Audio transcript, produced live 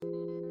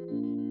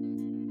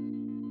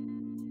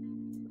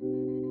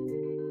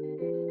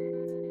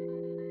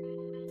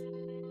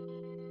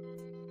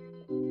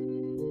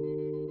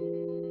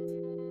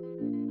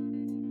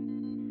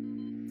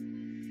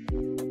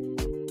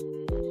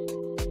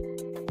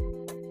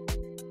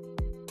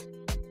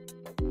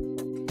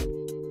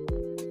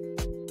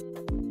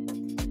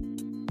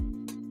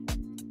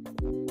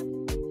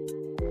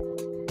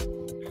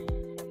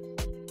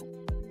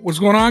What's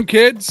going on,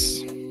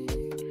 kids?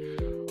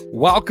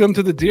 Welcome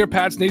to the Dear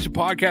Pats Nation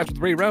podcast with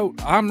Ray Rout.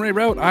 I'm Ray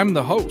Rout. I'm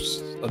the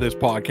host of this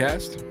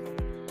podcast.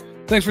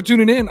 Thanks for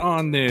tuning in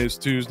on this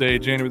Tuesday,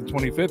 January the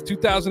 25th,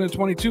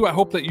 2022. I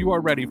hope that you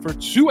are ready for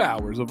 2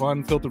 hours of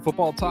unfiltered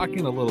football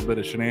talking, a little bit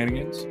of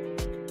shenanigans.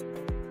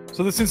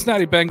 So the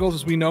Cincinnati Bengals,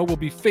 as we know, will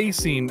be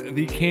facing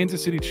the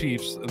Kansas City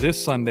Chiefs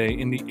this Sunday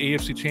in the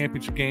AFC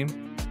Championship game.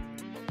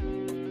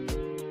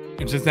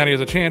 And Cincinnati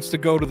has a chance to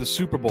go to the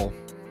Super Bowl.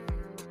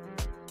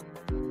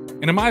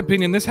 And in my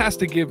opinion, this has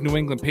to give New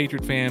England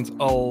Patriot fans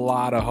a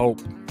lot of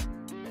hope.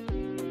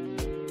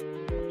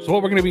 So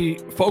what we're going to be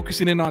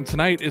focusing in on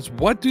tonight is,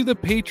 what do the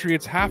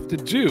Patriots have to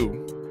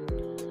do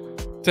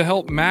to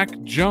help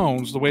Mac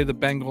Jones the way the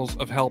Bengals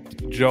have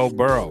helped Joe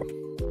Burrow?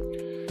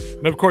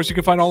 And of course, you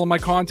can find all of my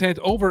content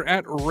over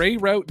at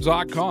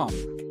rayrout.com.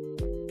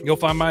 You'll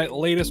find my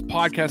latest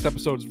podcast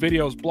episodes,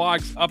 videos,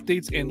 blogs,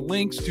 updates, and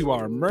links to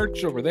our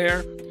merch over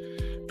there.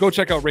 Go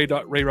check out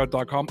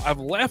rayrout.com. I've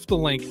left the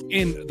link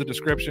in the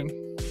description.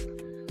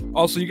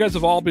 Also, you guys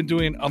have all been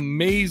doing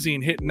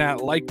amazing hitting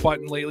that like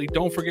button lately.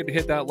 Don't forget to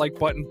hit that like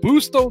button.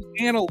 Boost those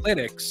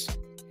analytics.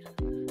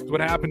 What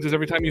happens is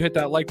every time you hit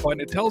that like button,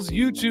 it tells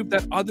YouTube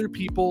that other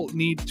people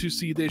need to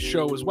see this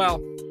show as well.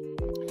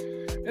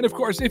 And of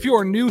course, if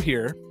you're new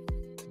here,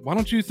 why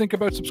don't you think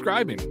about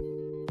subscribing?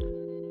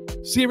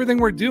 See everything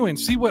we're doing.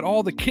 See what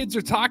all the kids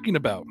are talking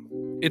about.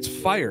 It's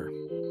fire,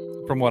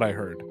 from what I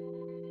heard.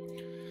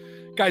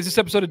 Guys, this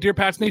episode of Dear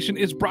Pats Nation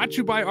is brought to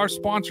you by our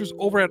sponsors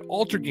over at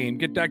Ultra Game.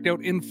 Get decked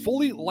out in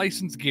fully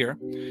licensed gear.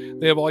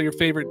 They have all your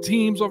favorite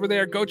teams over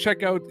there. Go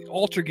check out the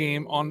Ultra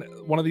Game, on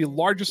one of the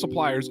largest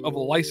suppliers of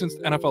licensed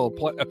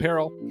NFL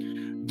apparel.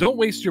 Don't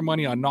waste your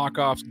money on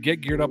knockoffs.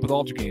 Get geared up with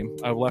Ultra Game.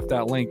 I've left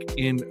that link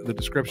in the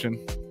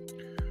description.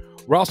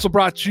 We're also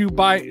brought to you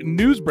by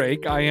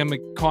Newsbreak. I am a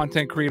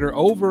content creator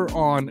over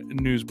on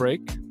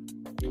Newsbreak.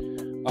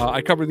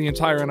 I cover the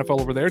entire NFL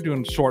over there,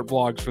 doing short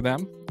vlogs for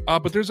them.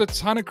 But there's a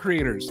ton of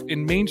creators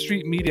in Main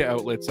Street media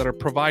outlets that are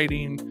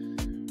providing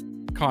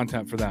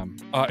content for them.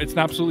 It's an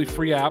absolutely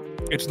free app.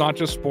 It's not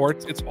just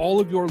sports. It's all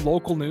of your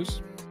local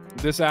news.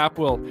 This app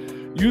will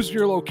use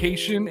your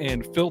location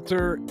and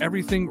filter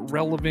everything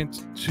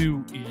relevant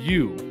to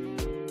you.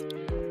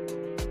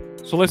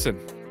 So listen,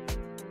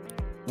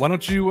 why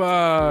don't you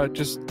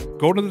just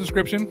go to the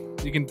description.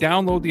 You can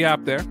download the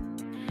app there.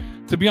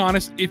 To be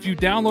honest, if you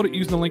download it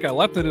using the link I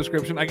left in the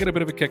description, I get a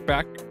bit of a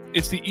kickback.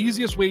 It's the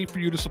easiest way for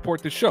you to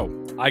support this show.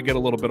 I get a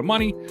little bit of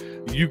money.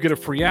 You get a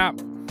free app.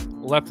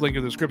 Left link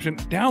in the description.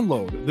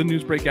 Download the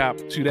Newsbreak app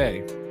today.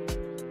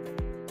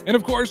 And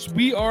of course,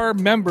 we are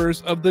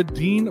members of the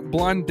Dean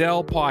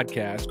Blundell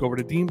podcast. Go over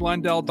to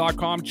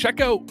deanblundell.com.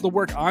 Check out the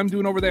work I'm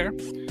doing over there.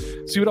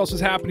 See what else is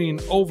happening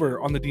over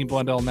on the Dean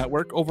Blundell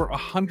network. Over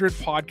 100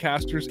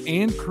 podcasters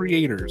and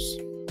creators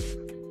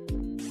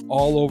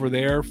all over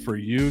there for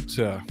you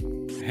to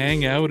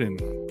hang out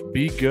and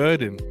be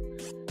good and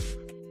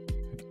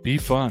be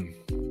fun.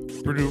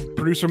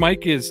 Producer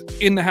Mike is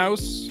in the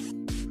house,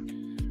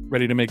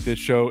 ready to make this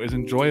show as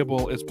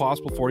enjoyable as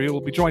possible for you.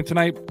 We'll be joined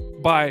tonight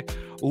by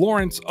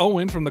Lawrence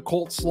Owen from the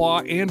Colts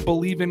Law and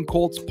Believe in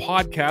Colts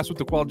podcast with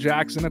DeQuell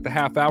Jackson at the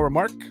half-hour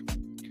mark.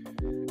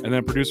 And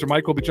then producer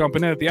Mike will be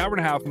jumping in at the hour and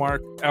a half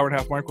mark.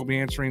 We'll be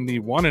answering the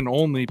one and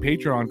only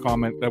Patreon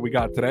comment that we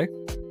got today.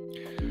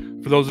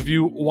 For those of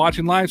you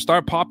watching live,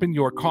 start popping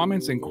your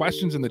comments and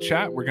questions in the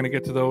chat. We're going to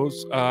get to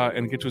those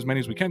and get to as many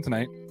as we can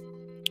tonight.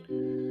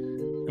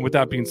 And with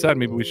that being said,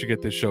 maybe we should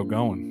get this show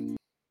going.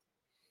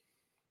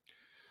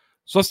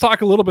 So let's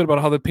talk a little bit about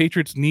how the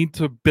Patriots need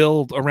to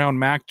build around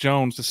Mac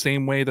Jones the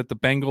same way that the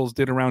Bengals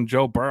did around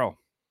Joe Burrow.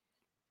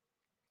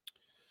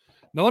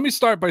 Now, let me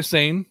start by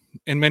saying,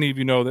 and many of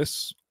you know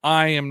this,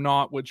 I am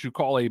not what you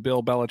call a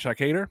Bill Belichick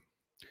hater.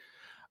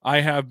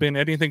 I have been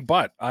anything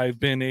but. I've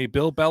been a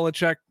Bill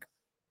Belichick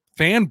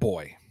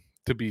fanboy,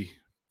 to be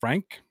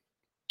frank.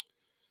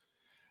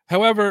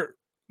 However,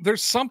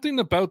 there's something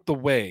about the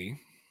way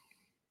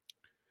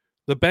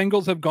the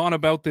Bengals have gone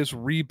about this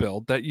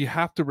rebuild that you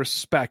have to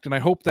respect, and I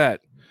hope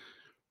that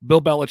Bill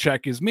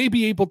Belichick is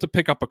maybe able to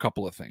pick up a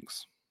couple of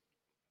things.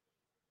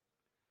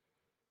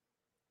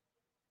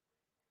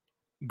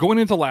 Going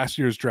into last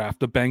year's draft,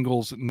 the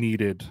Bengals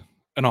needed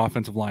an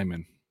offensive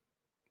lineman.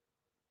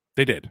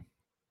 They did.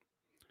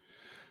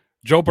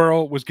 Joe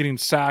Burrow was getting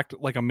sacked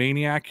like a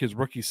maniac his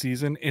rookie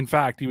season. In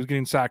fact, he was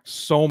getting sacked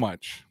so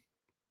much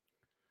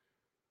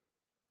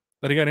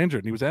that he got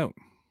injured and he was out.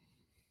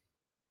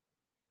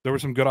 There were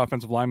some good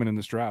offensive linemen in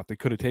this draft. They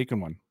could have taken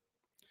one.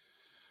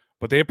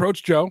 But they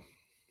approached Joe,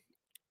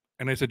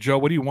 and they said, Joe,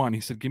 what do you want?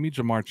 He said, give me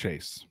Jamar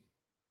Chase.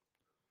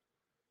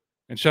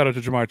 And shout out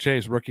to Jamar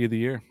Chase, Rookie of the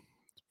Year.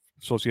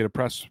 Associated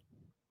Press,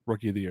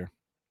 Rookie of the Year.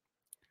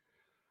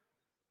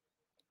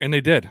 And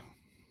they did.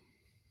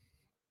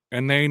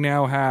 And they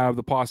now have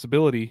the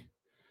possibility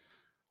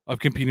of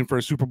competing for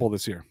a Super Bowl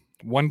this year.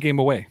 One game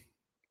away.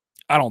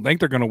 I don't think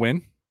they're going to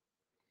win.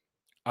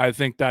 I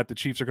think that the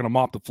Chiefs are going to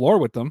mop the floor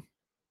with them.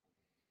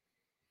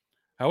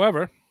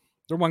 However,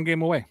 they're one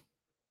game away.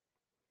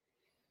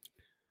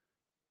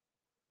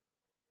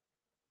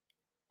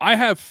 I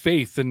have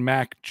faith in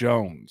Mac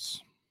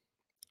Jones.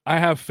 I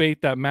have faith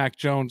that Mac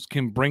Jones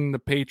can bring the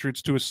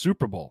Patriots to a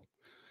Super Bowl.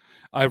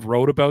 I've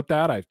wrote about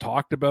that. I've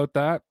talked about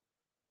that.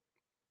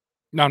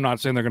 Now, I'm not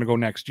saying they're going to go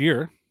next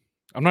year.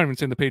 I'm not even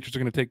saying the Patriots are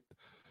going to take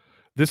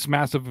this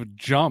massive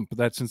jump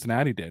that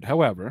Cincinnati did.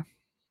 However,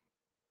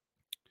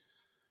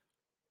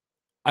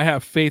 I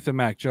have faith in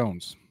Mac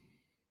Jones.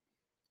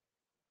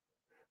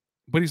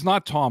 But he's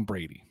not Tom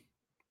Brady.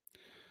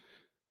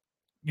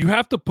 You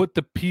have to put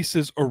the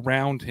pieces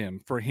around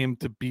him for him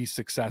to be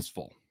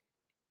successful.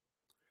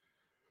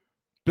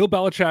 Bill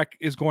Belichick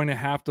is going to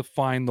have to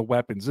find the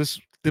weapons.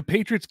 The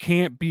Patriots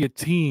can't be a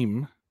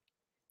team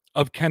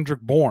of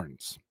Kendrick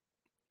Bournes.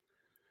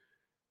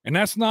 And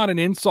that's not an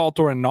insult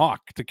or a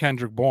knock to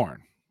Kendrick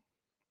Bourne.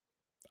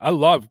 I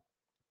love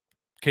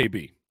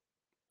KB.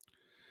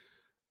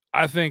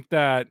 I think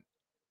that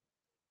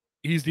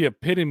he's the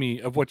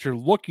epitome of what you're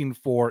looking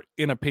for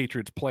in a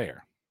Patriots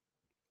player.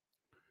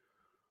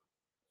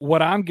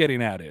 What I'm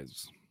getting at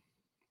is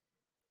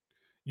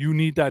you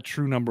need that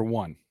true number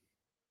one.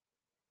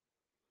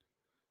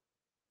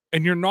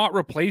 And you're not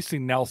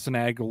replacing Nelson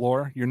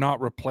Aguilar. You're not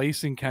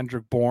replacing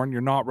Kendrick Bourne.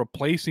 You're not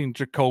replacing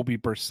Jacoby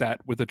Brissett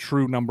with a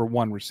true number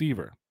one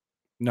receiver.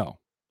 No.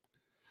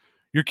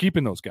 You're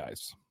keeping those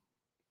guys.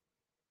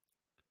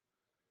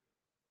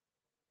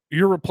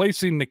 You're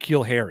replacing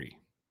N'Keal Harry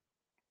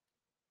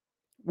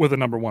with a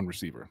number one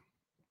receiver.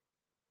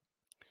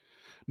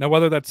 Now,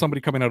 whether that's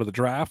somebody coming out of the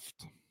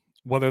draft,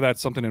 whether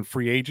that's something in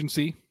free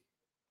agency,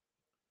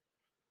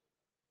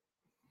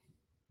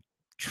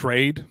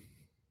 trade.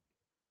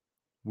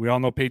 We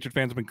all know Patriot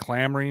fans have been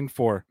clamoring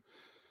for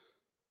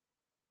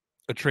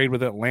a trade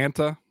with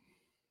Atlanta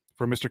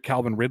for Mr.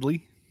 Calvin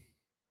Ridley.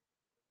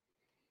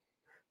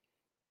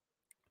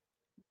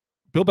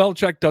 Bill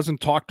Belichick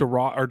doesn't talk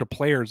to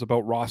players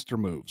about roster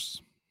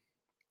moves.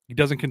 He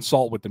doesn't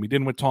consult with them. He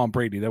didn't with Tom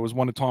Brady. That was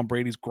one of Tom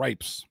Brady's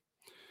gripes,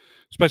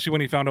 especially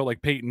when he found out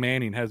like Peyton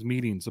Manning has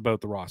meetings about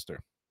the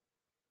roster.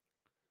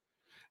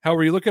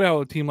 However, you look at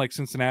how a team like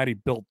Cincinnati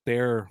built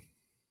their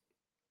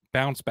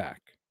bounce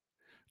back.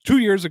 2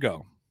 years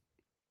ago,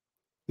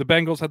 the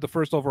Bengals had the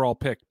first overall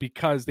pick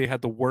because they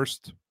had the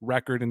worst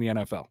record in the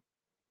NFL.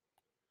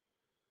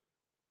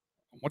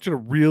 I want you to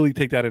really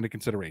take that into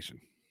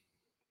consideration.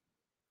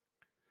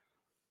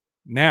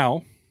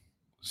 Now,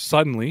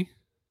 suddenly,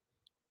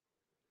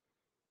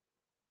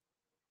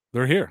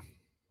 they're here.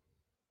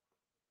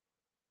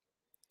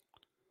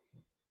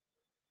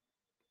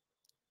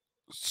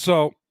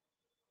 So,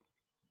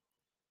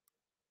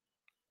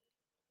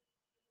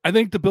 I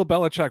think the Bill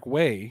Belichick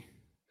way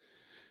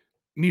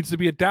needs to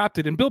be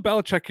adapted. And Bill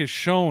Belichick has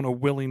shown a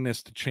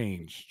willingness to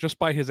change just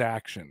by his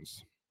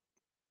actions.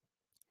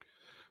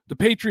 The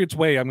Patriots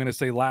way, I'm going to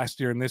say last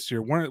year and this year,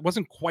 it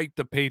wasn't quite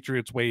the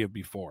Patriots way of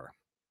before.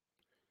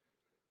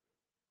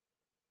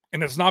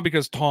 And it's not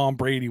because Tom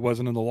Brady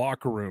wasn't in the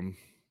locker room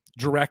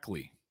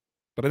directly,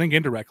 but I think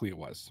indirectly it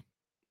was.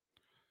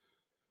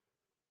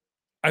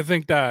 I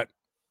think that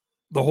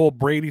the whole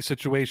Brady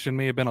situation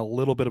may have been a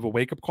little bit of a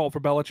wake-up call for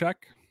Belichick.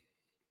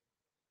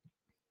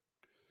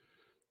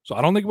 So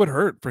I don't think it would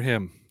hurt for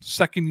him,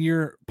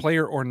 second-year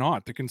player or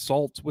not, to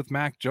consult with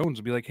Mac Jones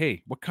and be like,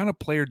 hey, what kind of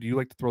player do you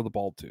like to throw the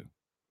ball to?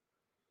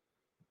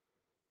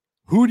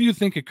 Who do you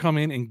think could come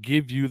in and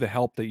give you the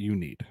help that you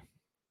need?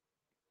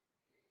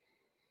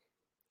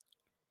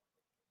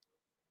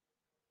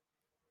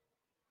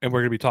 And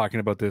we're going to be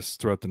talking about this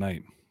throughout the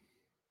night.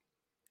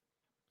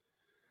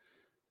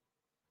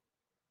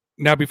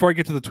 Now, before I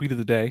get to the tweet of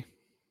the day,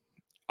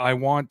 I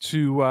want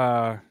to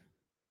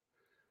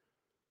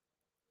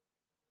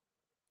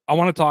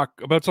talk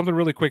about something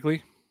really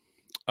quickly.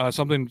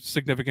 Something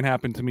significant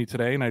happened to me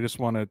today, and I just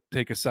want to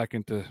take a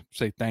second to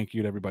say thank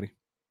you to everybody.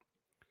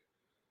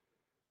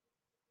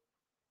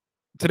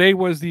 Today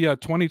was the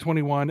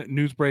 2021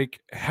 Newsbreak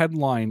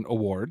Headliners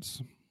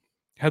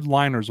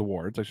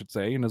Awards, I should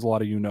say. And as a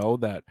lot of you know,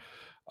 that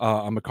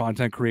I'm a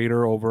content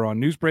creator over on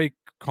Newsbreak.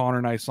 Connor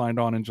and I signed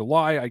on in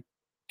July. I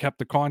kept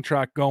the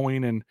contract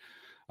going, and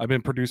I've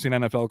been producing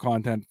NFL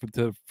content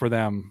for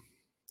them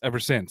ever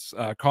since.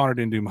 Connor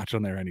didn't do much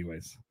on there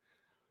anyways.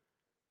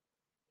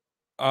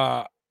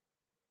 I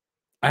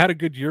had a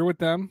good year with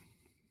them.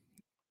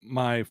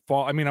 I'm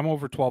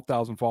over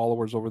 12,000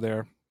 followers over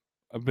there.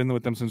 I've been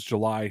with them since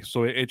July,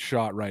 so it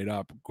shot right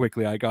up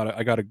quickly. I got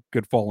a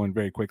good following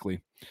very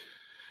quickly.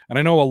 And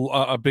I know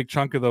a big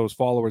chunk of those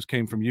followers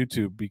came from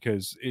YouTube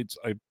because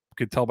I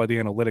could tell by the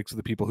analytics of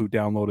the people who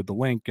downloaded the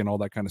link and all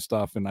that kind of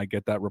stuff. And I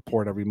get that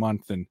report every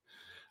month. And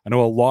I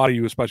know a lot of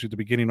you, especially at the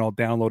beginning, all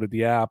downloaded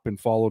the app and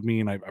followed me.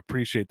 And I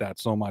appreciate that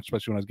so much,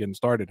 especially when I was getting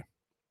started.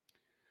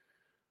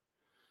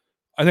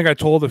 I think I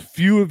told a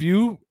few of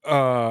you,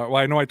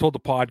 I know I told the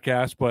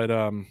podcast, but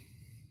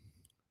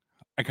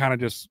I kind of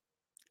just,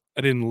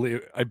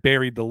 I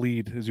buried the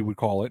lead, as you would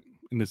call it,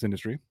 in this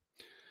industry.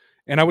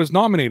 And I was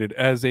nominated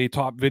as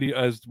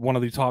one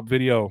of the top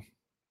video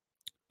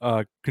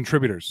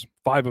contributors.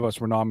 5 of us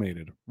were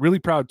nominated. Really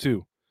proud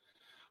too.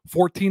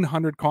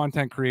 1,400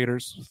 content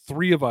creators,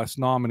 3 of us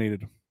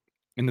nominated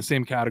in the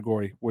same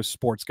category was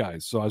sports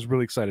guys. So I was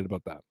really excited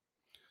about that.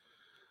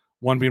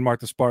 One being Mark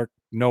the Spark,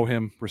 know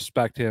him,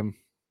 respect him.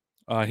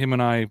 Him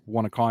and I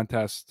won a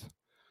contest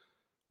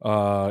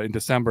in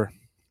December.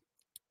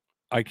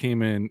 I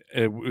came in,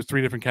 it was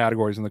 3 different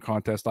categories in the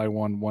contest. I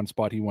won one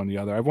spot, he won the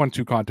other. I've won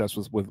 2 contests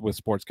with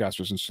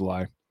sportscasters since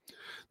July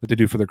that they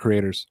do for their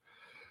creators.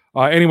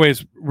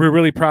 Anyways, we're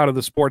really proud of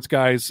the sports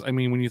guys. I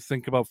mean, when you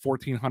think about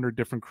 1,400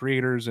 different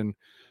creators and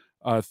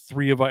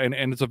 3 of us,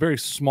 and it's a very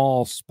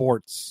small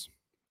sports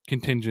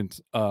contingent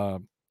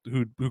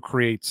who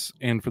creates,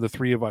 and for the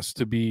 3 of us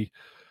to be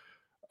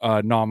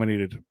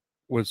nominated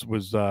was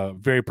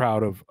very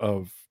proud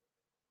of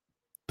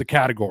the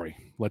category.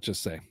 Let's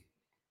just say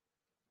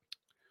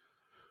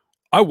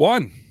I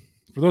won.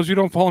 For those of you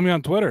who don't follow me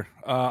on Twitter,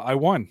 I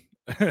won.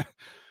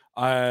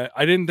 I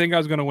didn't think I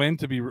was going to win.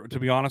 To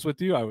be honest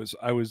with you,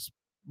 I was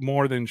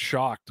more than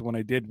shocked when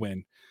I did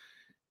win,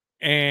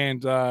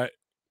 and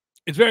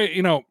it's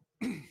very,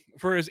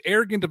 for as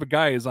arrogant of a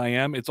guy as I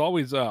am, it's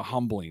always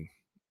humbling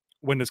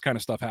when this kind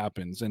of stuff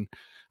happens. And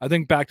I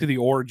think back to the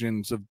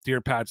origins of Dear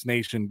Pats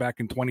Nation back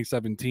in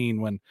 2017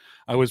 when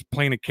I was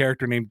playing a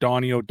character named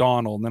Donnie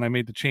O'Donnell, and then I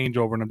made the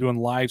changeover and I'm doing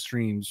live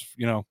streams,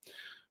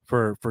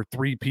 for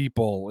 3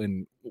 people,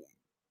 and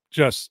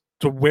just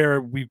to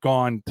where we've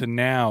gone to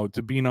now,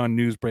 to being on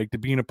Newsbreak, to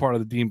being a part of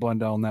the Dean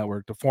Blundell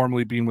Network, to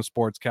formerly being with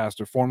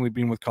Sportscaster, formerly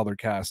being with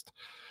Colorcast,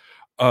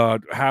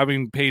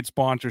 having paid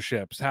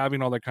sponsorships,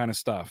 having all that kind of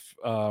stuff.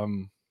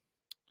 I'm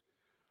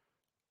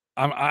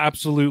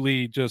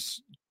absolutely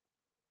just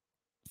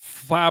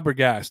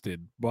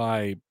flabbergasted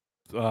by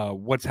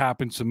what's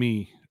happened to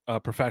me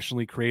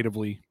professionally,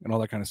 creatively, and all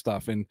that kind of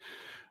stuff. And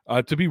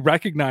to be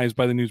recognized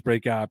by the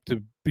Newsbreak app,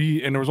 and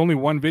there was only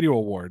one video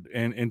award,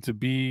 and to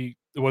be,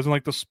 it wasn't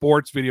like the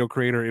sports video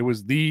creator, it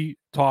was the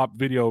top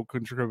video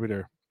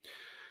contributor.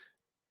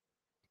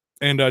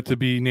 And to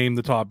be named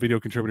the top video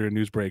contributor in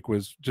Newsbreak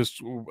was just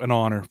an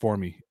honor for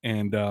me.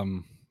 And I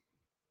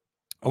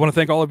want to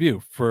thank all of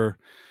you for,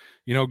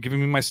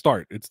 giving me my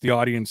start. It's the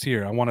audience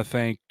here. I want to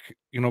thank,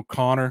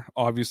 Connor,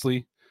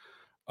 obviously,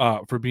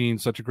 for being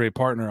such a great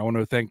partner. I want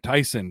to thank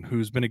Tyson,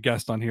 who's been a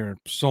guest on here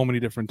so many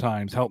different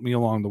times, helped me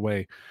along the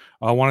way.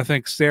 I want to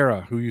thank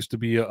Sarah, who used to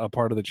be a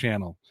part of the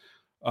channel.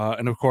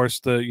 And of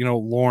course,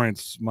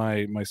 Lawrence,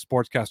 my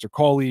sportscaster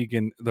colleague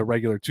and the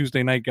regular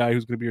Tuesday night guy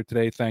who's going to be here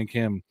today. Thank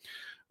him.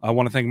 I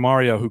want to thank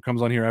Mario, who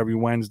comes on here every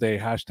Wednesday,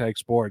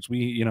 #sports.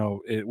 We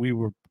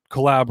were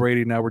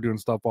collaborating. Now we're doing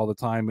stuff all the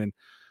time. And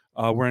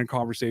we're in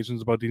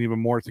conversations about doing even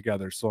more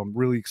together. So I'm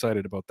really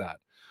excited about that.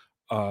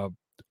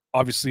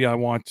 Obviously, I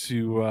want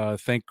to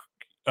thank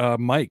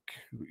Mike,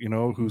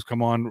 who's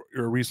come on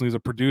recently as a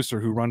producer,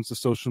 who runs the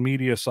social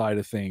media side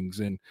of things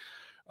and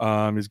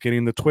is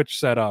getting the Twitch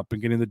set up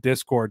and getting the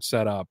Discord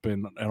set up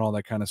and all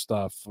that kind of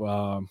stuff.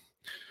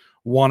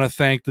 Want to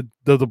thank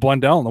the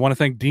Blundell. I want to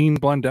thank Dean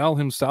Blundell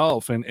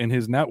himself and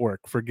his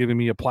network for giving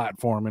me a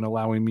platform and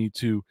allowing me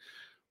to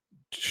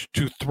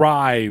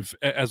thrive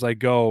as I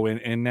go.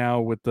 And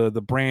now with the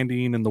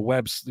branding and the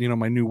webs,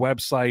 my new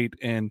website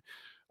and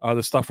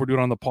the stuff we're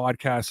doing on the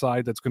podcast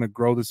side, that's going to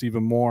grow this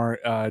even more.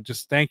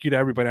 Just thank you to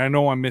everybody. I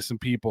know I'm missing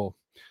people,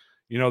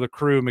 the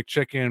crew,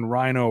 McChicken,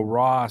 Rhino,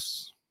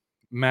 Ross,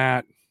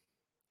 Matt,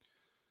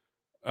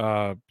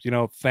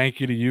 thank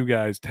you to you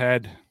guys,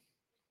 Ted.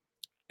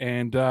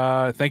 And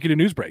thank you to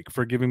Newsbreak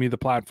for giving me the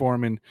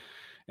platform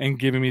and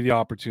giving me the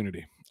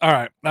opportunity. All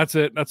right, that's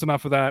it. That's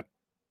enough of that.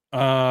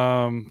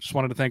 Just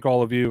wanted to thank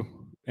all of you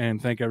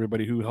and thank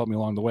everybody who helped me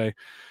along the way.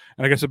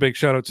 And I guess a big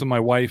shout out to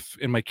my wife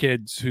and my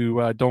kids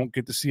who don't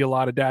get to see a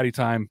lot of daddy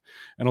time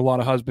and a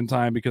lot of husband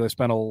time because I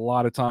spent a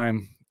lot of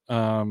time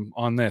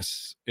on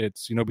this.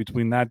 It's,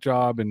 between that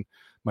job and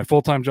my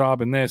full-time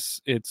job and this,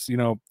 it's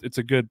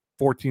a good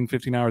 14,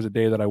 15 hours a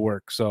day that I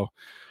work. So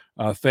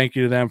thank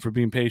you to them for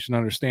being patient,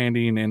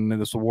 understanding, and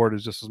this award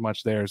is just as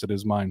much theirs as it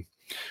is mine.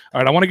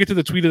 All right, I want to get to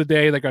the tweet of the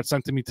day that got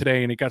sent to me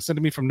today, and it got sent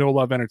to me from No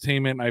Love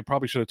Entertainment. I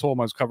probably should have told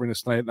him I was covering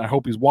this tonight, and I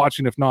hope he's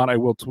watching. If not, I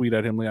will tweet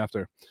at him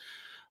after.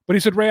 But he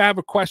said, Ray, I have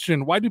a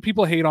question. Why do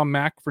people hate on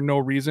Mac for no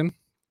reason?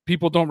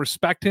 People don't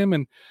respect him.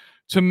 And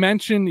to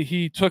mention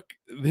he took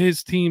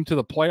his team to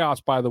the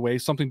playoffs, by the way,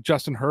 something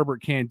Justin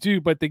Herbert can't do,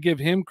 but they give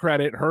him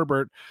credit.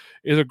 Herbert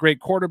is a great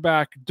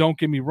quarterback. Don't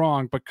get me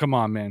wrong, but come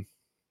on, man.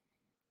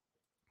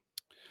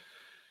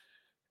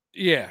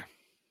 Yeah.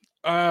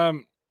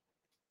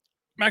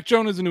 Mac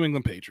Jones is a New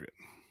England Patriot.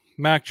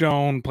 Mac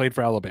Jones played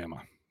for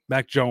Alabama.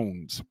 That's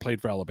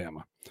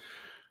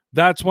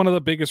one of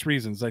the biggest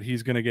reasons that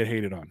he's going to get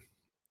hated on.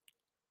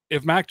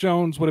 If Mac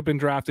Jones would have been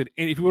drafted,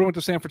 if he would have went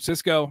to San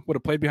Francisco, would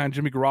have played behind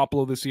Jimmy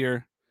Garoppolo this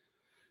year,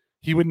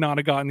 he would not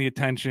have gotten the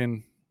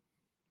attention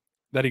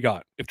that he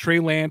got. If Trey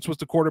Lance was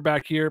the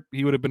quarterback here,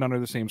 he would have been under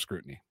the same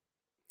scrutiny.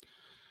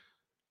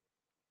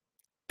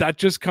 That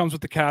just comes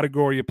with the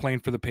category of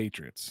playing for the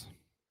Patriots.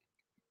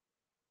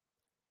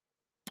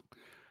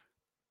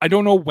 I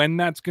don't know when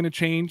that's going to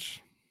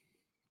change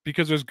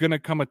because there's going to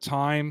come a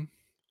time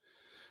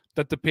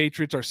that the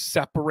Patriots are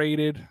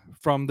separated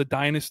from the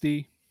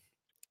dynasty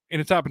And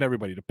it's happened to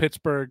everybody, to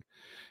Pittsburgh.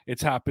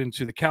 It's happened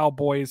to the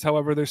Cowboys.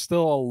 However, there's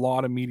still a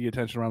lot of media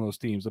attention around those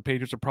teams. The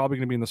Patriots are probably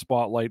going to be in the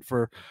spotlight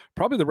for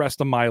probably the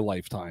rest of my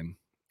lifetime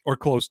or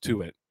close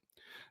to it.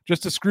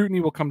 Just the scrutiny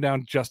will come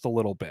down just a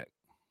little bit.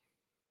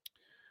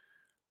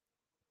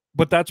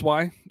 But that's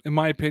why, in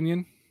my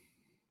opinion,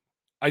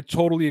 I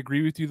totally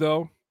agree with you,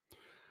 though.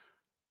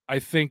 I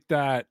think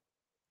that,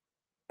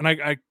 and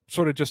I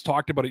sort of just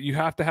talked about it, you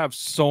have to have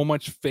so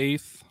much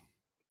faith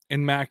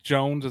in Mac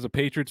Jones as a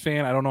Patriots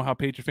fan. I don't know how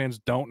Patriot fans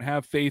don't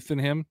have faith in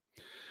him.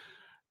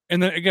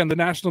 And then again, the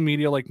national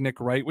media like Nick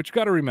Wright, which you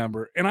got to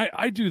remember, and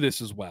I do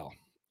this as well.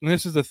 And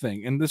this is the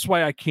thing. And this is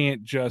why I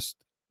can't just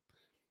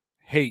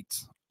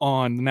hate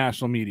on the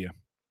national media.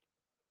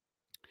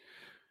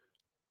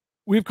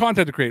 We have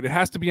content to create. It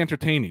has to be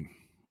entertaining.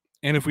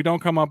 And if we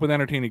don't come up with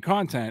entertaining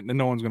content, then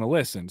no one's going to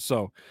listen.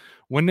 So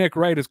when Nick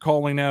Wright is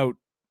calling out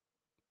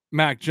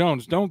Mac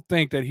Jones, don't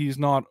think that he's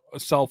not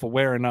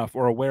self-aware enough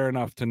or aware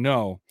enough to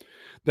know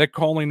that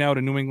calling out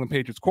a New England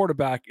Patriots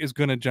quarterback is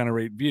going to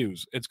generate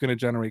views. It's going to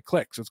generate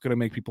clicks. It's going to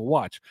make people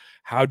watch.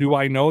 How do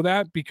I know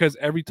that? Because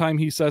every time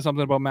he says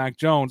something about Mac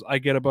Jones, I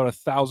get about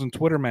 1,000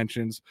 Twitter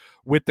mentions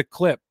with the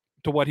clip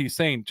to what he's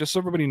saying. Just so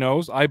everybody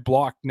knows, I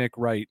blocked Nick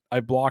Wright. I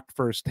blocked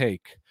First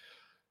Take.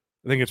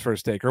 I think it's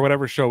First Take or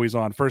whatever show he's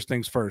on. First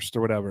Things First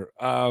or whatever.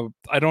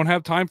 I don't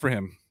have time for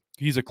him.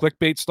 He's a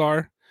clickbait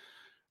star.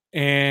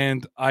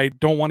 And I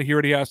don't want to hear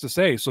what he has to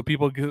say. So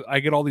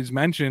I get all these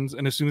mentions,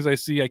 and as soon as I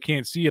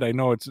can't see it, I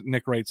know it's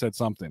Nick Wright said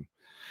something.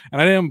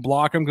 And I didn't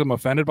block him because I'm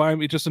offended by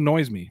him. It just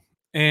annoys me.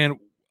 And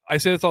I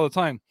say this all the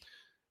time.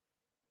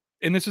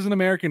 And this is an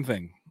American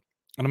thing.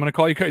 And I'm going to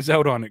call you guys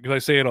out on it because I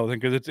say it all the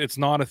time because it's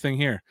not a thing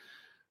here.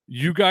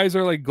 You guys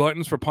are like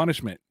gluttons for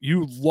punishment.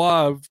 You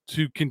love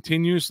to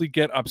continuously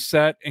get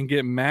upset and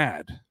get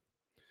mad.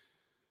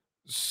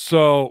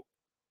 So,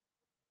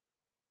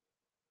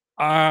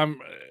 I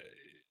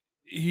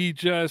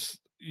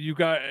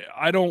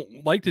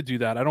don't like to do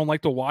that. I don't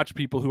like to watch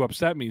people who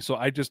upset me. So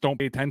I just don't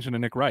pay attention to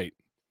Nick Wright.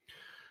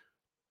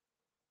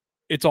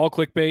 It's all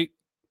clickbait.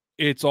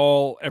 It's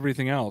all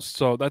everything else.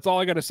 So that's all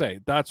I got to say.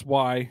 That's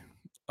why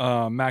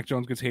Mac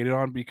Jones gets hated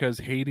on, because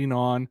hating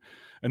on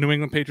a New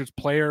England Patriots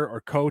player or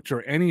coach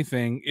or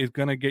anything is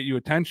going to get you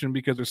attention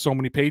because there's so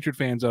many Patriot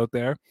fans out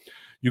there.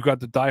 You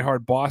got the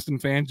diehard Boston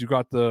fans. You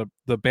got the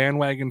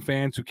bandwagon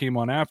fans who came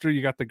on after.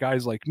 You got the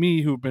guys like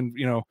me who've been,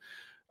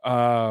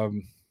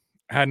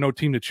 had no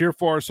team to cheer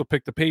for, so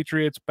picked the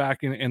Patriots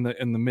back in the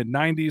mid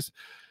 90s.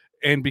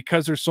 And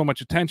because there's so much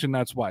attention,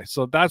 that's why.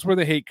 So that's where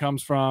the hate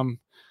comes from.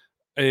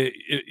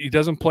 He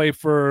doesn't play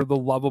for the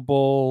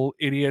lovable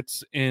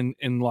idiots in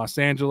Los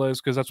Angeles,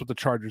 because that's what the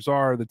Chargers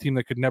are, the team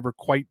that could never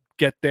quite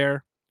get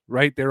there,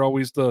 right? They're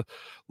always the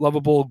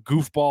lovable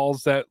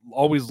goofballs that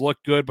always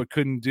looked good but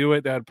couldn't do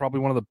it. They had probably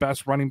one of the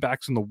best running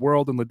backs in the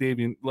world in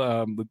LaDainian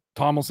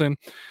Tomlinson.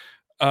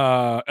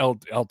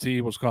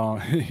 LT was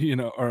called,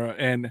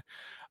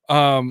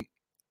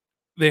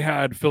 they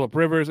had Phillip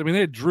Rivers. I mean,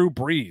 they had Drew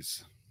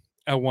Brees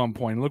at one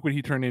point. Look what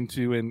he turned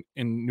into in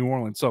New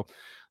Orleans. So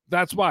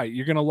that's why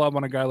you're going to love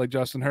on a guy like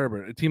Justin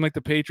Herbert. A team like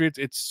the Patriots,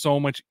 it's so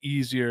much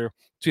easier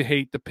to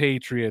hate the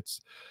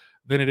Patriots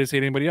than it is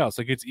hate anybody else.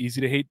 Like, it's easy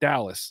to hate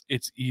Dallas.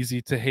 It's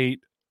easy to hate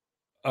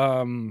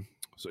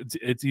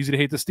it's easy to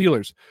hate the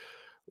Steelers.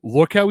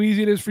 Look how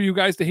easy it is for you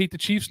guys to hate the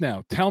Chiefs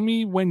now. Tell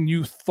me when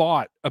you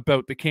thought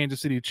about the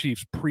Kansas City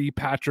Chiefs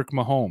pre-Patrick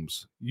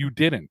Mahomes. You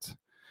didn't.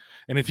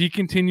 And if he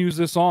continues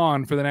this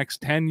on for the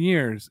next 10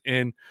 years,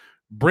 and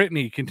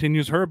Brittany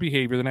continues her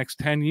behavior the next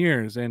 10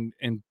 years, and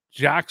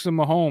Jackson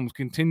Mahomes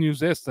continues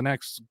this the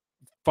next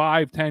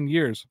 5-10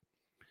 years,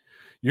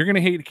 you're going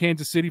to hate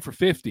Kansas City for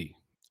 50.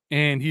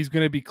 And he's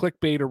going to be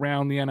clickbait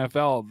around the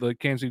NFL. The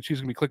Kansas City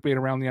Chiefs are going to be clickbait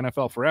around the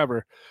NFL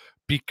forever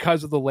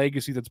because of the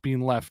legacy that's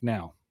being left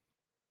now.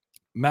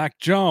 Mac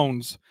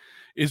Jones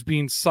is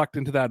being sucked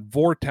into that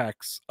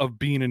vortex of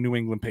being a New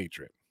England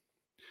Patriot.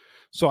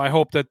 So I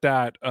hope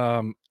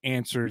that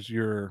answers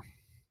your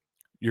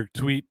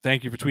tweet.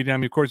 Thank you for tweeting at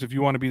me. Of course, if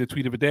you want to be the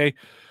tweet of the day,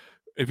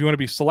 if you want to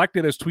be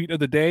selected as tweet of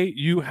the day,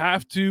 you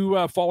have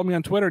to follow me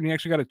on Twitter, and you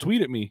actually got to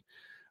tweet at me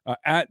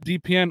at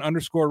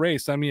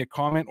DPN_Ray. Send me a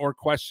comment or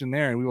question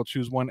there, and we will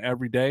choose one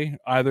every day.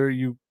 Either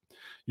you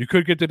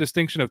could get the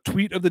distinction of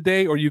tweet of the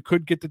day, or you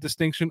could get the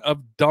distinction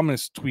of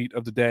dumbest tweet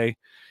of the day.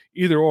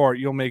 Either or,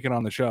 you'll make it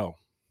on the show.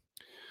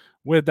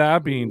 With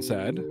that being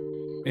said,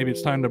 maybe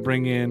it's time to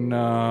bring in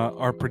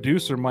our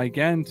producer, Mike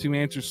N, to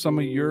answer some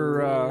of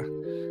your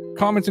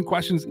comments and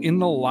questions in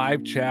the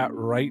live chat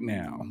right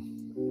now.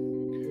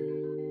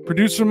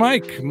 Producer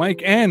Mike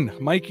N,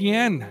 Mikey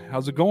N,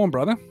 how's it going,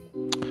 brother?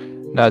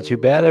 Not too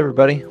bad,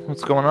 everybody.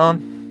 What's going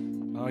on?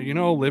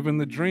 Living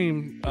the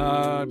dream.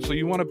 So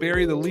you want to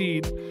bury the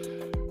lead.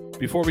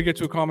 Before we get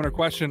to a comment or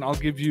question,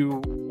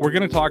 we're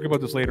going to talk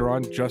about this later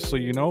on, just so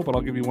you know, but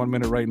I'll give you 1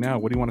 minute right now.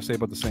 What do you want to say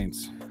about the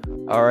Saints?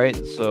 All right.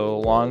 So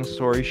long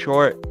story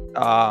short,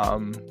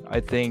 I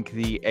think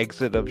the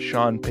exit of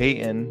Sean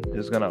Payton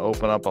is going to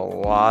open up a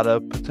lot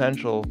of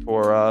potential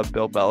for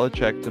Bill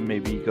Belichick to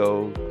maybe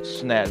go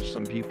snatch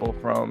some people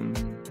from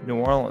New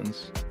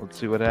Orleans. Let's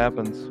see what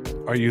happens.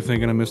 Are you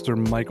thinking of Mr.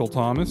 Michael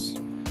Thomas?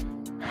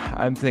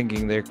 I'm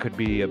thinking there could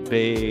be a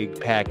big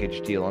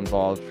package deal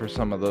involved for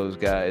some of those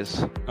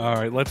guys. All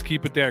right, let's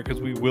keep it there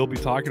because we will be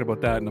talking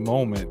about that in a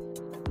moment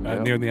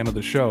near the end of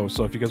the show.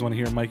 So if you guys want to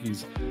hear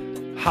Mikey's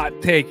hot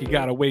take, you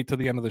got to wait till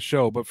the end of the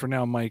show. But for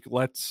now, Mike,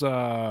 let's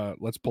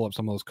pull up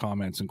some of those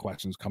comments and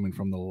questions coming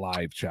from the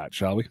live chat,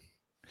 shall we?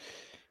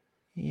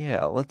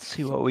 Yeah, let's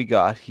see what we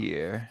got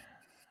here.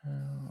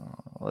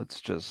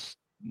 Let's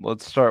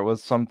start with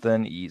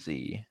something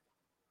easy.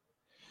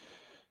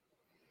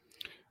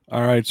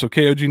 All right, so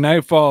KOG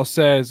Nightfall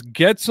says,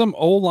 get some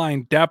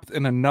O-line depth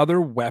and another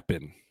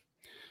weapon.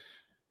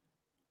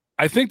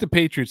 I think the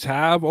Patriots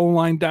have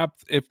O-line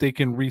depth if they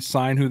can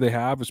re-sign who they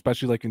have,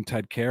 especially like in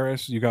Ted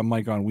Karras. You got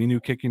Mike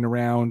Onwenu kicking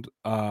around.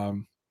 I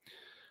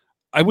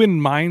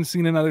wouldn't mind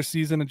seeing another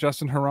season of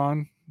Justin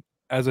Herron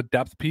as a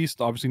depth piece,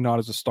 obviously not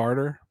as a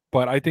starter,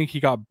 but I think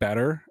he got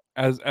better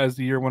as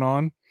the year went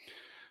on.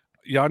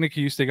 Yannick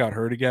Houston got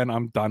hurt again.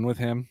 I'm done with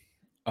him.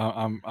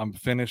 I'm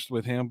finished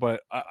with him.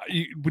 But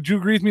would you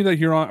agree with me that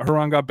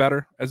Herron got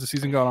better as the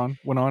season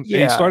went on? Yeah,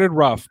 and he started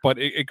rough, but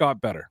it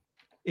got better.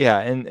 Yeah,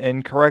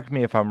 and correct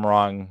me if I'm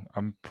wrong.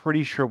 I'm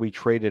pretty sure we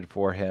traded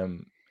for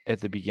him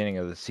at the beginning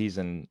of the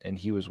season, and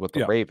he was with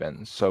the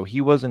Ravens, so he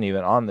wasn't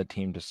even on the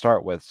team to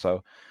start with.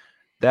 So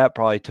that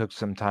probably took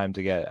some time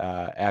to get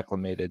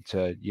acclimated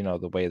to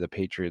the way the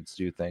Patriots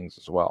do things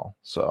as well.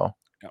 So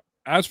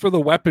as for the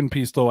weapon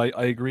piece, though, I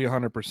agree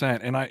 100%,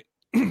 and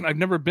I've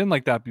never been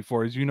like that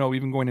before. As you know,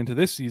 even going into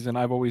this season,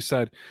 I've always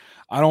said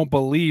I don't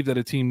believe that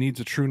a team needs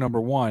a true number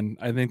one.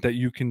 I think that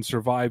you can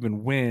survive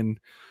and win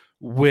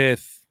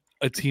with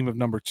a team of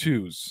number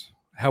twos.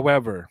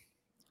 However,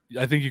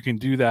 I think you can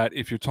do that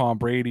if you're Tom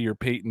Brady or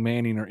Peyton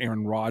Manning or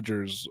Aaron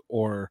Rodgers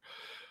or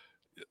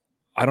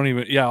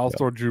I'll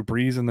throw Drew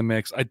Brees in the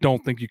mix. I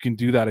don't think you can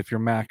do that if you're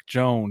Mac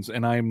Jones,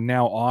 and I'm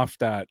now off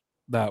that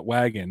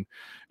wagon.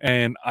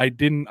 And I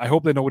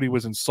hope that nobody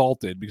was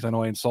insulted, because I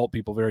know I insult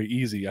people very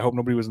easy. I hope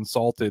nobody was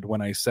insulted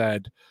when I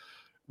said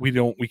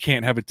we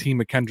can't have a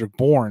team of Kendrick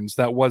Bournes.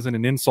 That wasn't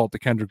an insult to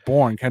Kendrick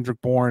Bourne. Kendrick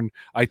Bourne,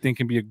 I think,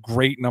 can be a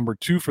great number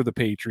two for the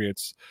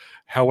Patriots.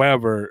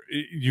 However,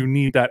 you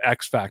need that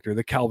X factor,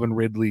 the Calvin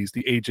Ridleys,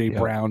 the AJ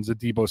Browns, the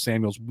Deebo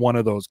Samuels, one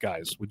of those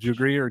guys. Would you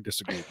agree or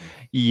disagree with me?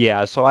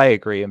 Yeah, so I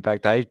agree. In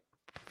fact, I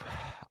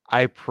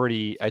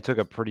took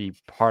a pretty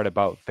hard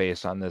about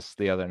face on this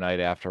the other night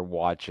after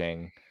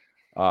watching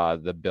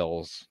the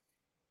Bills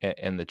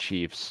and the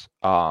Chiefs.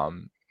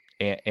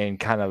 And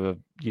kind of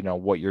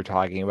what you're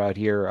talking about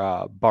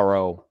here,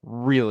 Burrow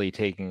really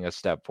taking a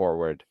step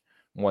forward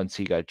once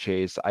he got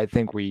chased. I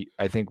think we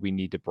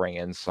need to bring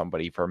in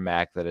somebody for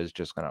Mac that is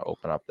just going to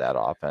open up that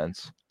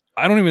offense.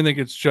 I don't even think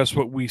it's just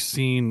what we've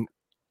seen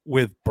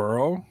with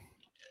Burrow.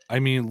 I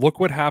mean, look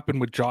what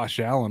happened with Josh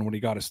Allen when he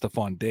got a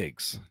Stephon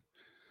Diggs.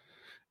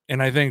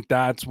 And I think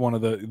that's one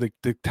of the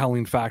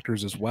telling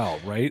factors as well,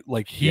 right?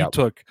 Like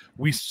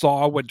we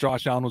saw what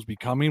Josh Allen was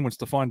becoming when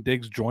Stephon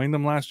Diggs joined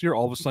them last year.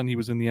 All of a sudden he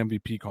was in the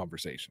MVP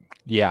conversation.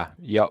 Yeah.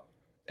 Yep.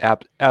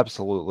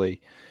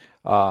 Absolutely.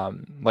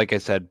 Like I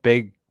said,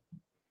 big,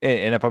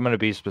 and if I'm going to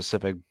be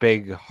specific,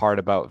 big hard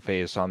about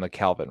face on the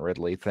Calvin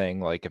Ridley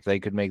thing. Like if they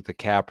could make the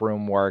cap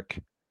room work,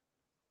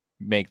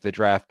 make the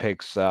draft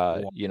picks,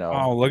 Oh,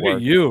 look at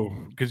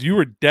you, because you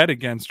were dead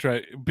against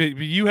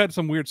you had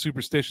some weird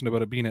superstition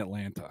about it being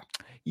Atlanta.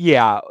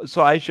 Yeah,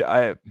 so I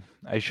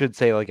should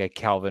say like a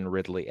Calvin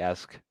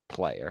Ridley-esque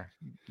player.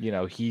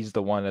 He's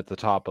the one at the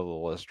top of the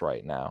list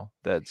right now.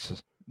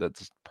 That's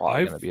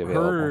probably going to be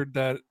available. I've heard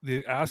that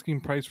the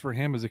asking price for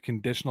him is a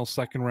conditional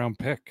second-round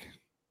pick,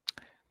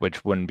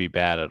 which wouldn't be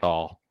bad at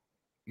all.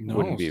 No,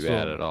 wouldn't be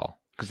bad at all.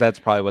 Because that's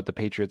probably what the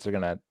Patriots are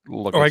going to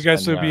look. Or I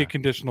guess it would be a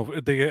conditional.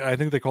 I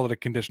think they call it a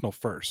conditional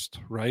first,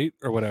 right,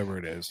 or whatever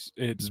it is.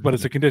 But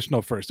it's a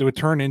conditional first. It would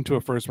turn into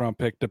a first round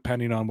pick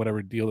depending on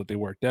whatever deal that they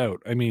worked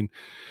out. I mean,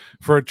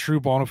 for a true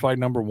bona fide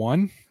number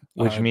one,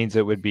 which means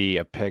it would be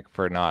a pick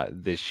for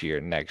not this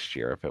year, next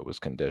year if it was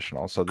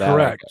conditional. So that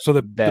correct. So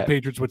the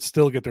Patriots would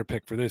still get their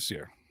pick for this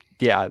year.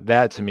 Yeah,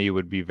 that to me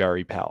would be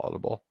very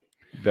palatable.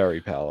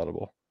 Very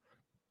palatable.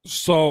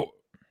 So.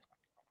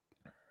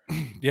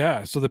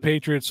 Yeah, so the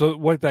Patriots. So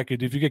what that could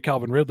do, if you get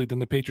Calvin Ridley, then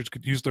the Patriots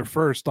could use their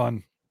first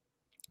on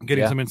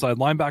getting some inside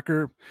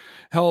linebacker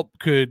help.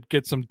 Could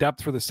get some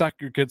depth for the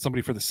second. Get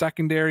somebody for the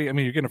secondary. I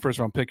mean, you're getting a first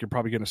round pick. You're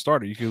probably getting a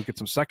starter. You could get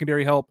some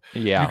secondary help.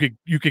 Yeah,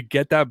 you could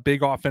get that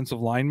big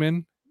offensive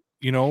lineman,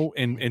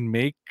 and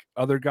make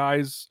other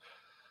guys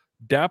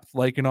depth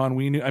like an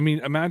Onwenu. I mean,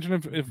 imagine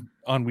if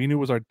Onwenu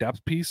was our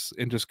depth piece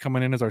and just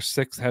coming in as our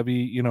sixth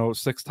heavy,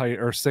 sixth tight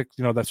or sixth,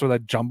 that's sort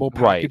of that jumbo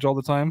package all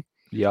the time.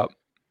 Yep.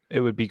 It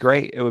would be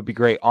great. It would be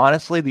great.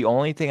 Honestly, the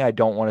only thing I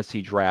don't want to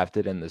see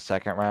drafted in the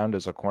second round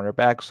is a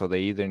cornerback. So they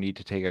either need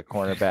to take a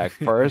cornerback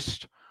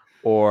first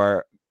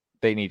or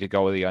they need to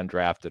go with the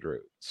undrafted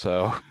route.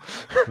 So,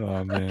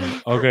 oh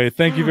man. Okay.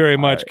 Thank you very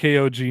much,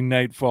 KOG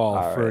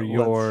Nightfall, for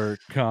your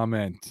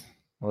comment.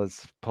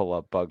 Let's pull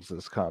up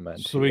Bugs'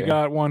 comment. So we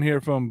got one here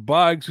from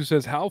Bugs who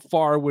says, how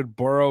far would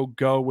Burrow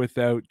go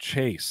without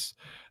Chase?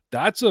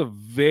 That's a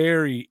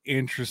very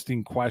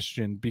interesting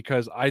question,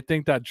 because I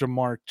think that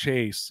Jamar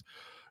Chase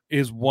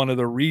is one of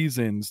the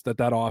reasons that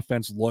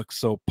offense looks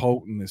so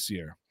potent this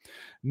year.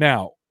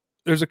 Now,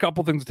 there's a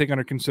couple things to take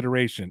under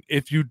consideration.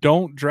 If you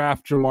don't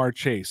draft Jamar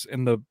Chase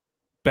and the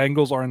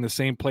Bengals are in the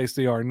same place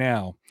they are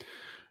now,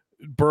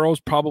 Burrow's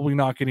probably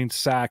not getting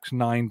sacked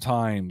 9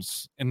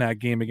 times in that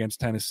game against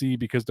Tennessee,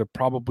 because they're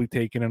probably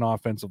taking an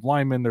offensive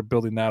lineman. They're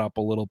building that up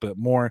a little bit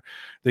more.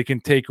 They can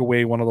take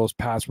away one of those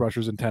pass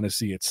rushers in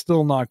Tennessee. It's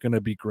still not going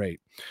to be great.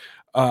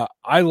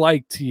 I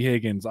like T.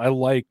 Higgins. I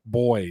like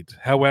Boyd.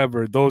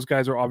 However, those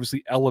guys are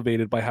obviously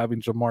elevated by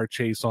having Jamar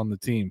Chase on the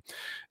team.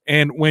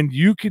 And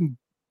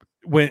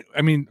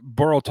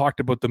Burrow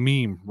talked about the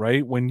meme,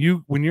 right? When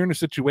you're in a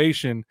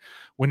situation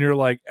when you're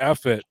like,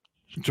 F it,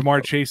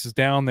 Jamar Chase is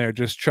down there,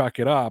 just chuck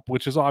it up,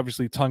 which is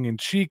obviously tongue in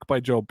cheek by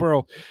Joe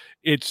Burrow.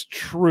 It's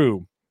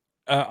true.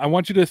 I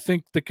want you to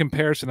think the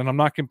comparison, and I'm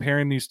not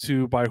comparing these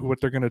two by what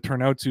they're going to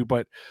turn out to,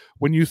 but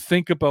when you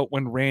think about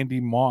when Randy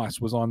Moss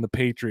was on the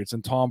Patriots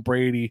and Tom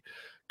Brady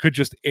could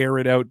just air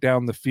it out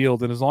down the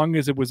field, and as long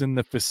as it was in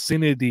the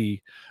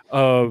vicinity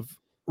of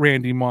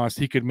Randy Moss,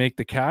 he could make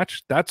the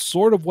catch. That's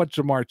sort of what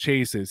Jamar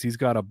Chase is. He's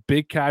got a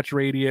big catch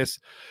radius.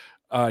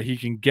 He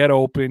can get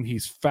open.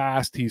 He's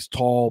fast. He's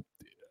tall.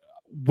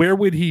 Where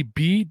would he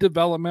be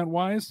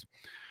development-wise?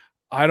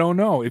 I don't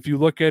know. If you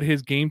look at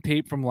his game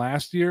tape from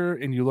last year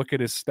and you look at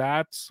his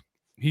stats,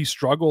 he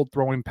struggled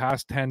throwing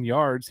past 10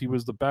 yards. He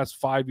was the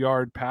best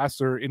 5-yard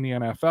passer in the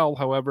NFL.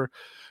 However,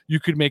 you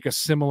could make a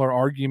similar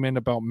argument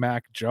about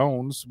Mac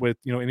Jones with,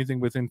 anything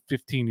within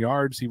 15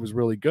 yards. He was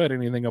really good.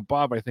 Anything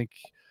above, I think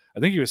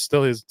he was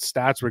still, his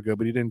stats were good,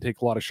 but he didn't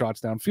take a lot of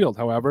shots downfield.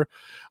 However,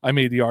 I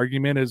made the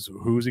argument is,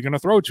 who's he going to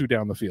throw to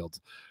down the field?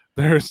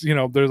 There's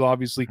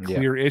obviously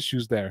clear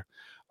issues there.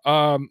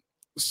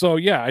 So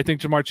yeah, I think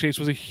Jamar Chase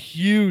was a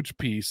huge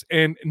piece,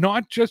 and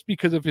not just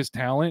because of his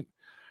talent.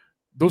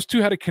 Those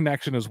two had a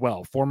connection as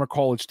well. Former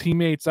college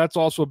teammates. That's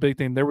also a big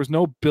thing. There was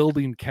no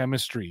building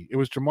chemistry. It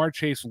was Jamar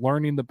Chase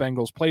learning the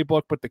Bengals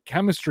playbook, but the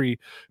chemistry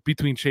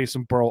between Chase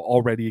and Burrow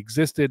already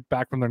existed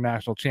back from their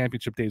national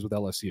championship days with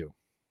LSU.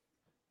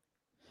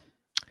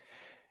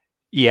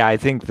 Yeah, I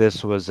think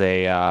this was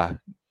a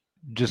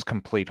just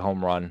complete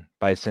home run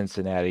by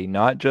Cincinnati,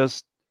 not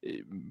just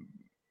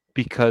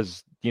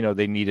because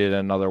they needed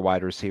another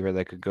wide receiver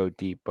that could go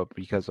deep, but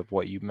because of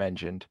what you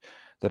mentioned,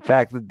 the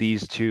fact that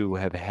these two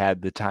have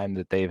had the time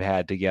that they've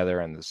had together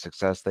and the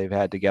success they've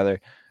had together.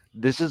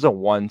 This is a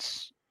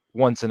once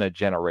in a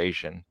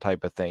generation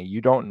type of thing.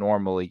 You don't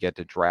normally get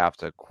to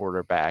draft a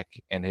quarterback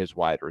and his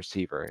wide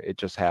receiver. It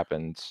just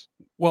happens.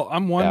 Well,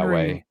 I'm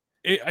wondering,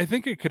 I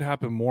think it could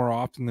happen more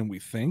often than we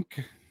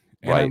think.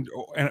 And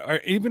right.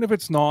 And even if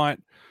it's not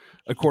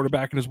a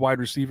quarterback and his wide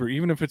receiver,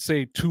 even if it's,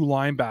 say, 2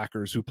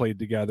 linebackers who played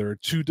together,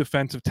 2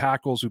 defensive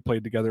tackles who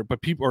played together,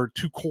 but people, or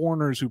 2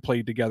 corners who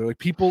played together, like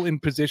people in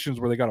positions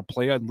where they got to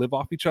play and live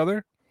off each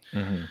other.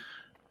 Mm-hmm.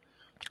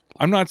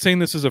 I'm not saying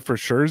this is a for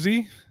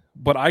surezy,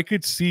 but I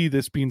could see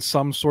this being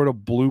some sort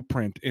of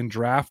blueprint in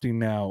drafting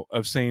now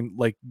of saying,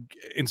 like,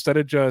 instead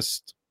of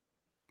just,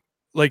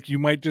 like, you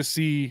might just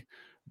see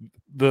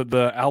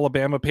the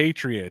Alabama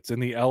Patriots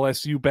and the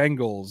LSU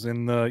Bengals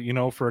and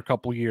the, for a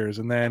couple years.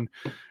 And then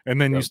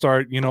you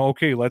start,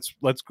 okay,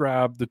 let's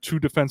grab the 2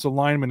 defensive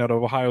linemen out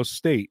of Ohio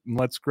State, and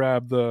let's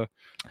grab the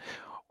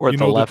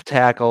left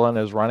tackle and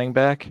his running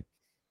back.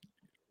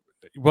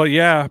 Well,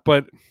 yeah,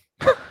 but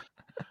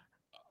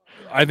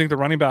I think the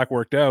running back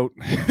worked out.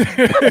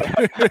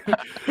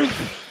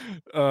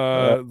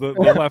 The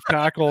left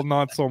tackle,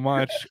 not so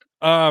much.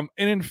 And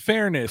in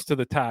fairness to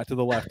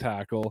the left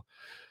tackle,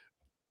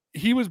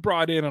 he was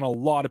brought in and a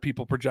lot of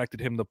people projected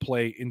him to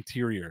play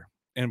interior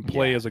and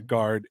play as a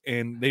guard,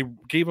 and they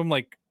gave him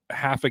like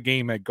half a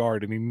game at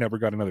guard and he never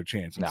got another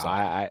chance. No,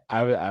 I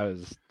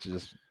was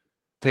just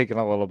taking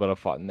a little bit of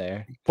fun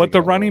there. But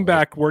the running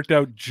back worked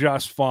out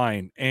just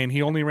fine, and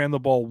he only ran the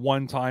ball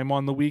 1 time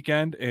on the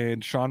weekend,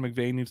 and Sean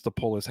McVay needs to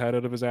pull his head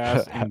out of his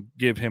ass and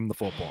give him the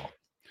football.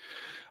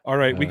 All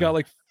right, we got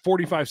like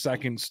 45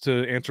 seconds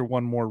to answer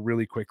one more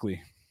really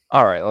quickly.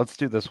 All right, let's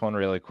do this one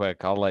really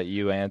quick. I'll let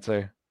you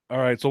answer. All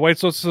right, so White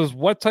Sox says,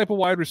 what type of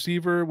wide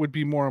receiver would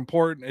be more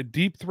important, a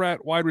deep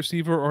threat wide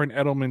receiver or an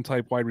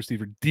Edelman-type wide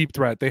receiver? Deep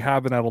threat. They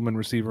have an Edelman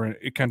receiver,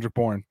 Kendrick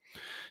Bourne.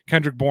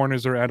 Kendrick Bourne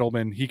is their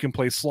Edelman. He can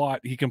play slot.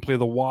 He can play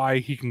the Y.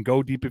 He can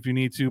go deep if you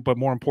need to, but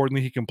more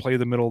importantly, he can play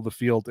the middle of the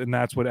field, and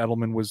that's what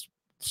Edelman was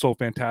so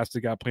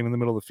fantastic at, playing in the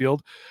middle of the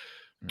field.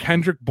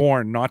 Kendrick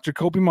Bourne, not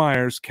Jacoby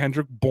Myers.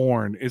 Kendrick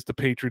Bourne is the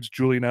Patriots'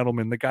 Julian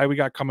Edelman. The guy we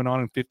got coming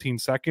on in 15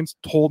 seconds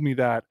told me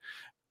that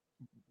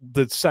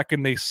the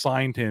second they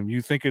signed him.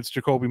 You think it's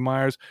Jacoby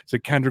Myers, so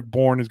Kendrick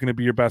Bourne is going to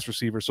be your best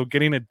receiver. So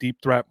getting a deep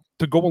threat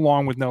to go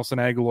along with Nelson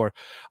Aguilar.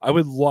 I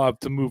would love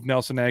to move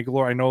Nelson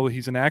Aguilar. I know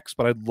he's an X,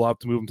 but I'd love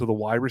to move him to the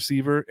Y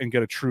receiver and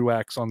get a true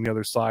X on the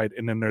other side,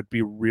 and then there'd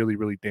be really,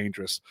 really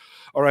dangerous.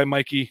 All right,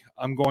 Mikey,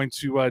 I'm going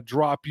to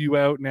drop you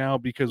out now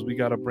because we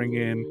got to bring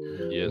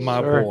in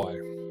my boy.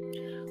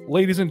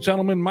 Ladies and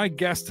gentlemen, my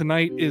guest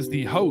tonight is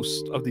the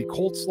host of the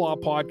Colts Law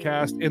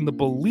podcast and the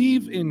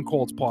Believe in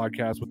Colts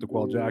podcast with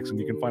DeQuell Jackson.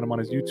 You can find him on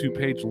his YouTube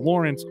page,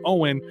 Lawrence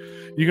Owen.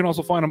 You can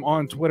also find him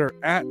on Twitter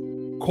at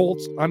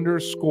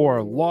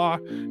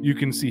Colts_law. You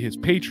can see his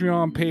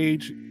Patreon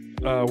page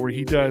where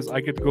he does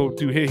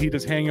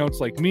hangouts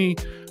like me.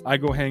 I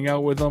go hang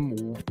out with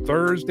him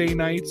Thursday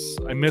nights.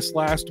 I missed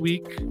last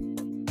week.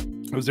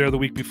 I was there the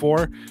week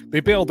before. They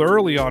bailed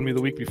early on me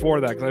the week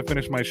before that because I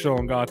finished my show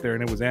and got there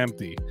and it was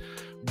empty.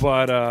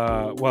 But,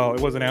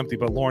 it wasn't empty,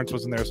 but Lawrence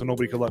wasn't there, so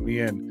nobody could let me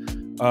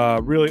in.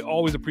 Really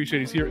always appreciate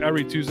he's here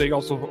every Tuesday. You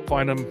also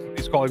find him,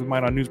 he's colleague of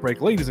mine on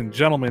Newsbreak. Ladies and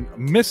gentlemen,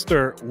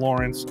 Mr.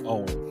 Lawrence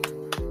Owen.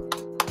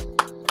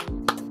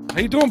 How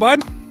you doing,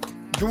 bud?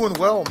 Doing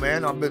well,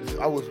 man. I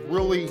was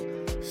really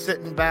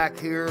sitting back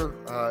here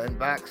and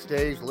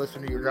backstage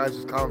listening to your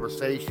guys'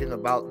 conversation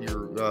about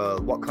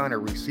your what kind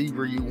of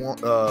receiver you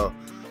want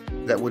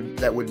that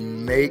would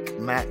make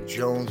Mac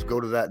Jones go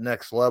to that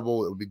next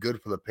level. It would be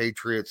good for the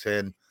Patriots,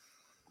 and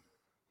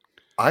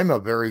I'm a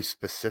very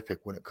specific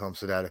when it comes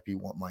to that. If you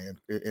want my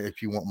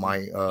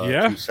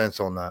 2 cents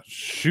on that,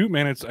 shoot,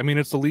 man. It's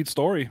the lead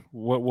story.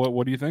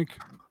 What do you think?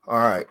 All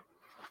right.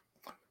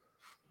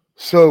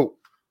 So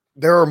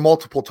there are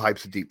multiple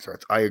types of deep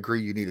threats. I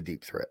agree, you need a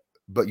deep threat,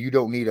 but you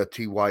don't need a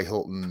T.Y.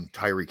 Hilton,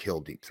 Tyreek Hill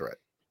deep threat.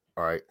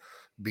 All right.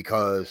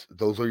 Because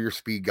those are your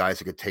speed guys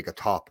that could take a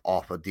top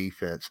off a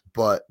defense.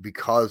 But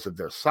because of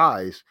their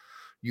size,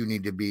 you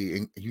need to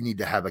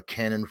have a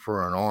cannon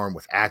for an arm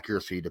with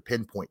accuracy to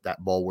pinpoint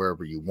that ball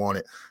wherever you want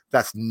it.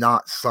 That's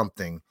not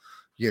something,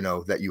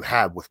 that you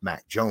have with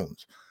Mac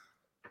Jones.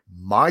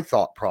 My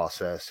thought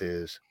process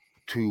is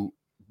to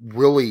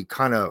really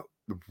kind of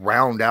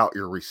round out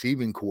your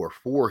receiving core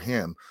for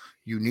him.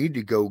 You need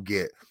to go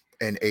get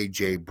an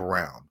A.J.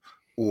 Brown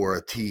or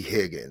a T.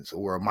 Higgins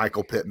or a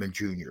Michael Pittman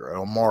Jr., an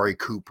Amari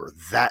Cooper,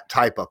 that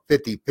type of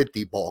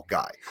 50-50 ball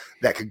guy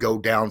that could go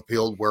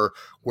downfield where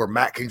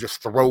Matt can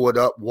just throw it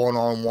up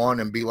one-on-one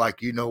and be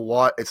like, you know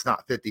what, it's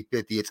not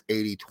 50-50, it's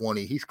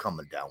 80-20. He's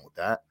coming down with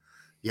that.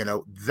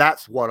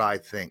 That's what I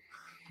think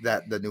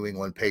that the New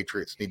England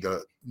Patriots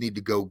need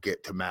to go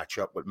get to match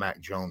up with Mac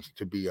Jones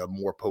to be a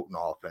more potent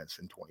offense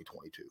in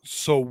 2022.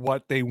 So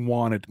what they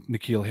wanted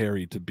N'Keal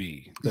Harry to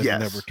be that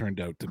never turned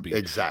out to be.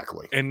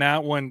 Exactly. And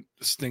that one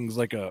stings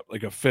like a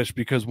fish,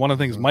 because one of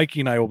the things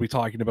Mikey and I will be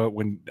talking about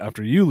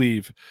after you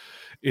leave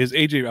is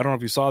AJ. I don't know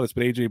if you saw this,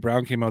 but AJ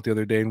Brown came out the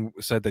other day and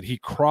said that he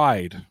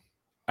cried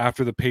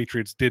after the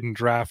Patriots didn't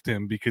draft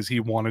him because he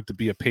wanted to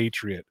be a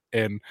Patriot.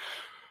 And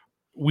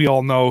we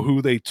all know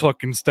who they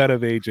took instead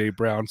of AJ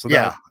Brown. So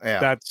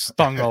that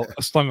stung a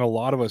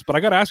lot of us. But I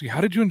got to ask you,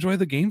 how did you enjoy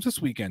the games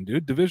this weekend,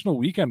 dude? Divisional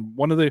weekend,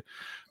 one of the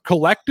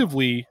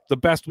collectively the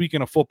best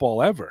weekend of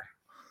football ever.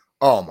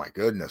 Oh my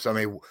goodness. I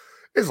mean,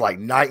 it's like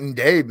night and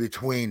day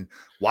between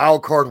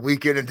wild card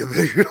weekend and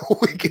divisional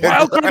weekend.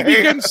 Wild card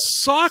weekend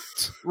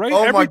sucked, right?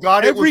 Oh my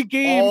God. Every it was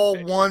game all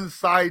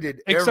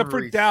one-sided. Except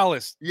for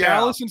Dallas. Yeah.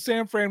 Dallas and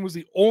San Fran was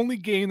the only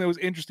game that was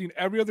interesting.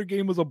 Every other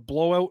game was a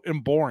blowout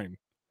and boring.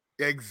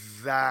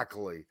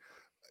 Exactly.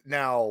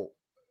 Now,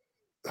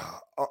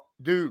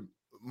 dude,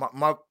 my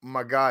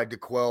guy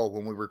DeQuell,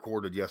 when we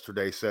recorded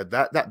yesterday, said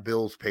that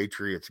Bills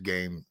Patriots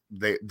game,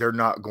 they're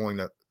not going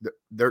to.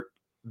 The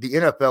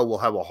NFL will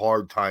have a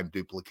hard time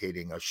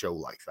duplicating a show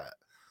like that.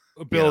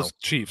 Bills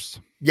Chiefs.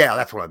 Yeah,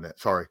 that's what I meant.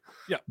 Sorry.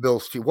 Yeah,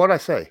 Bills Chiefs. What did I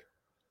say?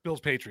 Bills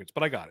Patriots,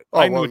 but I got it.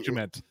 Oh, I knew what you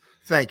meant.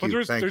 Thank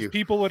you. There's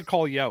people that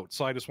call you out,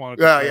 so I just wanted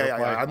to.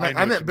 Yeah.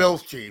 I meant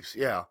Bills Chiefs.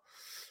 Yeah.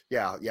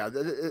 Yeah.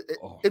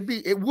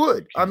 It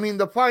would. I mean,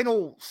 the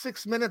final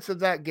 6 minutes of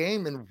that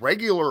game in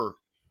regular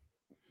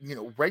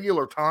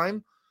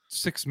time.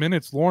 6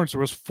 minutes, Lawrence.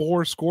 There was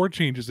 4 score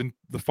changes in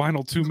the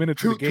final 2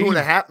 minutes of the game.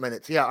 2.5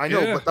 minutes. Yeah, I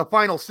know. Yeah. But the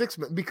final 6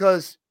 minutes,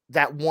 because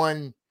that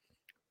one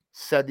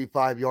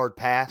 75-yard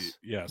pass.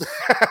 Yes.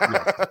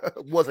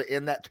 wasn't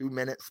in that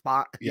 2-minute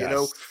spot.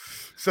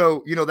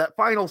 So that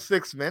final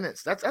 6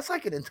 minutes. That's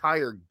like an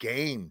entire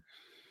game.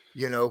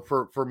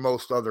 For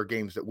most other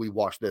games that we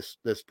watched this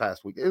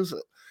past week. It was,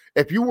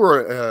 if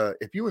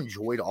you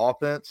enjoyed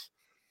offense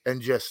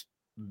and just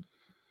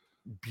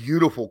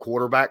beautiful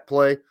quarterback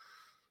play,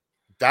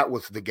 that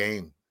was the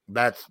game.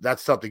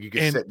 That's something you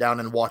can sit down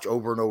and watch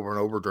over and over and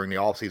over during the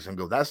offseason and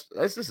go, this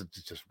is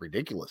just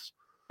ridiculous.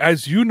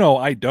 As you know,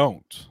 I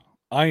don't.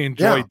 I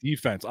enjoy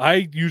defense.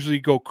 I usually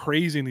go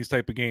crazy in these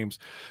type of games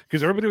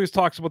because everybody always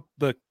talks about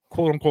the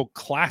quote unquote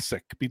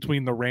classic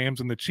between the Rams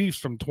and the Chiefs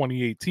from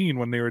 2018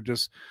 when they were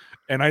just,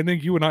 and I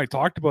think you and I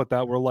talked about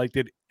that. We're like,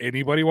 did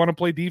anybody want to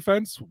play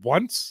defense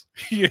once?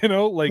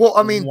 Well,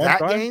 I mean,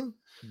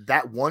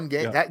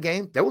 that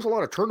game, there was a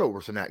lot of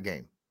turnovers in that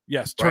game.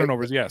 Yes.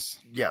 Turnovers. Right? Yes.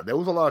 Yeah. There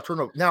was a lot of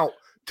turnovers. Now,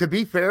 to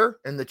be fair,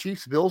 in the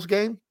Chiefs Bills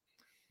game,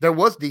 there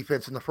was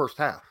defense in the first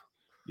half.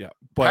 Yeah.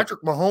 But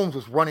Patrick Mahomes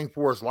was running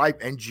for his life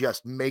and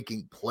just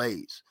making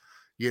plays.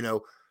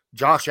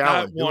 Josh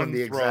Allen doing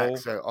the exact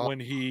same. When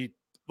he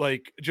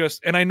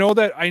and I know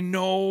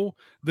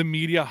the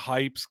media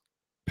hypes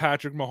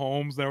Patrick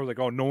Mahomes. They were like,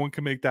 oh, no one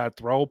can make that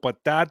throw. But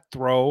that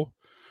throw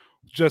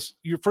Just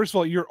first of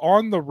all, you're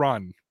on the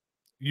run.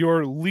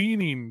 You're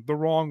leaning the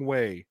wrong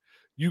way.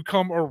 You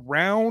come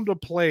around a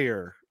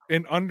player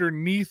and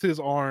underneath his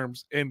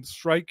arms and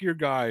strike your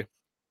guy.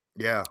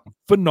 Yeah.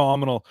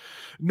 Phenomenal.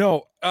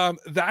 No,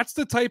 that's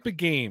the type of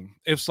game.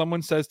 If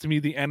someone says to me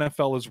the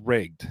NFL is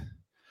rigged,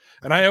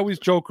 and I always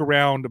joke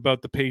around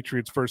about the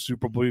Patriots' first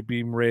Super Bowl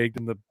being rigged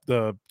and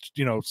the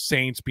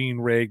Saints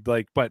being rigged,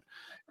 but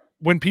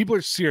when people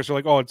are serious, they're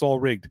like, "Oh, it's all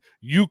rigged."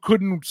 You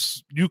couldn't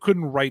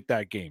write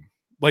that game.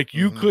 Like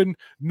you couldn't.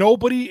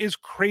 Nobody is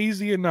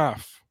crazy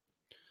enough.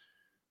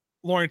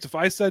 Lawrence, if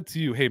I said to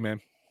you, "Hey, man,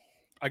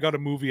 I got a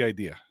movie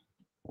idea,"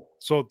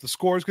 so the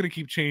score is going to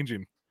keep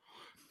changing,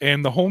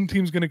 and the home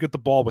team's going to get the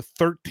ball with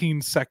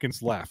 13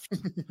 seconds left,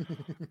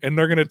 and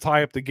they're going to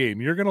tie up the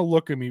game. You're going to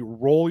look at me,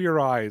 roll your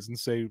eyes, and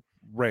say,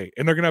 "Ray,"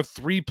 and they're going to have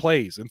 3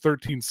 plays in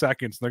 13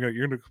 seconds. And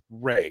you're going to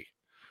Ray.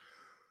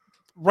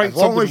 Write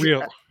something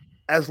real.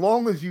 As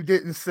long as you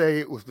didn't say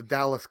it was the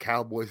Dallas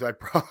Cowboys,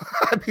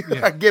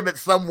 I'd give it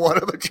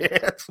somewhat of a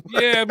chance.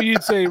 Yeah, I mean,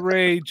 you'd say,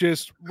 "Ray,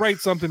 just write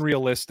something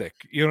realistic."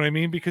 You know what I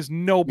mean? Because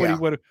nobody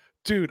would have.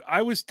 Dude,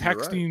 I was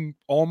texting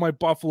all my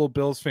Buffalo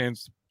Bills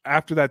fans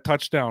after that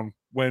touchdown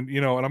when,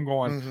 and I'm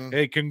going,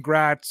 "Hey,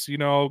 congrats,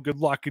 good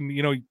luck.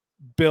 And,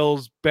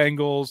 Bills,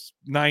 Bengals,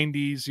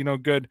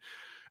 90s, good."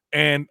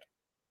 And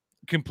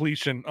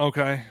completion.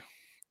 Okay.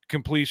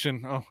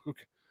 Completion. Oh,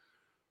 okay.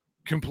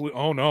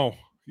 Oh, no.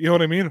 You know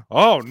what I mean?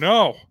 Oh,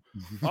 no.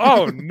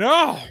 Oh,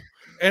 no.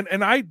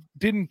 And I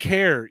didn't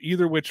care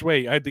either which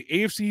way. I had the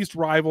AFC East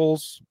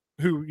rivals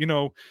who,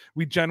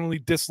 we generally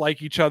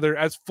dislike each other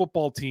as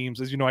football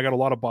teams. As you know, I got a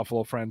lot of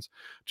Buffalo friends,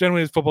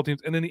 generally as football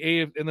teams, and then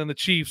the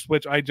Chiefs,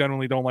 which I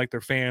generally don't like their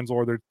fans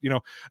or their,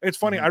 it's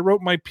funny. I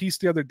wrote my piece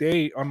the other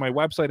day on my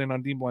website and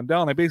on Dean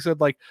Blundell, and I basically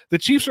said, the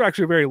Chiefs are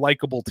actually a very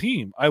likable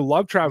team. I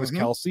love Travis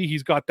Kelce.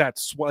 He's got that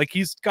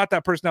he's got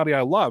that personality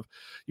I love.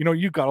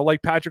 You got to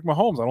like Patrick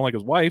Mahomes. I don't like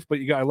his wife, but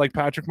you got to like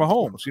Patrick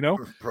Mahomes,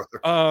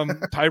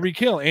 Tyreek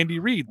Hill, Andy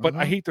Reid, but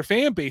I hate their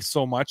fan base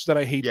so much that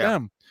I hate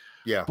them.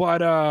 Yeah.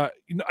 But I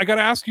got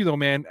to ask you though,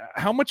 man,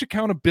 how much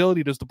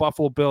accountability does the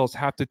Buffalo Bills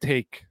have to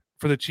take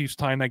for the Chiefs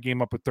tying that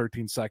game up with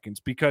 13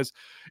 seconds? Because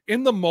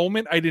in the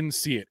moment, I didn't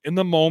see it. In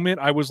the moment,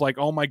 I was like,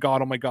 oh my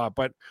God.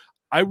 But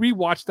I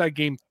rewatched that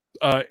game,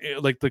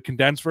 like the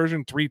condensed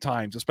version 3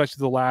 times, especially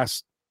the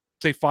last,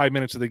 say, 5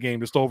 minutes of the game,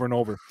 just over and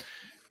over.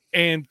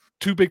 And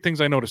 2 big things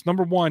I noticed.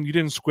 Number one, you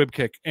didn't squib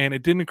kick. And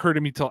it didn't occur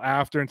to me until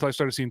I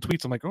started seeing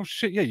tweets. I'm like, oh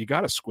shit, yeah, you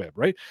got to squib,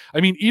 right? I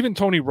mean, even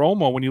Tony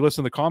Romo, when you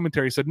listen to the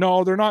commentary, said,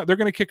 no, they're not. They're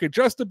going to kick it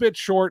just a bit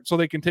short so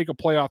they can take a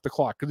play off the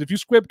clock. Because if you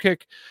squib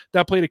kick,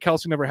 that play to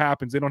Kelce never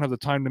happens. They don't have the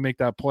time to make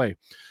that play.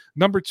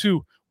 Number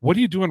 2, what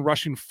are you doing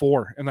rushing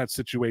 4 in that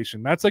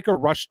situation? That's like a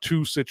rush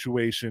 2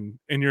 situation.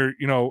 And you're,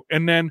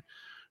 and then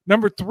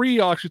number 3,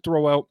 I'll actually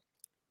throw out,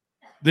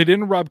 they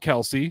didn't rub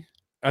Kelce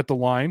at the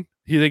line.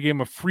 They gave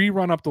him a free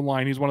run up the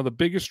line. He's one of the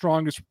biggest,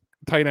 strongest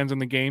tight ends in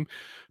the game.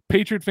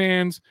 Patriot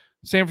fans,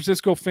 San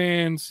Francisco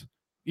fans,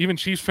 even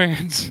Chiefs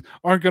fans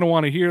aren't going to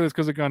want to hear this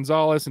because of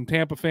Gonzalez, and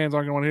Tampa fans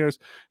aren't going to want to hear this.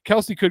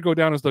 Kelce could go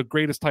down as the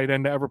greatest tight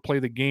end to ever play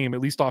the game,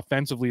 at least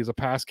offensively as a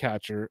pass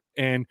catcher,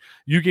 and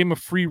you gave him a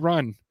free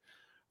run.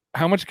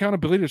 How much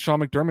accountability does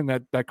Sean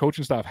McDermott, that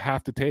coaching staff,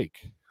 have to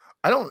take?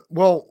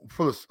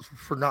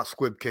 For not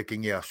squib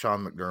kicking, yeah,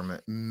 Sean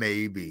McDermott,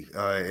 maybe,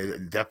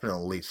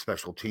 definitely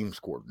special teams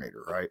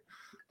coordinator, right?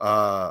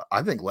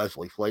 I think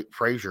Leslie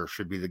Frazier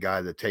should be the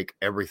guy to take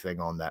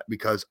everything on that,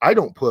 because I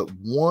don't put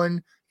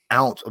 1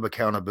 ounce of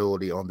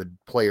accountability on the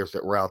players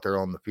that were out there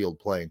on the field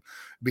playing,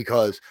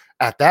 because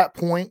at that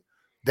point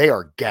they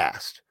are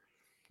gassed.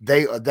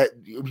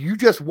 You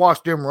just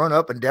watched them run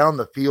up and down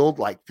the field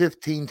like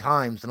 15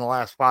 times in the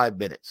last 5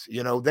 minutes.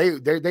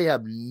 They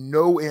have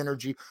no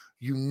energy.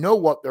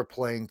 What they're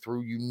playing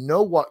through.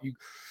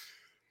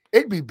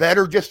 It'd be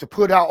better just to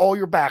put out all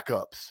your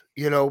backups,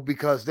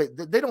 because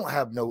they don't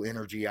have no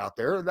energy out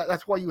there.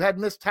 That's why you had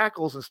missed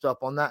tackles and stuff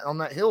on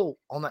that hill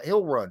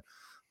run.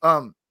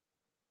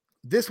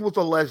 This was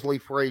a Leslie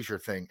Frazier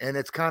thing, and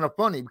it's kind of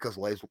funny because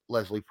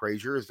Leslie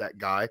Frazier is that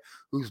guy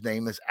whose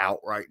name is out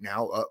right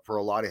now up for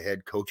a lot of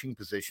head coaching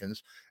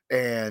positions,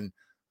 and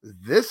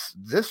this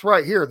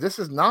right here, this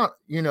is not,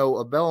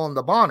 a bell in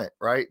the bonnet,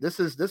 right? This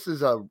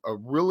is a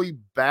really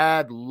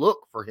bad look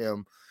for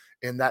him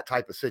in that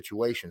type of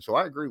situation. So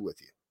I agree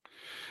with you.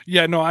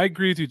 Yeah, no, I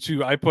agree with you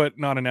too. I put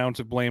not an ounce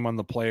of blame on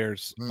the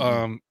players.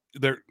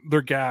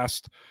 They're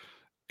gassed,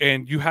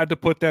 and you had to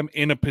put them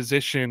in a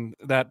position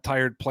that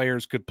tired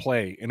players could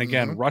play. And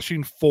again,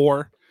 rushing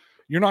 4,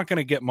 you're not going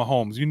to get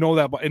Mahomes.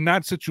 That, but in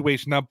that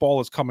situation, that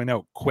ball is coming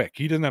out quick.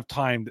 He doesn't have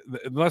time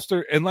unless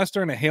they're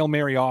in a Hail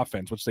Mary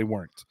offense, which they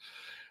weren't.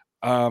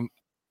 How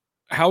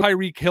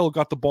Tyreek Hill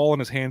got the ball in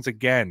his hands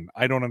again,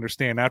 I don't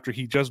understand. After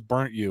he just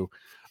burnt you,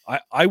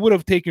 I would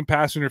have taken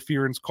pass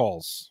interference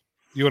calls.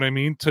 You know what I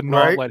mean? To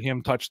not let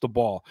him touch the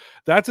ball.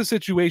 That's a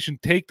situation.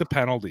 Take the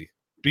penalty,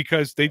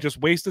 because they just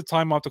wasted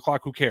time off the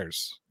clock. Who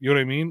cares? You know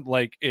what I mean?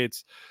 Like,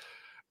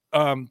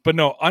 But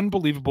no,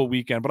 unbelievable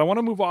weekend. But I want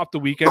to move off the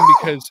weekend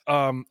because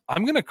I'm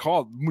gonna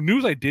call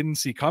news I didn't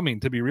see coming,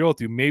 to be real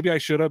with you. Maybe I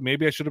should have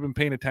been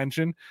paying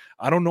attention.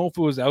 I don't know if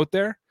it was out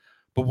there.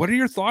 But what are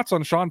your thoughts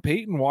on Sean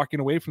Payton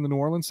walking away from the New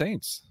Orleans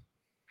Saints?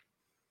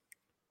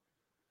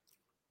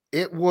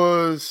 It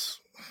was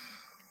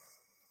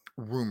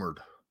rumored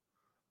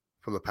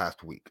for the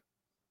past week.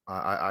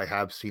 I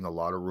have seen a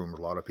lot of rumors,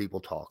 a lot of people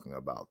talking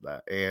about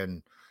that.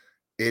 And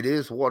it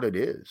is what it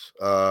is.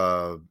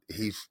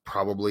 He's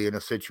probably in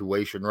a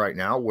situation right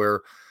now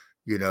where,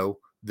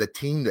 the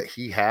team that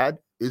he had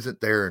isn't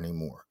there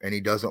anymore. And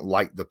he doesn't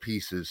like the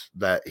pieces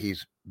that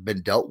he's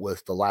been dealt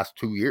with the last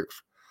 2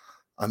 years.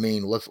 I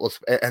mean,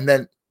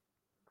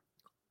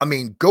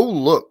 go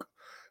look.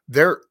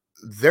 They're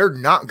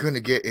not going to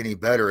get any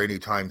better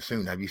anytime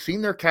soon. Have you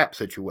seen their cap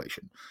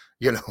situation?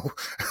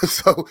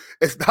 So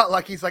it's not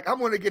like he's like, I'm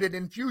going to get an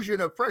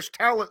infusion of fresh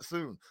talent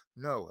soon.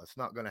 No, that's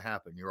not going to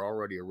happen. You're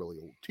already a really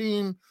old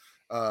team.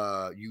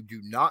 You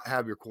do not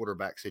have your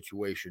quarterback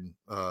situation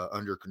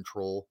under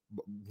control.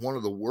 One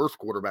of the worst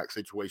quarterback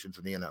situations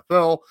in the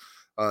NFL,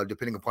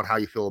 depending upon how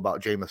you feel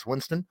about Jameis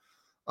Winston.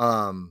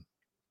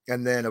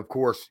 And then, of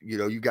course,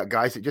 you've got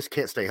guys that just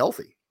can't stay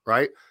healthy,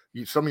 right?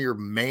 Some of your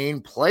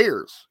main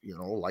players,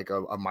 like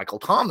a Michael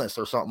Thomas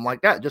or something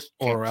like that, just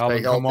can't Or stay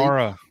Alvin healthy.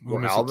 Kamara, who Or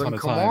missed a Alvin ton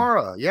of time.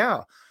 Kamara,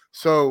 yeah.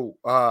 So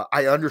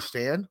I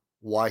understand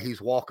why he's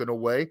walking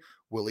away.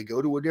 Will he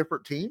go to a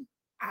different team?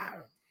 I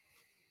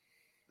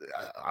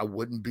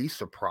wouldn't be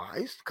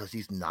surprised because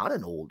he's not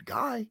an old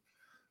guy,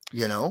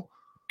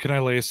 Can I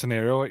lay a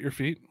scenario at your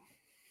feet?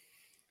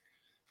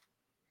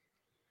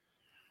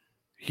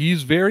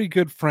 He's very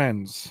good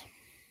friends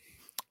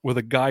with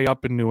a guy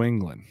up in New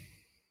England.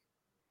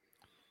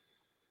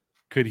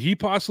 Could he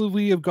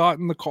possibly have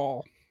gotten the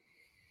call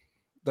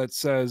that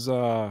says,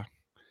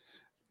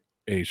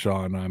 "Hey,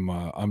 Sean,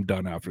 I'm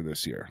done after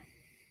this year"?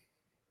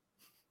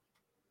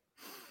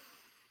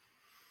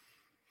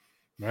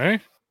 Hey?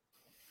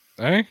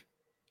 Wait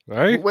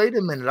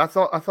a minute. I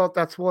thought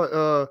that's what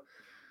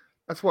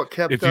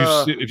kept.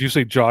 If you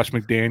say Josh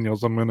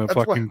McDaniels, I'm gonna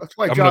ban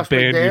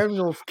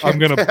you. I'm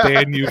gonna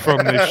ban you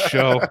from this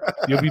show.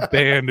 You'll be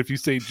banned if you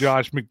say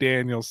Josh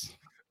McDaniels.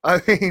 I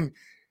mean,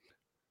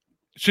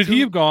 should he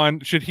have gone?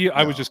 Should he? No.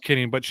 I was just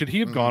kidding, but should he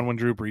have gone when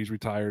Drew Brees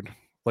retired?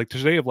 Like,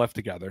 should they have left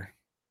together?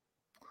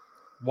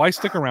 Why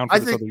stick around for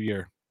this other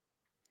year?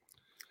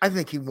 I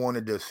think he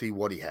wanted to see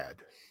what he had.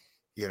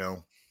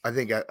 I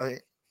think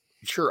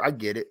sure, I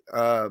get it.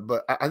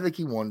 But I think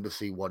he wanted to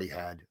see what he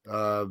had.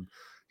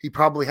 He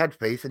probably had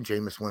faith in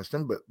Jameis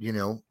Winston, but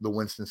the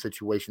Winston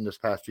situation this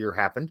past year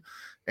happened,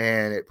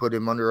 and it put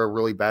him under a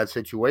really bad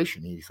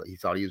situation. He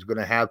thought he was going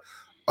to have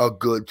a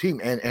good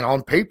team, and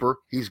on paper,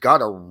 he's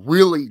got a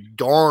really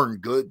darn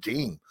good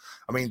team.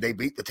 I mean, they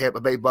beat the Tampa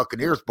Bay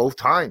Buccaneers both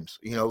times,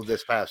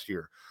 this past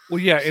year. Well,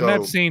 yeah, in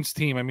that Saints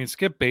team, I mean,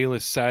 Skip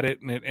Bayless said it,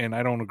 and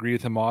I don't agree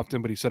with him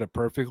often, but he said it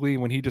perfectly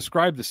when he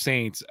described the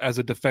Saints as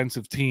a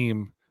defensive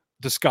team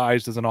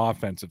disguised as an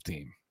offensive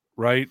team,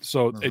 right?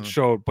 So it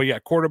showed. But yeah,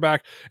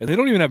 quarterback, and they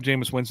don't even have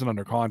Jameis Winston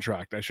under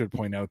contract. I should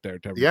point out there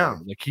to everybody. Yeah,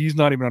 like he's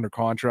not even under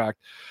contract,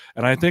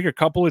 and I think a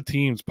couple of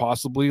teams,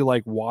 possibly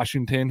like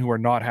Washington, who are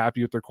not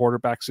happy with their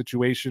quarterback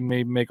situation,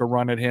 maybe make a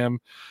run at him.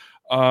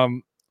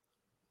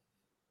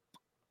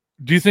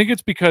 Do you think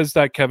it's because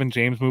that Kevin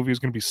James movie is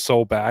going to be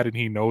so bad and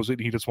he knows it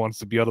and he just wants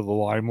to be out of the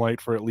limelight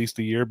for at least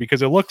a year?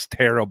 Because it looks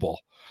terrible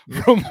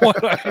from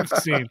what I've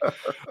seen.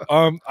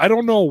 I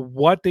don't know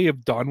what they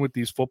have done with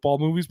these football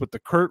movies, but the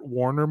Kurt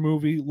Warner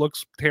movie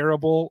looks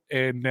terrible.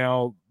 And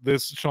now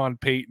this Sean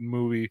Payton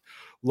movie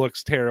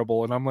looks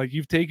terrible. And I'm like,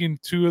 you've taken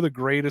two of the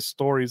greatest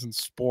stories in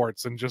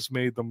sports and just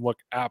made them look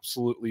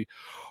absolutely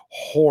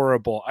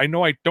horrible. I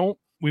know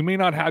we may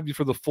not have you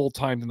for the full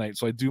time tonight,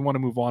 so I do want to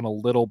move on a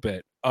little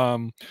bit.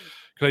 Because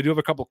I do have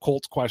a couple of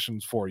Colts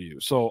questions for you.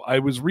 So I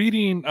was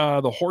reading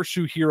the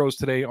Horseshoe Heroes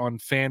today on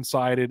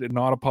Fansided, and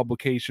not a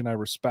publication I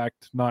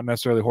respect, not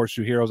necessarily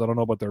Horseshoe Heroes. I don't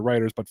know about their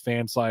writers, but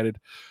Fansided,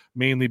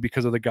 mainly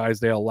because of the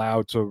guys they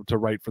allow to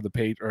write for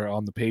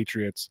on the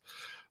Patriots.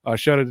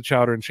 Shout out to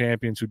Chowder and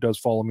Champions, who does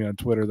follow me on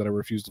Twitter that I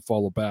refuse to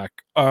follow back.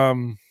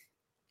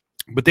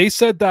 But they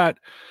said that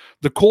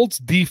the Colts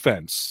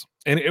defense,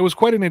 and it was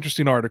quite an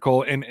interesting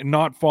article, and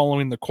not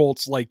following the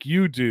Colts like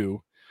you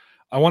do,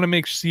 I want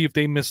to see if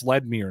they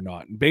misled me or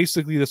not. And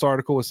basically, this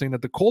article was saying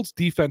that the Colts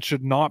defense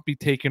should not be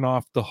taken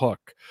off the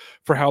hook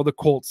for how the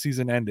Colts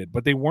season ended.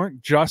 But they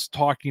weren't just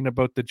talking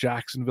about the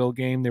Jacksonville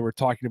game. They were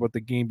talking about the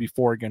game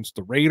before against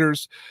the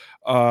Raiders.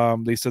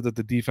 They said that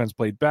the defense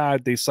played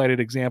bad. They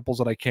cited examples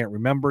that I can't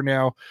remember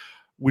now.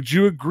 Would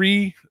you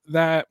agree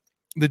that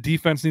the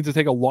defense needs to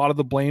take a lot of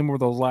the blame over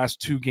those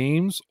last two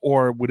games,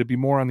 or would it be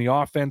more on the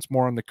offense,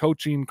 more on the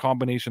coaching,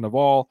 combination of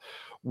all?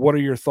 What are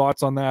your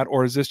thoughts on that?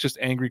 Or is this just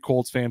angry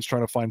Colts fans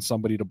trying to find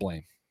somebody to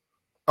blame?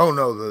 Oh,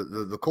 no,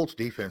 the Colts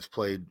defense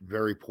played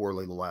very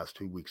poorly the last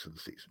 2 weeks of the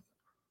season,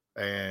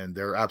 and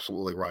they're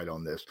absolutely right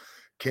on this.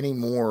 Kenny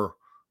Moore,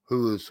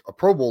 who is a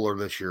Pro Bowler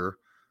this year,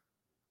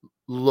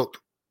 looked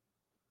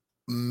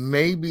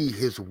maybe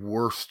his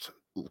worst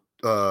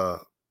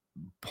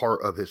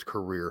part of his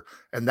career.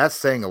 And that's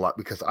saying a lot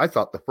because I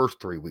thought the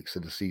first 3 weeks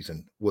of the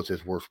season was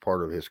his worst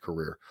part of his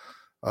career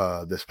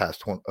this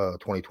past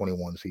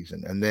 2021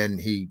 season. And then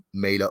he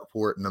made up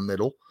for it in the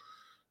middle.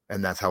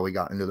 And that's how he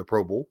got into the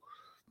Pro Bowl.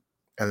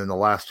 And then the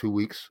last 2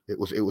 weeks, it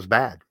was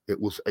bad. It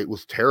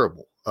was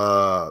terrible.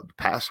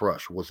 Pass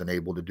rush wasn't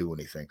able to do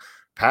anything.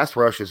 Pass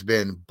rush has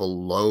been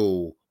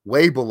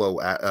way below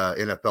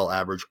NFL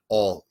average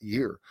all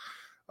year.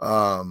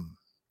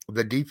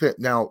 The defense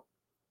now,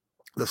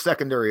 the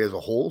secondary as a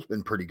whole has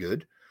been pretty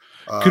good.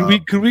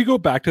 Could we go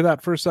back to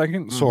that for a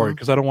second? Sorry,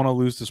 because I don't want to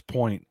lose this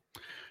point.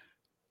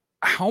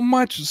 How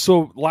much?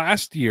 So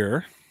last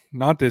year,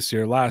 not this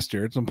year, last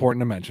year, it's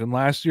important to mention.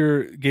 Last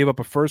year gave up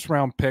a first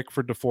round pick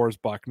for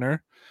DeForest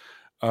Buckner.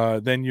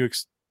 Then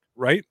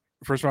right?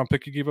 First round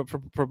pick you gave up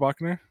for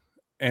Buckner.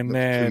 And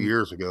then 2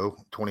 years ago,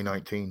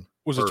 2019.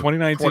 Was it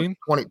 2019?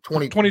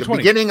 2020. The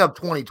beginning of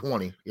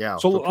 2020. Yeah.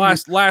 So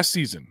last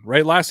season,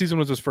 right? Last season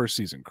was his first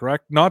season,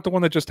 correct? Not the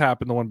one that just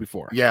happened, the one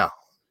before. Yeah.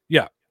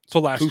 Yeah. So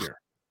last year.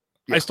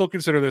 Yeah. I still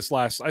consider this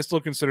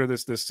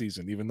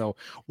season, even though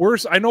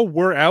I know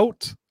we're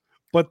out,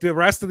 but the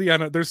rest of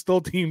there's still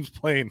teams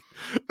playing.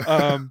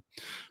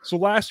 So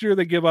last year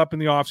they give up in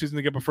the offseason,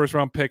 they give a first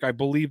round pick. I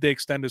believe they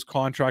extend his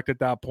contract at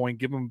that point,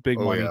 give him big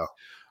money. Yeah.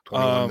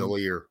 $21 million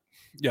a year.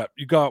 Yeah,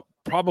 you got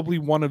probably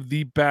one of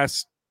the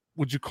best,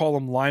 would you call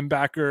them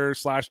linebacker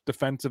 /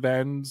 defensive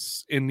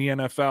ends in the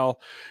NFL.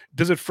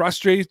 Does it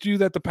frustrate you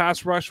that the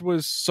pass rush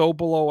was so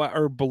below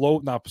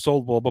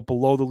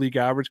the league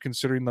average,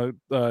 considering the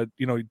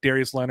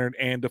Darius Leonard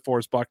and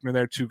DeForest Buckner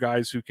there, two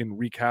guys who can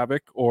wreak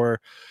havoc?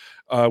 Or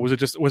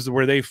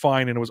were they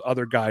fine and it was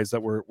other guys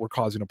that were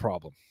causing a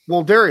problem?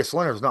 Well, Darius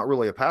Leonard's not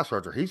really a pass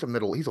rusher. He's a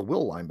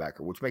will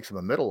linebacker, which makes him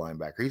a middle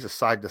linebacker. He's a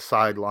side to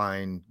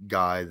sideline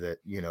guy that,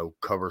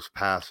 covers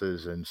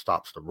passes and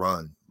stops the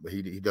run.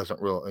 He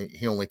doesn't really,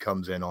 he only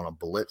comes in on a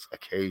blitz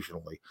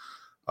occasionally.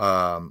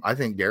 I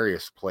think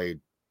Darius played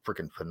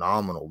freaking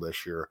phenomenal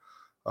this year.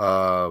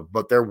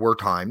 But there were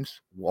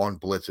times on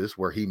blitzes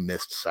where he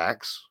missed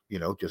sacks,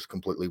 just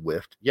completely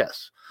whiffed.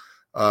 Yes.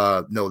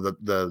 No,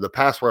 the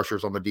pass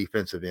rushers on the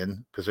defensive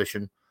end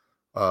position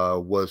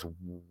was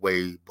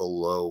way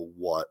below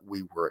what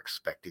we were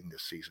expecting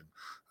this season.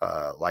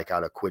 Like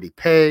out of Kwity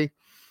Paye,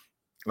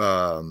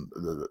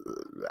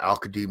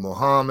 Al-Qadim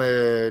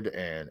Muhammad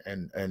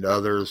and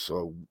others.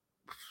 So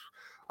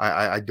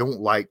I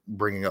don't like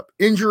bringing up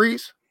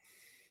injuries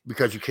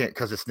because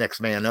it's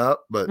next man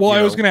up. But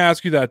I was going to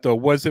ask you that though.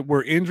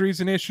 Were injuries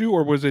an issue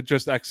or was it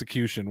just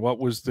execution? What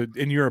was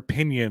in your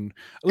opinion?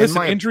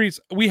 Listen, injuries,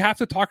 we have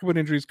to talk about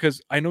injuries because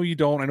I know you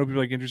don't. I know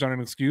people like injuries aren't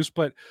an excuse,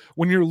 but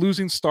when you're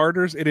losing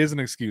starters, it is an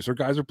excuse. Or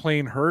guys are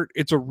playing hurt,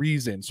 it's a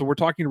reason. So we're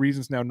talking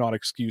reasons now, not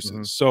excuses.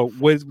 Mm-hmm. So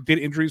did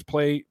injuries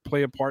play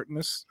a part in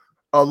this?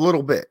 A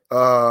little bit.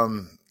 A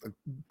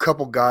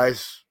couple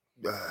guys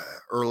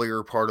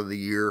earlier part of the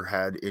year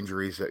had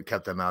injuries that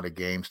kept them out of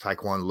games.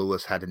 Tyquan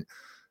Lewis had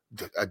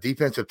a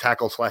defensive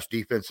tackle /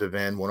 defensive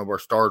end, one of our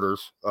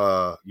starters.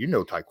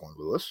 Tyquan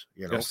Lewis,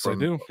 yes, from I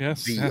do.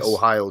 Yes,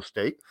 Ohio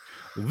State.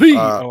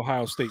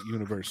 Ohio State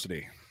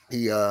University.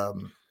 He, I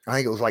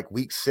think it was like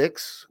week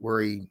 6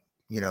 where he,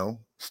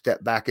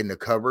 stepped back into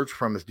coverage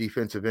from his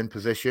defensive end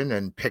position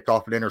and picked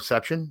off an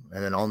interception.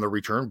 And then on the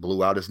return,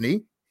 blew out his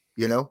knee,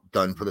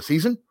 done for the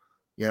season.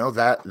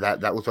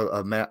 That was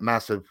a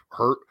massive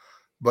hurt.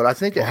 But I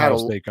think Ohio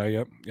State guy.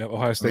 Yep.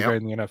 Ohio State guy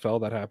in the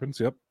NFL. That happens.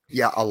 Yep.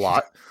 Yeah, a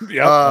lot.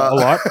 Yeah, a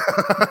lot.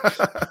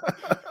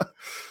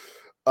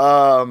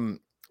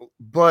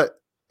 But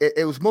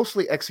it was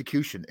mostly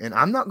execution, and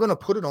I'm not going to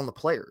put it on the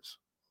players.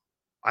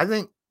 I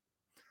think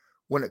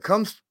when it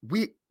comes,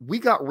 we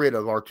got rid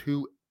of our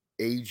 2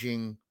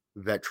 aging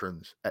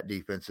veterans at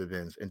defensive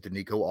ends into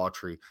Nico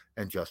Autry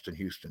and Justin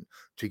Houston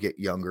to get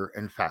younger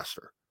and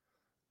faster.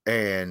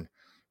 And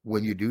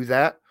when you do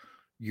that,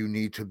 you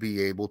need to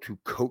be able to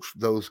coach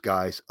those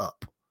guys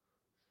up.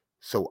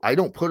 So I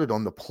don't put it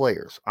on the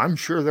players. I'm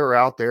sure they're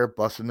out there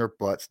busting their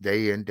butts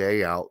day in,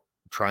 day out,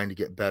 trying to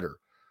get better.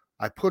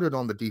 I put it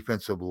on the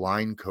defensive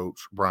line coach,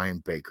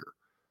 Brian Baker.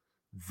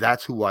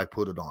 That's who I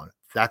put it on.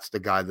 That's the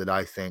guy that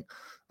I think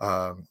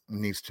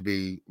needs to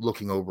be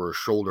looking over his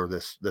shoulder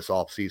this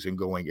offseason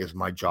going, is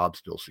my job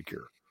still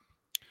secure?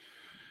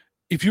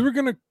 If you were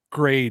going to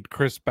grade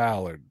Chris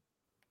Ballard,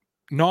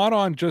 not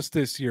on just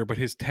this year, but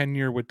his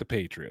tenure with the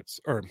Patriots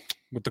or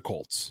with the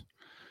Colts,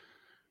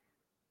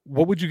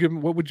 what would you give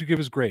him? What would you give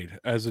his grade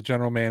as a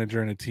general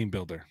manager and a team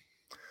builder?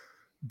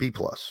 B+.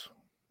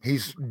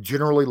 He's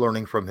generally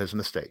learning from his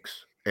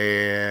mistakes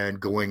and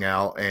going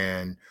out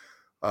and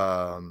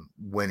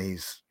when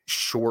he's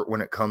short,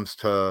 when it comes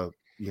to,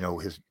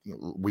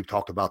 we've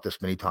talked about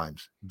this many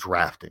times,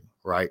 drafting,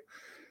 right?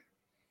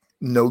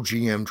 No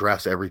GM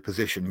drafts every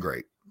position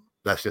great.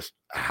 That's just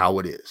how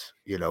it is.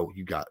 You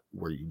got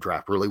where you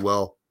draft really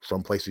well.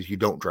 Some places you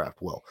don't draft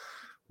well.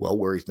 Well,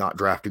 where he's not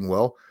drafting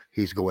well,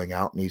 he's going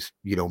out and he's,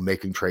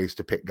 making trades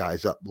to pick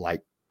guys up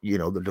like, the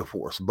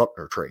DeForest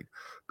Buckner trade,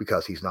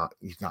 because he's not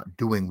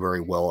doing very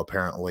well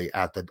apparently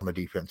at the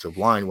defensive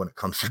line when it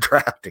comes to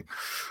drafting.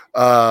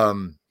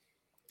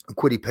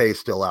 Quiddy Pay is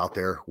still out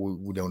there.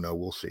 We don't know.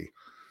 We'll see.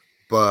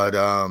 But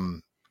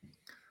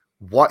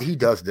what he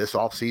does this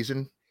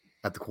offseason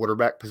at the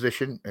quarterback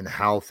position and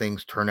how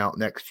things turn out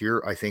next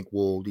year, I think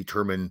will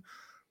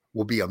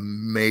be a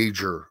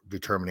major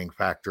determining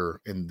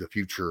factor in the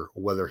future,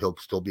 whether he'll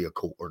still be a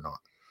Colt or not.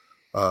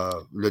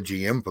 The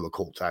GM for the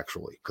Colts,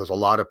 actually, because a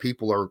lot of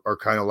people are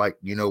kind of like,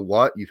 you know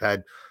what? You've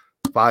had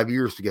 5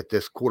 years to get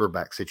this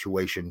quarterback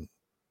situation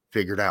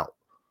figured out.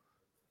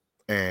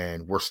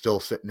 And we're still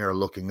sitting there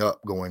looking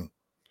up going,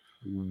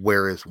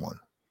 where is one?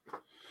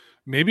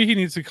 Maybe he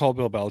needs to call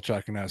Bill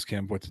Belichick and ask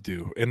him what to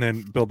do. And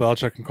then Bill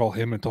Belichick can call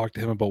him and talk to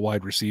him about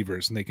wide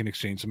receivers, and they can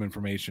exchange some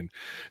information.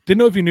 Didn't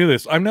know if you knew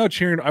this. I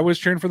was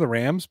cheering for the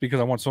Rams because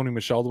I want Sony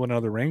Michel to win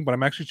another ring, but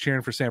I'm actually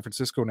cheering for San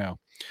Francisco now.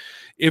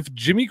 If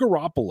Jimmy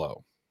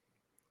Garoppolo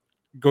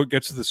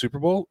gets to the Super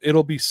Bowl,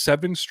 it'll be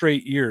 7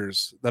 straight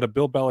years that a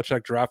Bill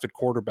Belichick drafted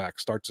quarterback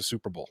starts a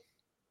Super Bowl.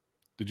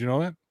 Did you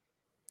know that?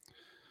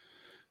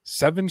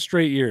 7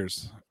 straight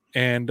years.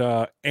 And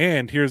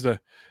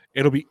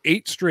it'll be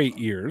 8 straight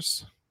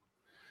years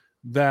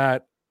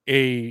that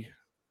a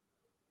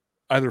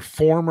either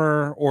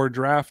former or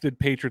drafted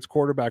Patriots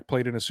quarterback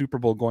played in a Super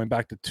Bowl going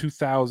back to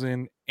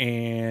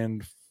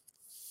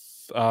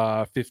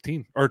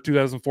 2015 or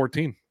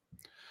 2014.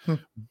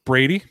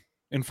 Brady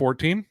in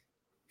 14,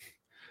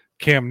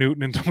 Cam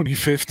Newton in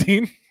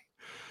 2015,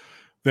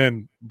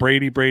 then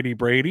Brady,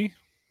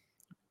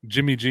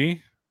 Jimmy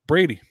G,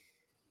 Brady.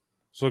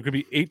 So it could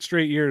be 8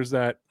 straight years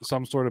that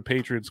some sort of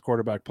Patriots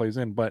quarterback plays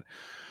in. But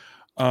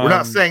we're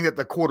not saying that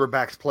the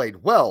quarterbacks played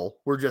well.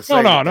 We're just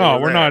saying no.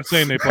 We're not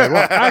saying they played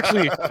well.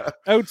 Actually,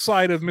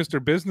 outside of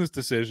Mr. Business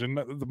Decision,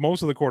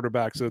 most of the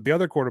quarterbacks, the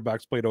other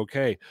quarterbacks played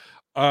okay.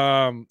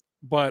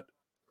 But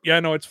yeah,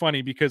 no, it's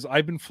funny because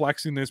I've been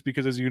flexing this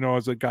because, as you know,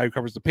 as a guy who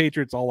covers the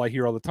Patriots, all I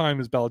hear all the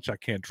time is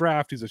Belichick can't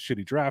draft. He's a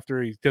shitty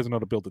drafter. He doesn't know how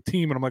to build a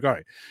team. And I'm like, all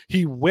right,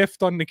 he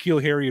whiffed on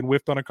N'Keal Harry and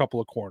whiffed on a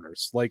couple of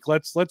corners. Like,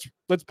 let's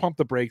pump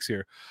the brakes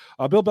here.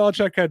 Bill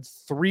Belichick had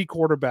 3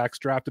 quarterbacks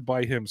drafted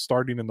by him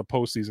starting in the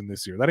postseason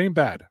this year. That ain't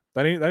bad.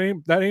 That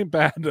ain't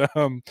bad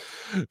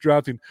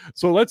drafting.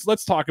 So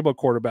let's talk about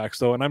quarterbacks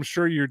though. And I'm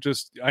sure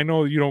I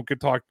know you don't get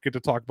to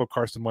talk about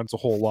Carson Wentz a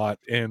whole lot,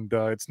 and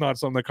it's not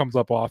something that comes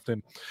up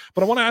often.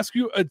 But I want to ask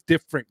you a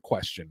different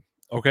question.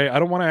 Okay, I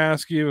don't want to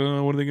ask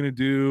you what are they going to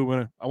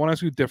do. I want to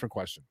ask you a different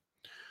question.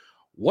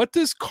 What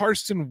does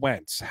Carson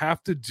Wentz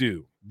have to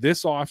do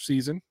this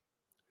offseason,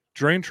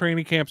 during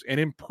training camps, and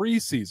in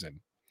preseason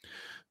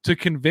to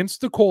convince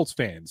the Colts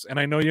fans? And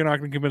I know you're not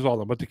going to convince all of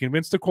them, but to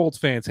convince the Colts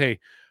fans, hey,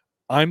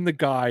 I'm the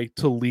guy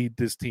to lead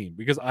this team,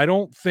 because I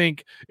don't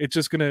think it's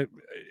just going to.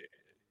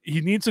 He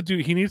needs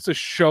to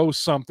show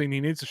something. He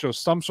needs to show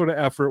some sort of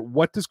effort.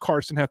 What does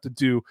Carson have to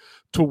do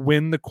to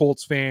win the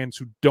Colts fans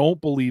who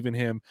don't believe in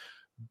him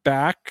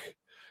back?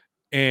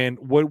 And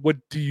what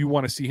do you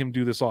want to see him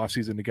do this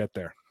offseason to get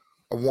there?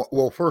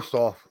 Well, first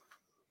off,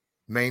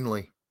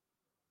 mainly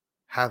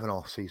have an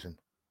off season.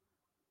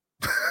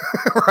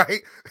 Right?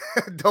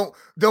 Don't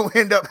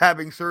end up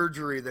having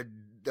surgery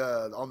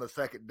on the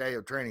second day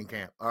of training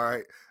camp. All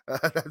right.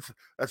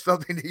 That's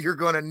something that you're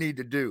going to need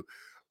to do.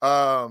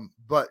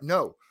 But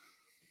no,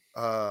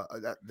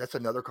 that's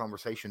another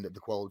conversation that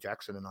DeQuell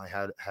Jackson and I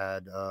had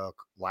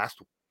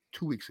last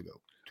 2 weeks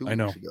ago. 2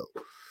 weeks ago.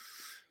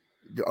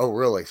 Oh,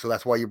 really? So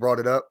that's why you brought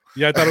it up?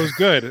 Yeah, I thought it was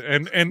good.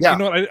 And yeah. You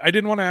know, I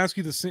didn't want to ask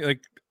you the same.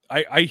 Like,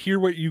 I hear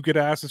what you get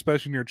asked,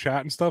 especially in your chat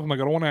and stuff. I'm like,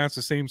 I don't want to ask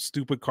the same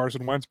stupid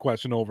Carson Wentz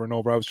question over and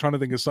over. I was trying to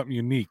think of something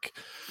unique.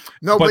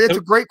 No, but it's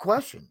a great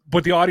question.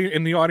 But the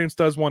audience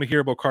does want to hear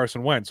about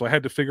Carson Wentz, so I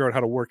had to figure out how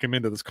to work him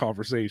into this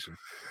conversation.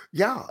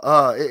 Yeah,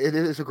 it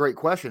is a great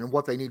question, and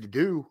what they need to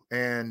do,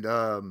 and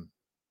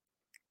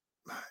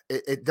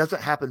it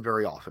doesn't happen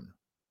very often,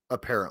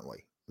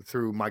 apparently,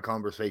 through my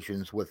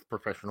conversations with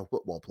professional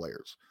football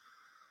players.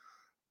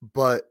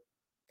 But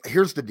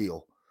here's the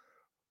deal.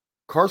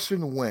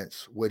 Carson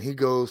Wentz, when he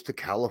goes to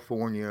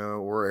California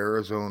or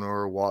Arizona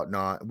or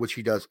whatnot, which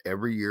he does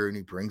every year, and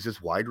he brings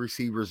his wide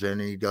receivers in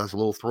and he does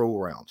little throw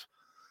arounds.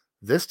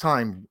 This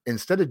time,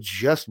 instead of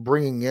just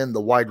bringing in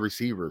the wide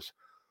receivers,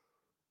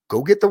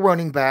 go get the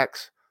running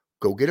backs,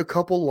 go get a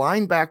couple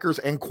linebackers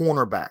and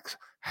cornerbacks.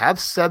 Have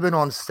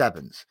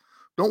 7-on-7s.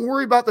 Don't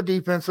worry about the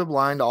defensive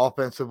line, the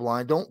offensive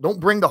line. Don't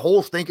bring the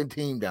whole stinking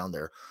team down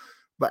there,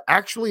 but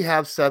actually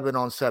have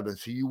 7-on-7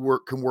 so you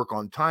can work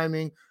on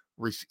timing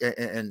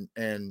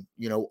and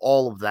you know,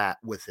 all of that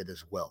with it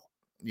as well,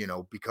 you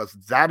know, because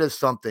that is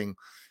something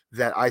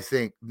that I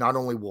think not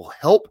only will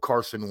help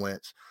Carson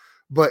Wentz,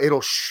 but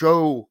it'll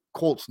show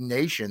Colts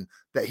Nation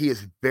that he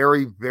is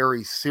very,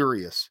 very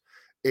serious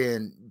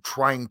in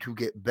trying to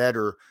get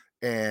better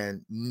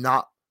and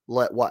not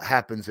let what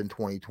happens in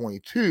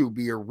 2022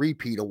 be a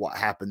repeat of what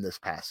happened this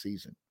past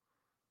season.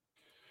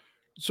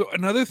 So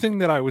another thing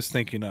that I was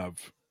thinking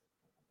of,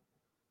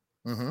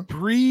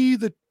 pre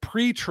the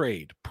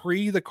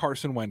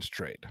Carson Wentz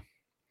trade,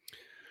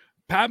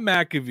 Pat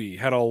McAfee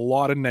had a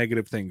lot of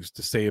negative things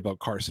to say about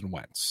Carson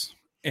Wentz.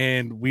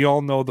 And we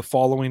all know the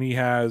following he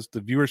has,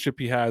 the viewership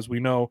he has. We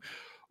know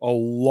a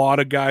lot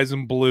of guys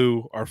in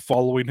blue are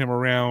following him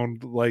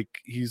around like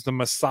he's the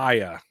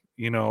Messiah,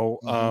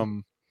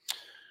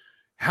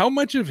 how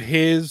much of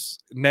his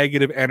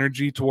negative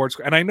energy towards,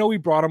 and I know he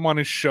brought him on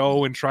his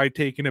show and tried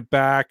taking it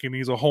back and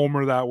he's a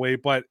homer that way,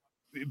 but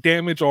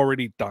damage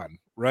already done,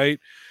 right?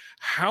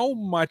 How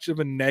much of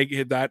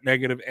that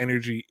negative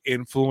energy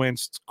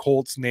influenced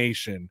Colts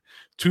Nation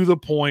to the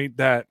point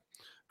that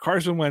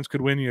Carson Wentz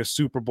could win you a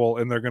Super Bowl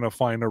and they're going to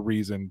find a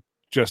reason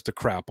just to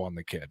crap on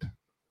the kid?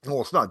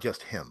 Well, it's not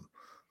just him.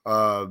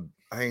 I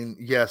mean,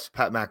 yes,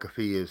 Pat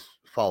McAfee is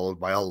followed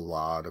by a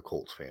lot of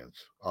Colts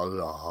fans,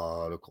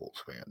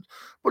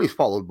 but he's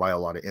followed by a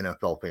lot of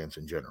NFL fans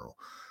in general.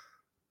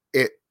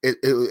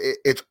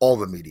 It's all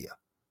the media.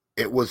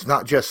 It was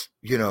not just,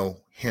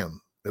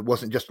 him. It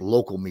wasn't just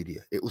local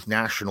media. It was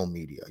national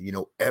media.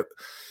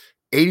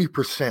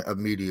 80% of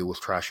media was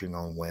trashing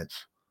on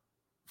Wentz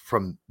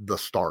from the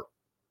start.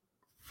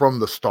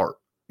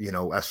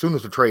 As soon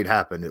as the trade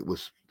happened,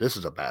 this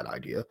is a bad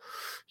idea,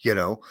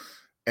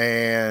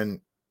 and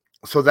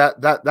so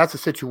that's a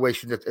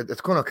situation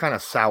that's going to kind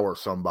of sour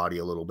somebody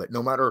a little bit,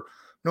 no matter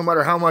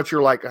how much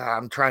you're like,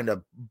 I'm trying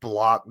to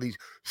block these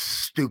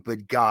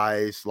stupid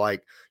guys,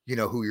 like,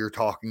 who you're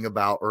talking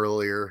about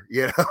earlier,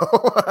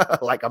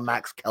 like a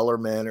Max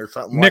Kellerman or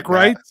something Nick like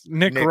Wright,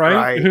 Nick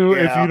Wright, who,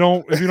 yeah.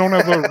 if you don't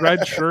have a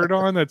red shirt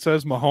on that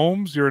says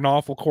Mahomes, you're an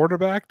awful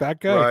quarterback,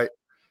 that guy. Right.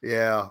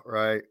 Yeah.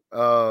 Right.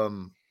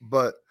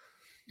 But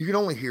you can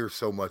only hear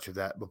so much of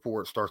that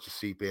before it starts to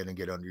seep in and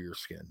get under your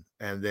skin.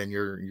 And then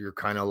you're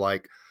kind of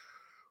like,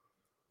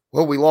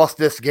 well, we lost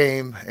this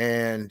game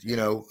and,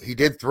 he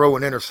did throw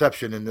an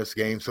interception in this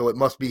game, so it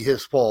must be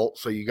his fault.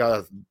 So you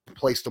got to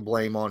place the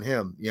blame on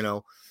him,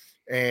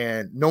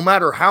 and no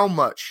matter how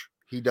much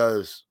he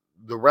does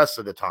the rest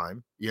of the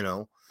time,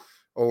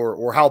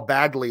 or how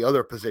badly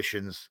other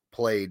positions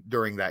played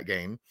during that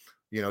game,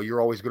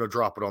 you're always going to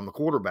drop it on the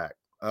quarterback.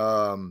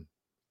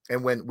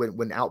 And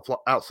when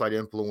outside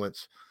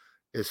influence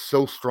is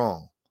so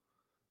strong,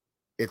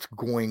 it's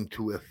going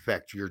to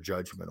affect your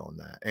judgment on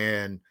that.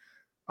 And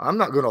I'm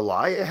not going to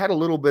lie, it had a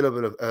little bit of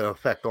an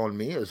effect on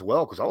me as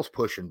well, because I was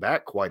pushing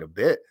back quite a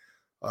bit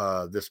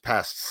this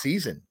past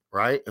season,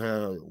 right?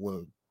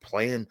 When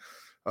playing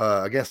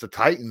against the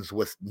Titans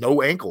with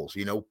no ankles,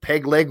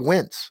 peg leg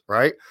Wentz,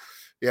 right?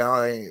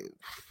 It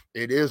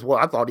is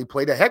what I thought. He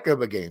played a heck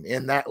of a game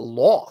in that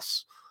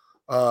loss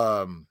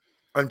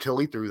until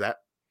he threw that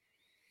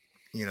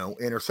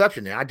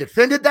interception. And I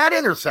defended that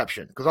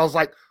interception because I was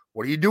like,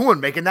 what are you doing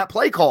making that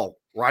play call,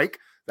 Reich?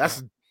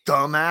 That's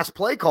dumbass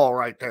play call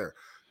right there.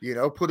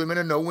 Put him in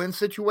a no-win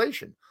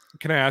situation.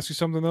 Can I ask you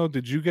something though?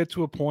 Did you get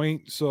to a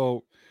point?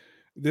 So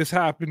this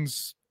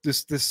happens.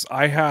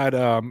 I had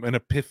an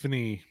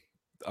epiphany.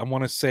 I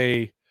want to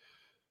say,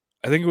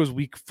 I think it was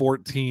week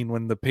 14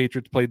 when the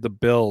Patriots played the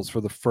Bills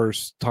for the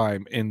first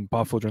time in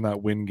Buffalo during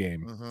that win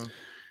game. Mm-hmm.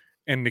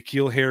 And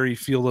N'Keal Harry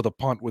fielded a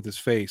punt with his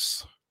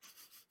face.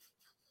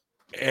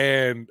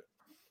 And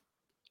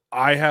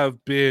I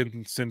have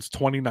been since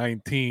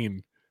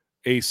 2019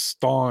 a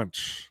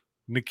staunch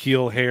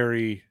N'Keal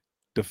Harry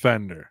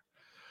defender.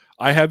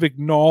 I have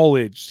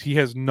acknowledged he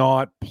has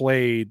not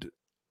played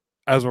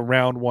as a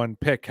round one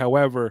pick.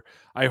 However,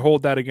 I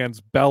hold that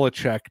against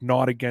Belichick,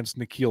 not against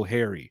N'Keal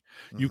Harry.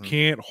 Mm-hmm. You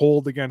can't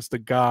hold against a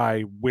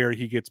guy where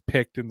he gets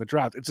picked in the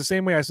draft. It's the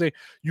same way I say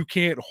you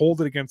can't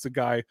hold it against a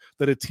guy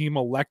that a team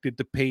elected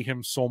to pay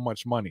him so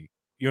much money.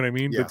 You know what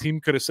I mean? Yeah. The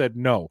team could have said,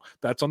 no,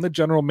 that's on the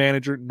general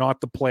manager, not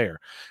the player.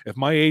 If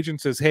my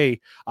agent says, hey,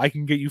 I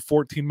can get you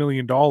 $14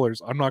 million,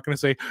 I'm not going to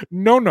say,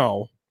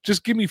 no,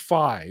 just give me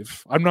 $5 million.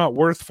 I'm not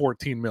worth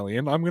 $14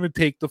 million. I'm going to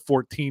take the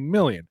 $14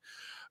 million.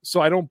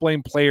 So I don't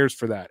blame players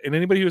for that. And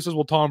anybody who says,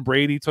 well, Tom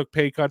Brady took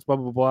pay cuts, blah,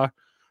 blah, blah.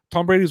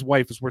 Tom Brady's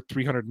wife is worth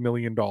 $300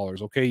 million.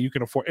 Okay. You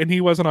can afford, and he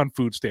wasn't on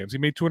food stamps. He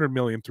made $200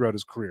 million throughout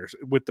his career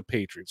with the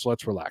Patriots. So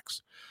let's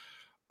relax.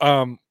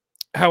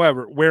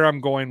 However, where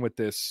I'm going with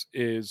this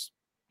is,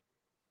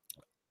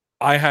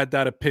 I had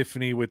that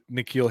epiphany with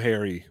N'Keal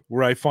Harry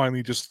where I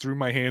finally just threw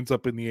my hands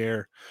up in the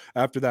air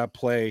after that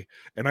play.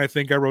 And I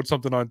think I wrote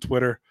something on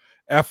Twitter,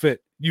 F it,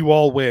 you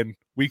all win.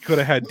 We could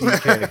have had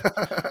DK,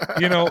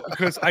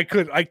 because I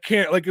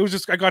can't, like, it was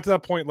just, I got to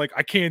that point, like,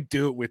 I can't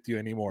do it with you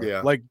anymore.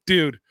 Yeah. Like,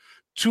 dude,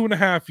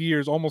 2.5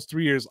 years, almost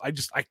 3 years. I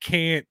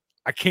can't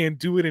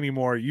do it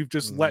anymore. You've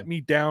just let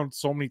me down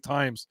so many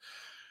times.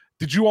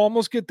 Did you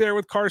almost get there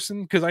with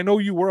Carson? Because I know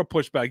you were a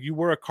pushback. You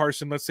were a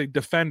Carson, let's say,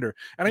 defender.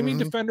 And I mean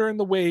defender in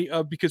the way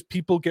of, because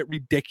people get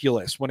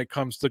ridiculous when it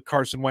comes to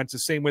Carson Wentz, the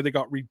same way they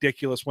got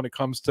ridiculous when it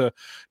comes to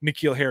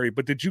N'Keal Harry.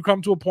 But did you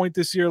come to a point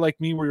this year like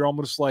me where you're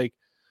almost like,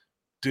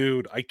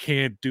 dude, I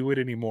can't do it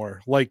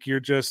anymore? Like,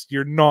 you're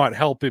not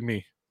helping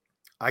me.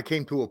 I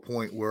came to a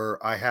point where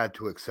I had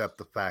to accept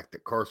the fact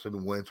that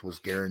Carson Wentz was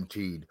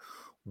guaranteed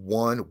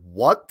one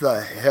what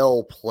the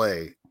hell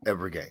play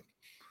every game.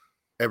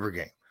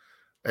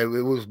 It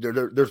was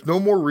there's no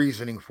more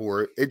reasoning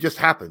for it. It just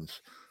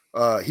happens.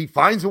 He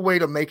finds a way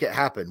to make it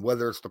happen,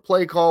 whether it's the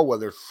play call,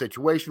 whether it's the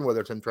situation,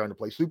 whether it's him trying to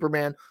play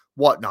Superman,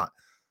 whatnot.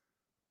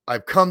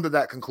 I've come to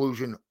that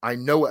conclusion. I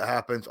know it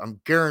happens. I'm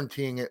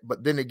guaranteeing it.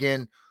 But then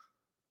again,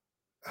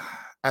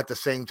 at the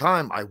same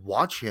time, I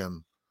watch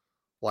him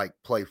like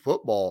play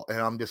football, and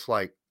I'm just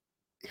like,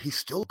 he's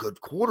still a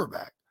good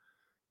quarterback.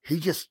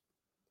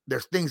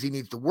 There's things he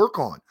needs to work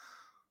on.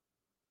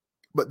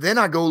 But then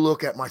I go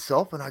look at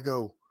myself and I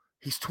go,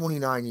 he's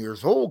 29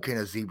 years old. Can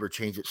a zebra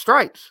change its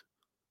stripes?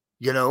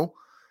 You know?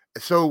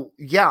 So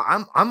yeah,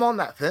 I'm on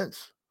that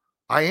fence.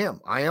 I am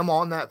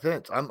on that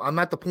fence. I'm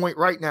at the point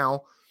right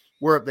now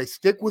where if they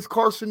stick with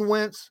Carson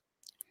Wentz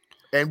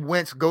and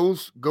Wentz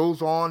goes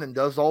on and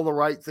does all the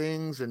right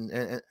things,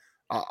 and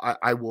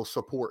I will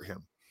support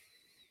him.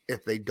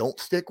 If they don't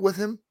stick with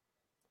him,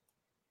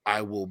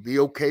 I will be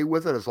okay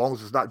with it as long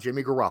as it's not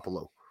Jimmy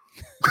Garoppolo.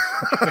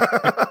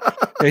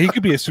 Yeah, he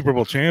could be a Super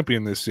Bowl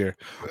champion this year.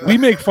 We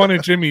make fun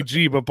of Jimmy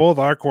G, but both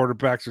our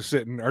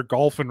quarterbacks are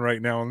golfing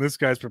right now, and this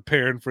guy's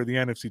preparing for the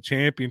NFC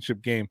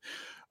Championship game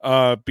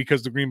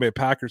because the Green Bay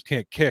Packers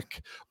can't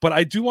kick. But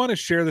I do want to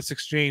share this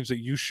exchange that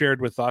you shared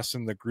with us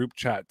in the group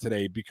chat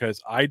today because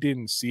I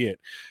didn't see it.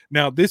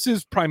 Now, this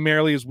is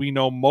primarily, as we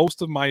know,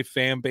 most of my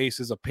fan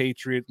base is a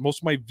Patriot. Most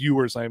of my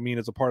viewers,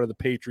 is a part of the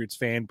Patriots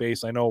fan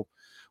base. I know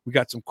we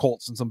got some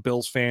Colts and some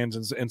Bills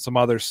fans and some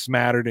others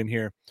smattered in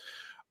here.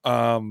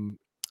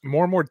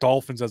 More and more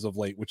Dolphins as of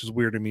late, which is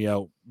weirding me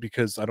out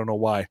because I don't know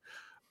why.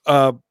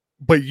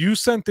 But you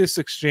sent this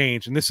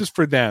exchange, and this is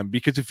for them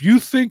because if you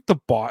think the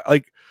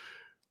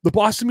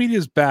Boston media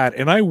is bad,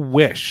 and I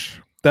wish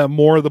that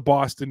more of the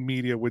Boston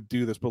media would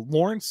do this, but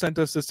Lauren sent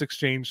us this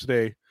exchange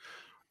today,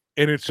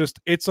 and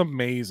it's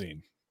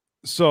amazing.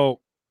 So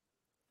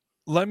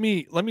let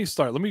me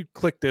start. Let me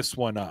click this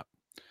one up.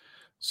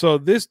 So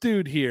this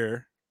dude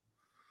here,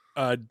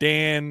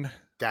 Dan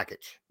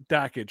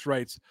Dakich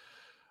writes,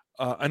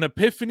 an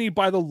epiphany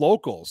by the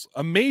locals.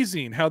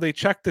 Amazing how they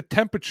check the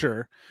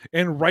temperature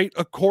and write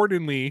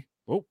accordingly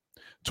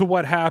to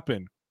what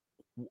happened.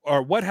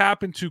 Or what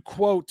happened to,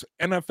 quote,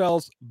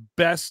 NFL's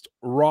best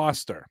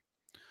roster.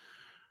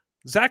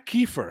 Zach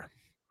Kiefer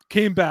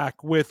came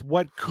back with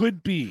what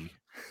could be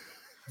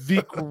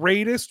the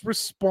greatest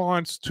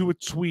response to a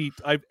tweet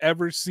I've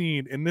ever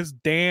seen. And this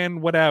Dan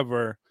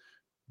whatever,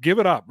 give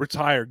it up,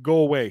 retire, go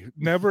away.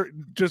 Never,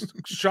 just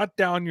shut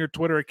down your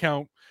Twitter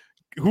account.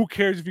 Who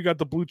cares if you got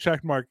the blue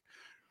check mark?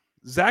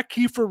 Zach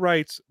Kiefer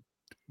writes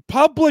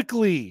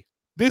publicly.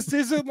 This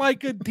isn't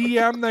like a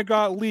DM that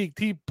got leaked.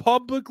 He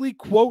publicly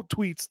quote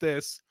tweets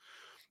this.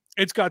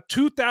 It's got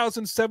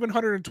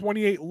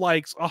 2,728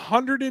 likes,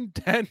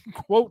 110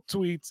 quote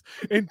tweets,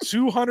 and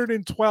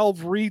 212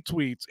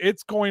 retweets.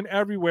 It's going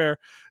everywhere.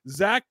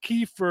 Zach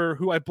Kiefer,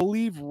 who I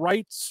believe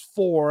writes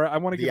for, I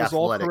want to get this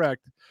all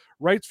correct,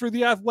 writes for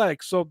The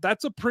Athletic. So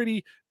that's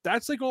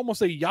like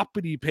almost a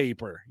yuppity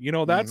paper.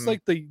 That's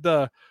like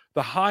the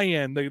high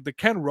end, the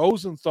Ken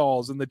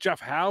Rosenthal's and the Jeff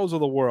Howes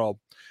of the world.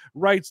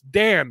 Writes,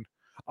 Dan,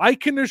 I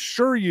can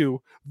assure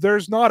you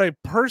there's not a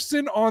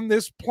person on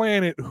this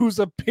planet whose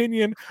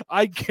opinion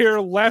I care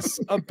less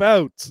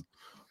about.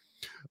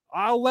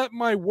 I'll let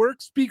my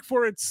work speak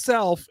for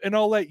itself, and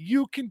I'll let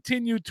you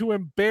continue to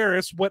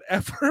embarrass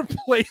whatever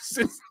place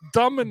is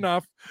dumb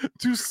enough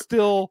to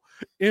still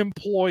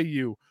employ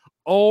you.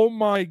 Oh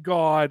my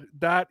God,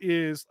 that's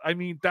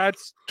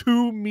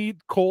two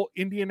Meet Colt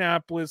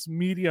Indianapolis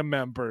media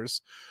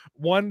members.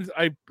 One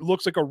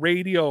looks like a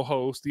radio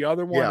host. The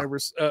other one,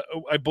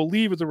 I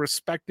believe, is a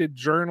respected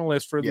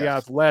journalist for The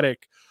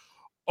Athletic.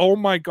 Oh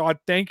my God,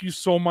 thank you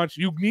so much.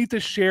 You need to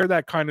share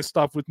that kind of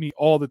stuff with me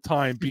all the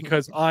time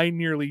because I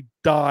nearly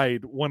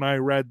died when I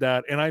read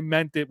that. And I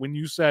meant it when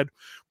you said,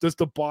 does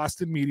the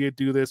Boston media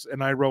do this?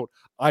 And I wrote,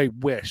 I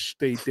wish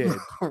they did.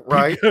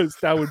 Right? Because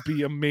that would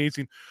be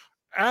amazing.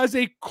 As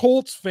a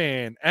Colts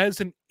fan,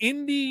 as an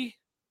Indy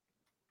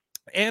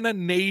and a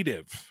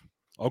native,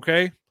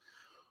 okay,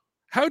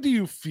 how do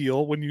you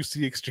feel when you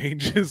see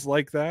exchanges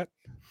like that?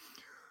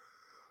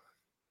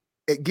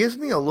 It gives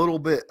me a little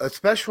bit,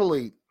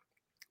 especially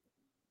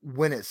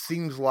when it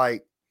seems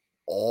like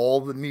all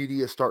the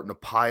media is starting to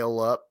pile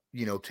up,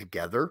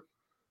 together.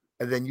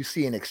 And then you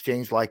see an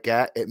exchange like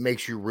that, it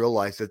makes you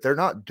realize that they're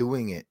not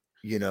doing it,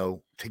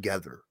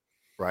 together.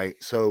 Right.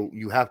 So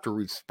you have to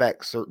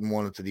respect certain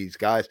ones of these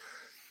guys.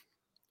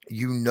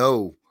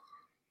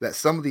 That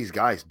some of these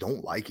guys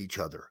don't like each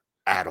other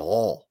at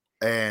all.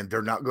 And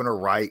they're not going to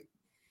write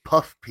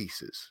puff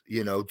pieces,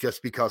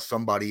 just because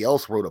somebody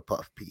else wrote a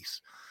puff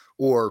piece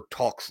or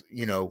talks,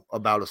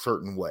 about a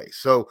certain way.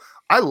 So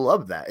I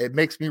love that. It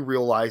makes me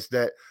realize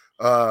that,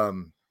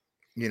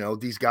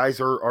 these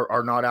guys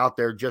are not out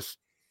there just,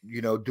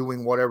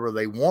 doing whatever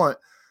they want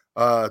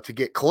to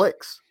get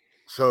clicks.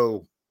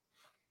 So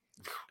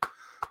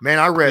Man,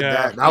 I read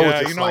that. And I was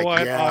just you know like,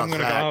 what?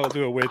 yeah, I'll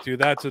do it with you.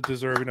 That's a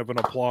deserving of an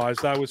applause.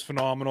 That was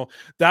phenomenal.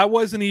 That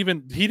wasn't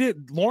even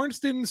Lawrence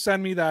didn't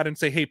send me that and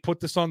say, hey, put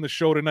this on the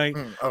show tonight.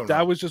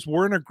 That was just,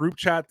 we're in a group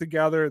chat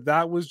together.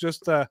 That was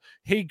just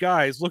hey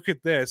guys, look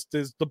at this.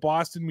 Does the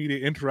Boston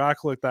media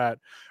interact like that?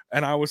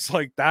 And I was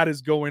like, that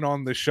is going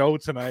on the show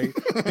tonight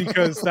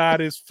because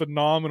that is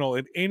phenomenal.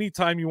 And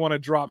anytime you want to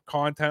drop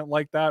content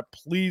like that,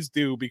 please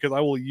do, because I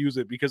will use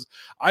it, because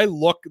I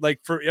look like,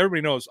 for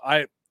everybody knows,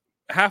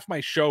 half my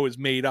show is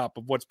made up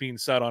of what's being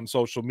said on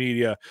social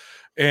media,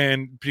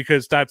 and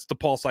because that's the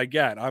pulse I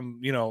get.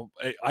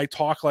 I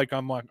talk like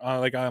I'm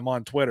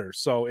on Twitter,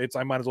 so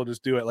I might as well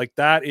just do it. Like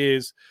that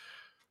is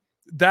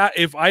that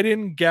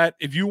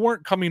if you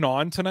weren't coming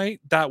on tonight,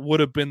 that would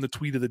have been the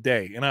tweet of the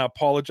day. And I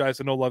apologize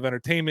to No Love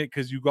Entertainment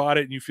because you got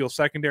it and you feel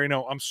secondary.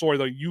 No, I'm sorry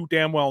though. You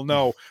damn well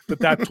know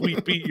that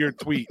tweet beat your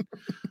tweet.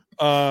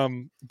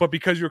 But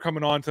because you're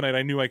coming on tonight,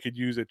 I knew I could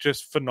use it.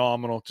 Just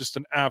phenomenal. Just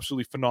an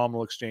absolutely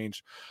phenomenal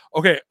exchange.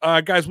 Okay,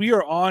 guys, we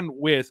are on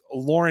with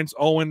Lawrence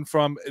Owen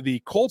from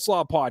the Colts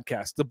Law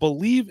podcast, the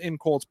Believe in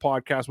Colts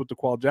podcast with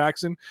DeQuell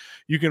Jackson.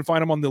 You can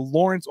find him on the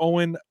Lawrence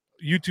Owen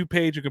YouTube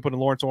page. You can put in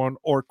Lawrence Owen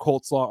or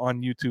Colts Law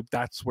on YouTube.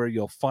 That's where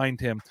you'll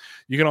find him.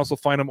 You can also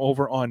find him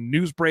over on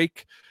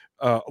Newsbreak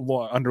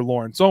under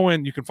Lawrence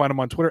Owen. You can find him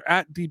on Twitter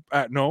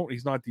no,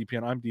 he's not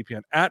DPN. I'm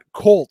DPN at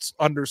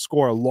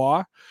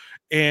Colts_law.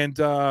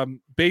 And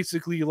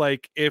basically,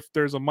 like, if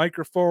there's a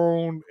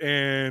microphone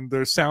and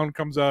the sound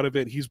comes out of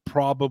it, he's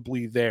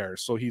probably there.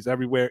 So he's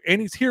everywhere.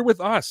 And he's here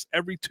with us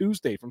every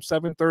Tuesday from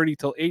 7:30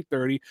 till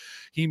 8:30.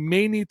 He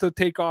may need to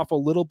take off a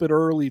little bit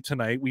early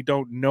tonight. We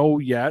don't know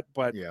yet,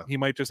 but he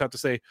might just have to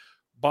say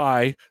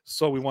bye.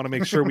 So we want to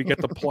make sure we get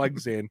the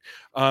plugs in.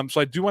 So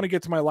I do want to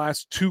get to my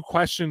last two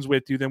questions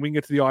with you. Then we can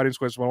get to the audience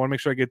questions. But I want to make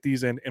sure I get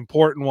these in.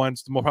 Important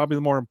ones, probably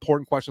the more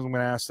important questions I'm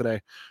going to ask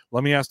today.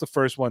 Let me ask the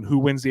first one. Who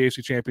wins the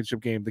AFC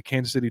Championship game, the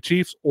Kansas City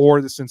Chiefs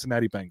or the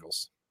Cincinnati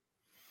Bengals?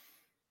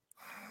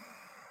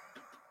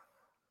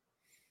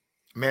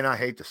 Man, I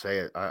hate to say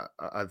it.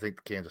 I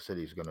think Kansas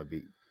City is going to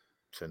beat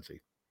Cincy.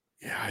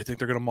 Yeah, I think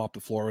they're going to mop the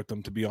floor with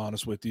them, to be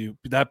honest with you.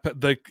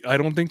 I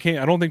don't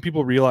think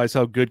people realize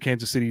how good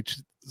Kansas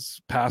City's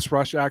pass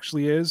rush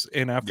actually is.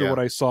 And after what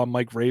I saw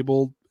Mike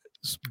Vrabel's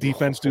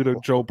defense do to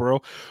Joe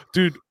Burrow,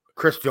 dude,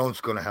 Chris Jones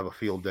is going to have a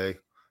field day,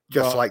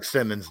 just like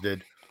Simmons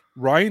did.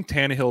 Ryan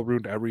Tannehill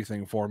ruined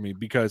everything for me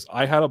because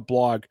I had a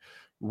blog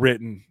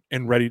written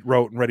and ready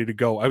to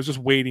go. I was just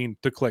waiting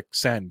to click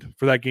send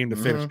for that game to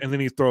finish, and then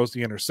he throws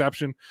the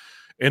interception,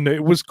 and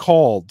it was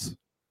called.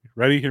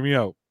 Ready? Hear me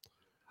out.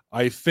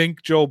 I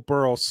think Joe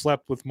Burrow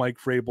slept with Mike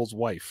Vrabel's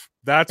wife.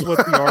 That's what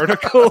the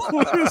article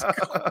was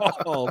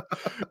called.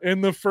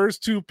 And the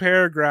first two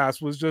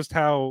paragraphs was just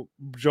how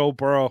Joe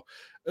Burrow,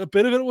 a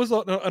bit of it was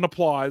an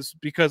applause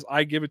because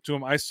I give it to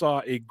him. I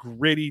saw a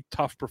gritty,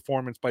 tough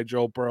performance by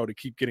Joe Burrow to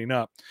keep getting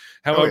up.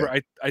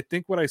 However, I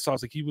think what I saw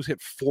is like he was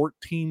hit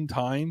 14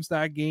 times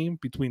that game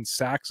between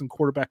sacks and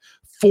quarterback.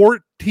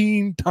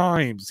 14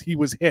 times he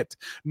was hit.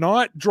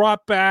 Not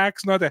drop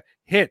backs, not that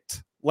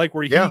hit. Like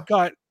where he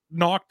got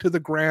knocked to the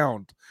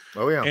ground.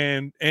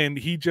 And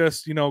he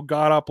just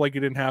got up like it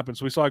didn't happen.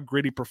 So we saw a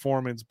gritty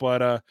performance,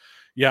 but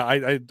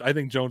I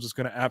think Jones is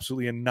going to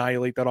absolutely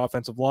annihilate that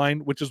offensive line,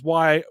 which is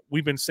why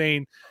we've been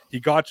saying he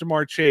got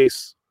Jamar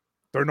Chase.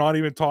 They're not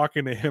even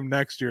talking to him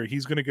next year.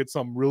 He's going to get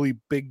some really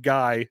big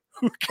guy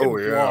who can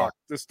block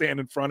to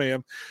stand in front of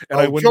him. And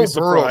I wouldn't be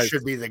surprised. Burrow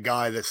should be the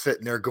guy that's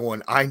sitting there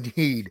going, I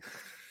need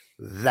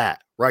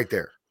that right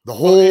there. The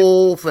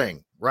whole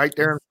thing right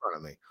there in front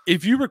of me.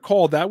 If you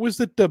recall, that was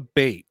the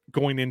debate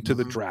going into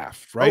the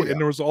draft, right? And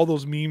there was all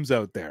those memes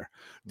out there.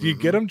 Do you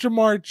get him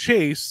Jamar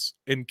Chase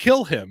and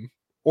kill him,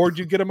 or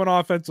do you get him an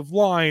offensive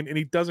line and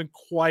he doesn't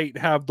quite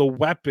have the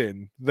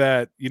weapon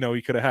that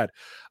he could have had?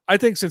 I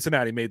think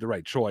Cincinnati made the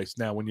right choice.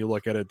 Now, when you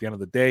look at it at the end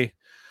of the day,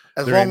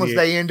 as long as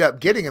they end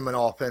up getting him an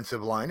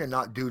offensive line and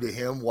not do to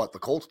him what the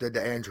Colts did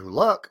to Andrew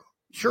Luck.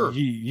 Sure.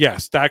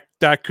 Yes,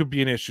 that could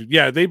be an issue.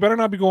 Yeah, they better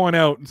not be going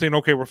out and saying,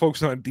 okay, we're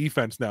focusing on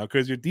defense now,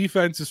 because your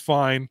defense is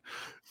fine.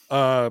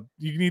 You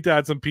need to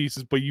add some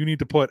pieces, but you need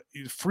to put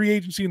free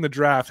agency in the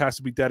draft has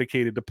to be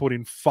dedicated to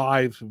putting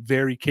 5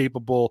 very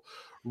capable,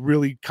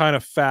 really kind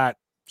of fat,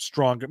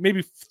 strong,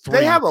 maybe 3.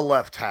 They have a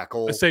left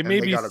tackle. I say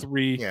maybe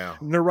 3. Yeah.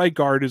 And their right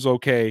guard is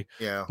okay.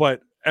 Yeah.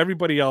 But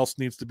everybody else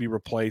needs to be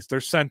replaced.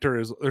 Their center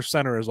is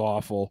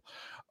awful.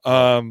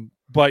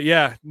 But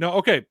yeah, no,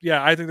 okay.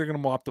 Yeah, I think they're going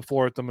to mop the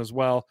floor with them as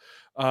well.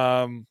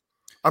 I'm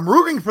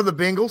rooting for the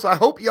Bengals. I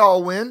hope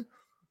y'all win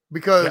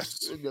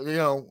because,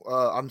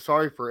 I'm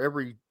sorry for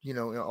every,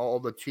 all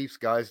the Chiefs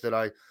guys that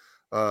I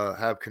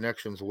have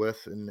connections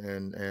with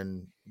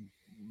and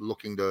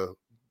looking to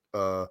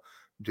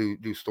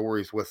do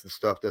stories with and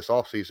stuff this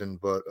offseason.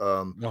 But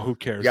no, who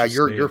cares? Yeah,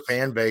 your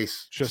fan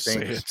base just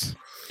stinks.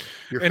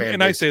 Say it.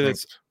 And I say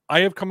this,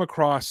 I have come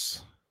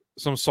across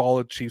some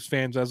solid Chiefs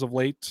fans as of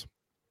late.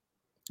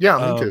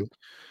 Yeah, me too.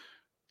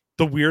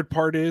 The weird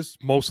part is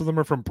most of them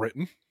are from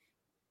Britain.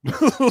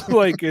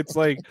 Like it's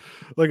like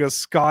a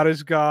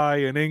Scottish guy,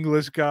 an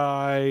English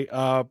guy,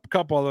 a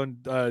couple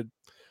of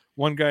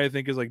one guy I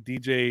think is like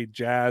DJ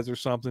Jazz or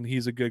something.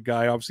 He's a good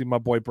guy. Obviously, my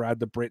boy Brad,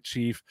 the Brit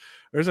Chief.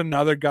 There's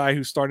another guy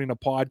who's starting a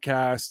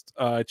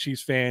podcast,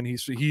 Chiefs fan.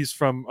 He's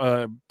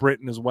from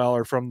Britain as well,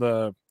 or from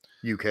the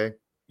UK.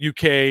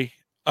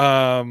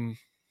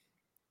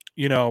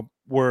 You know,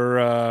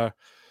 where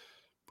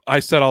I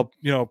said I'll,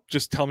 you know,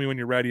 just tell me when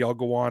you're ready. I'll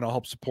go on. I'll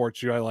help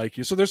support you. I like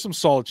you. So there's some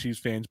solid Chiefs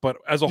fans, but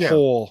as a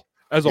whole,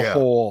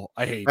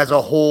 I hate. As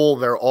a whole,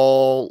 they're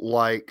all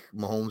like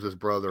Mahomes'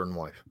 brother and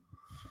wife.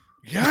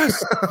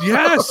 Yes.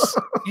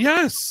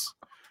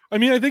 I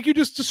mean, I think you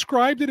just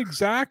described it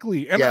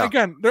exactly. And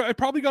again, I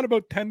probably got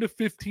about 10 to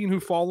 15 who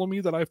follow me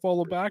that I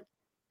follow back.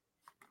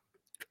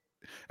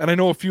 And I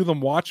know a few of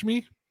them watch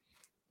me.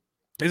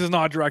 This is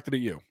not directed at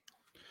you.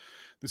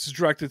 This is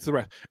directed to the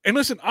rest. And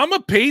listen, I'm a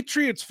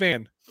Patriots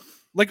fan.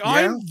 Like,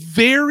 I'm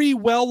very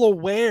well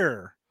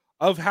aware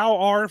of how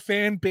our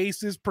fan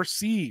base is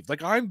perceived.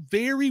 Like, I'm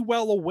very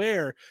well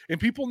aware, and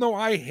people know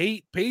I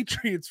hate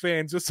Patriots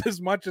fans just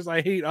as much as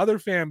I hate other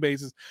fan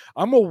bases.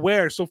 I'm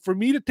aware. So for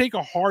me to take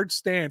a hard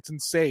stance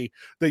and say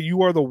that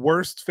you are the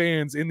worst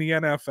fans in the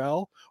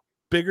NFL,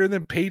 bigger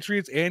than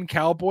Patriots and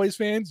Cowboys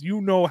fans,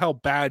 you know how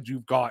bad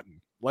you've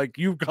gotten. Like,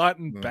 you've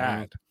gotten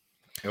bad.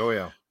 Oh,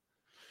 yeah.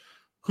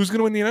 Who's going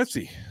to win the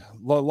NFC?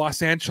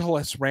 Los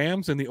Angeles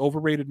Rams and the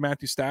overrated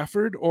Matthew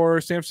Stafford,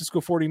 or San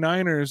Francisco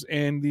 49ers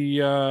and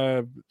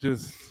the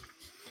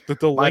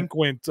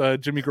delinquent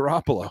Jimmy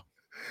Garoppolo?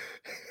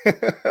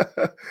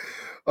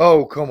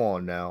 Oh, come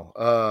on now.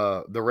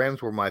 The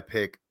Rams were my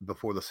pick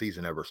before the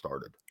season ever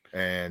started,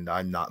 and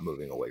I'm not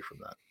moving away from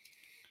that.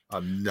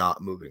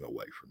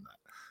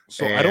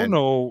 So I don't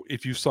know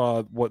if you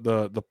saw what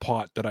the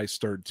pot that I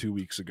stirred 2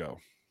 weeks ago,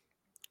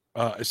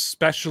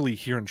 especially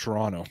here in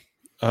Toronto.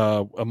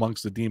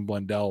 Amongst the Dean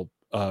Blundell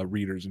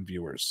readers and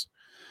viewers.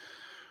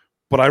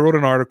 But I wrote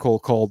an article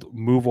called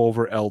Move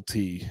Over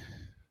LT.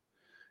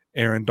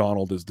 Aaron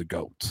Donald is the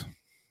GOAT.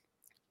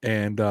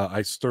 And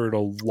I stirred a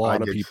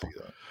lot of people.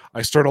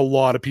 I stirred a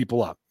lot of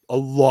people up. A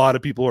lot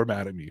of people are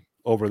mad at me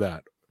over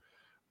that.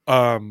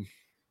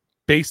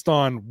 Based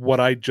on what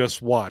I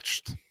just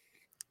watched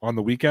on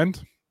the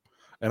weekend,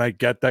 and I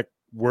get that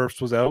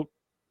Wirfs was out,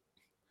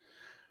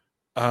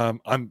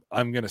 I'm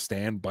going to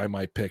stand by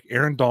my pick.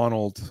 Aaron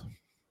Donald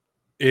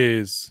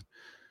is,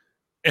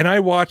 and I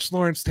watched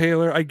Lawrence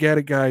Taylor. I get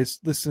it, guys.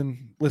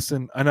 Listen,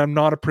 and I'm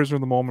not a prisoner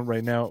of the moment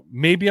right now.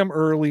 Maybe I'm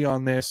early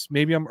on this.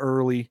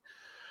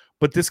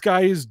 But this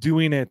guy is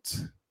doing it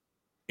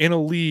in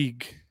a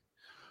league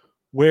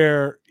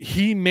where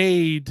he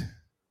made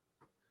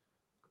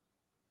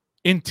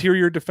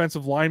interior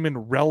defensive linemen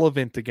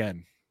relevant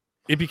again.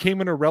 It became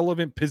an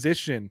irrelevant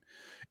position,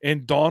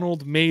 and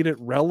Donald made it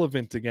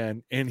relevant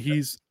again. And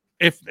he's,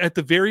 if at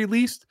the very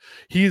least,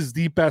 he is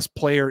the best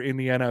player in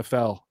the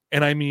NFL.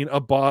 And I mean,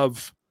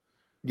 above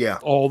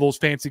all those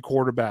fancy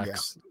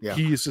quarterbacks.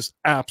 He is just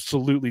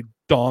absolutely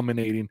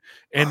dominating.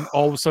 And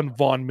all of a sudden,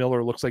 Von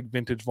Miller looks like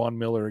vintage Von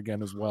Miller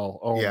again as well.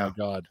 Oh my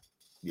God.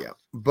 Yeah.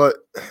 But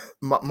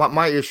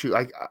my issue,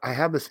 I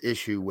have this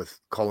issue with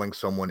calling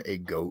someone a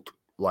GOAT,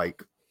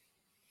 like,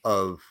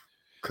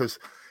 because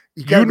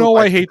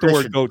I hate the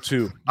word GOAT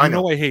too. I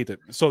know I hate it.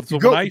 So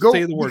when I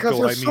say the word GOAT, I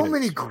mean there's so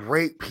many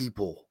great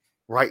people,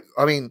 right?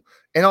 I mean,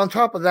 and on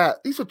top of that,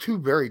 these are two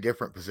very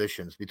different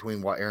positions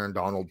between what Aaron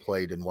Donald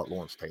played and what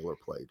Lawrence Taylor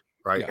played,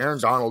 right? Yeah.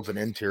 Aaron Donald's an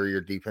interior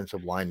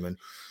defensive lineman.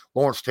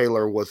 Lawrence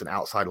Taylor was an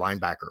outside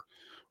linebacker,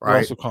 right? We're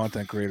also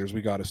content creators.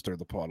 We got to stir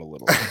the pot a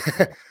little.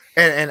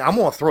 and I'm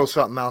going to throw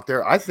something out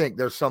there. I think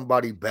there's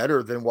somebody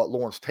better than what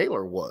Lawrence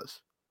Taylor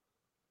was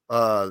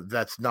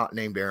that's not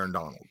named Aaron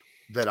Donald,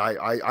 that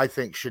I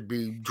think should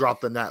be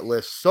dropped in that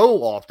list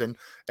so often,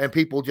 and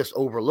people just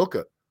overlook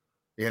it,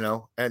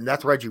 and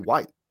that's Reggie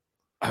White.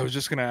 I was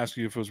just going to ask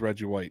you if it was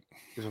Reggie White.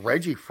 It's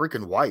Reggie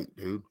freaking White,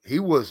 dude. He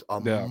was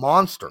a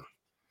monster.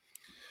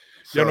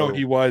 So, no,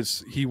 he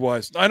was.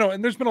 I know,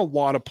 and there's been a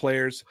lot of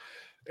players.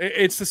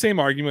 It's the same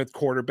argument with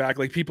quarterback.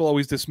 Like, people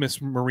always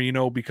dismiss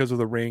Marino because of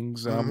the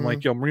rings. I'm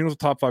like, Marino's a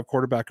top 5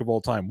 quarterback of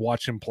all time.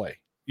 Watch him play.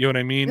 You know what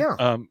I mean?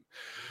 Yeah.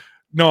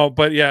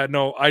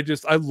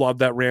 I love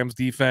that Rams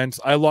defense.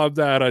 I love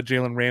that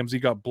Jalen Ramsey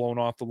got blown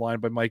off the line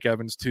by Mike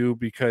Evans too,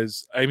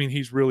 because I mean,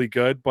 he's really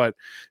good, but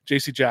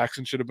JC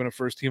Jackson should have been a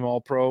first team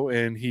All-Pro,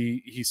 and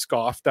he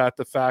scoffed at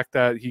the fact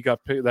that he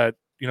got that,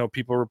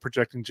 people were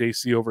projecting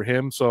JC over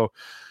him. So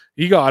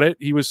he got it.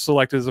 He was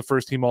selected as a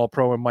first team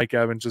All-Pro, and Mike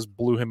Evans just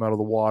blew him out of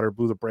the water,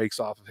 blew the brakes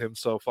off of him.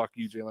 So fuck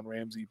you, Jalen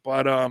Ramsey.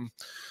 But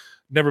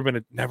Never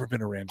been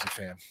a Ramsey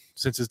fan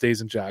since his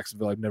days in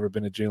Jacksonville. I've never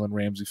been a Jalen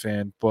Ramsey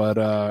fan, but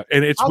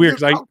and it's weird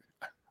because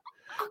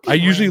I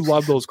usually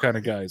love those kind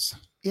of guys.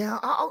 Yeah,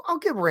 I'll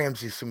give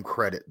Ramsey some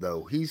credit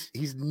though. He's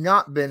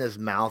not been as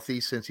mouthy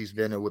since he's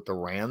been with the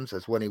Rams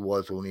as when he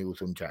was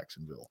in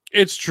Jacksonville.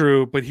 It's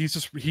true, but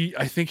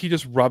I think he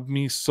just rubbed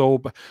me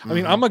so. I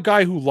mean, I'm a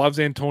guy who loves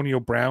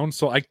Antonio Brown,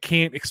 so I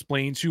can't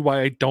explain to you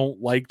why I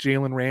don't like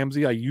Jalen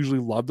Ramsey. I usually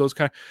love those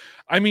kind.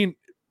 I mean,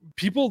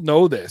 people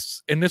know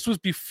this, and this was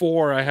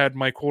before I had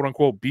my quote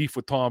unquote beef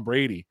with Tom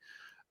Brady.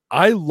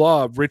 I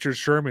love Richard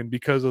Sherman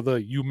because of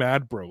the "you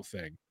mad bro"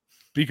 thing,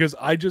 because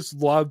I just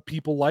love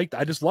people like that.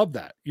 I just love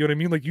that. You know what I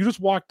mean? Like, you just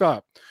walked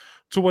up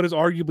to what is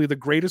arguably the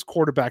greatest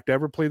quarterback to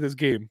ever play this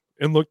game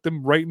and looked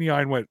them right in the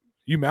eye and went,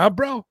 "You mad,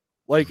 bro?"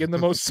 Like, in the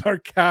most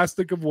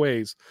sarcastic of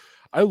ways.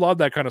 I love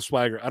that kind of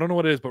swagger. I don't know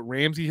what it is, but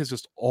Ramsey has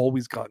just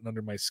always gotten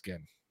under my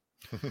skin.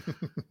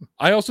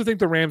 I also think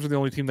the Rams are the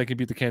only team that can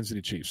beat the Kansas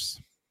City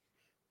Chiefs.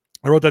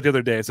 I wrote that the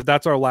other day. I said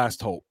that's our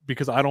last hope,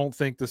 because I don't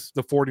think the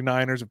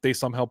 49ers, if they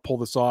somehow pull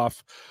this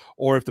off,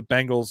 or if the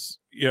Bengals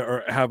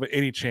have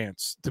any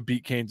chance to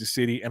beat Kansas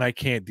City, and I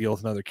can't deal with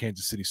another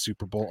Kansas City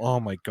Super Bowl. Oh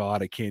my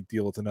God, I can't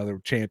deal with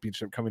another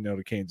championship coming out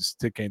of Kansas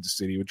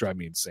City. It would drive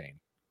me insane.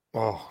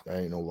 Oh, that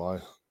ain't no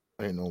lie.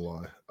 Ain't no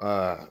lie.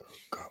 God,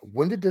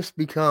 when did this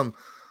become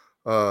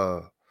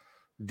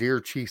Dear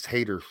Chiefs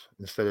haters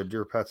instead of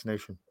Dear Pats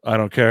Nation? I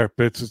don't care.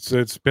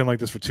 It's been like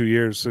this for 2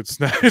 years. It's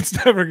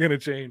never gonna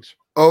change.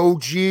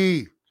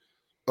 OG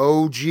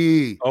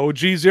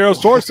zero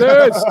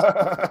sources.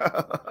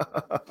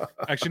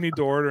 Actually need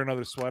to order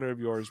another sweater of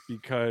yours,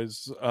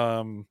 because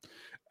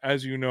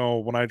as you know,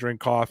 when I drink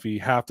coffee,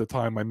 half the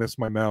time I miss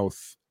my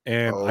mouth,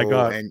 and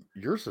and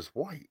yours is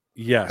white.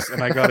 Yes,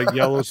 and I got a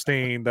yellow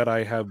stain that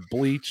I have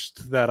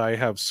bleached, that I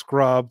have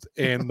scrubbed,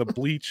 and the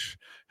bleach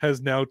has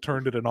now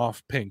turned it an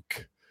off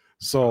pink.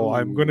 So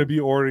I'm going to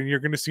be ordering. You're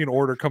going to see an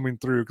order coming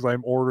through, because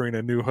I'm ordering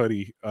a new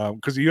hoodie.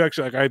 Because you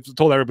actually, like, I've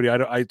told everybody,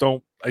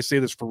 I say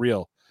this for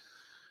real.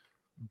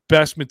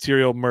 Best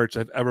material merch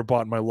I've ever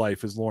bought in my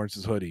life is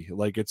Lawrence's hoodie.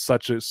 Like, it's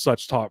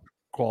such top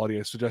quality.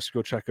 I suggest you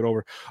go check it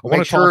over.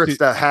 Make sure it's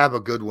the Have a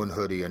Good One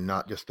hoodie and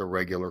not just the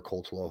regular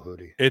Coleslaw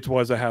hoodie. It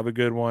was a Have a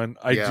Good One.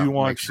 I do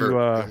want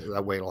to.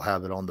 That way it'll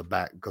have it on the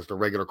back, because the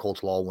regular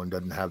Coleslaw one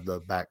doesn't have the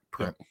back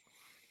print.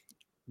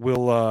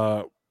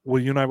 Well,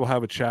 you and I will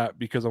have a chat,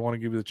 because I want to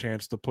give you the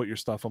chance to put your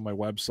stuff on my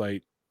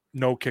website.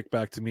 No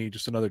kickback to me,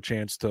 just another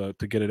chance to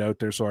get it out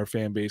there so our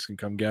fan base can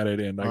come get it.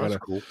 And I got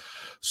a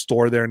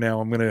store there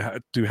now. I'm going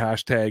to do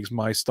hashtags,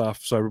 my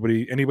stuff. So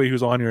anybody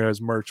who's on here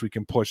has merch, we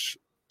can push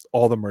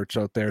all the merch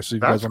out there. So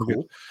if you guys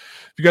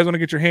want to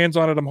get your hands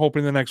on it, I'm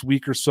hoping the next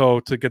week or so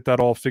to get that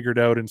all figured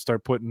out and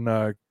start putting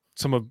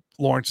some of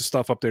Lawrence's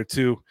stuff up there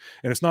too.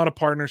 And it's not a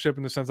partnership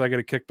in the sense I get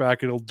a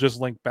kickback. It'll just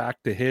link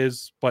back to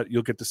his, but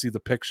you'll get to see the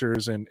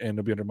pictures and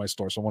it'll be under my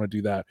store. So I want to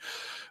do that.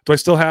 Do I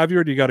still have you,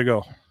 or do you got to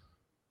go?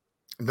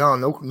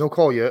 No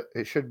call yet.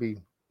 It should be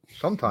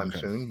sometime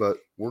soon, but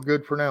we're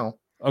good for now.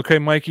 Okay,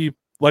 Mikey,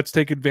 let's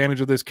take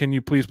advantage of this. Can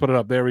you please put it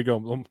up? There we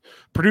go.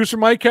 Producer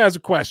Mike has a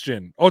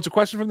question. Oh, it's a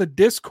question from the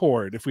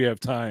Discord, if we have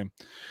time.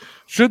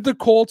 Should the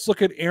Colts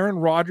look at Aaron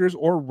Rodgers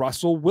or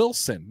Russell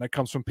Wilson? That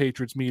comes from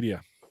Patriots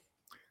Media.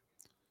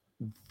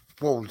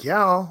 Well,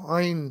 yeah.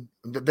 I mean,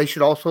 they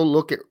should also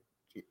look at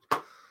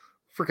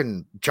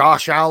freaking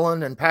Josh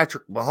Allen and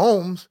Patrick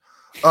Mahomes.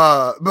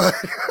 But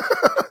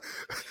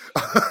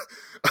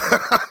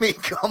I mean,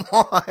 come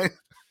on.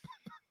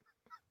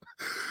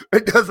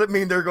 It doesn't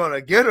mean they're going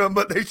to get them,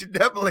 but they should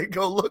definitely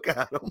go look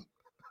at them.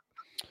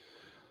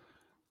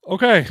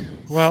 Okay.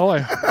 Well,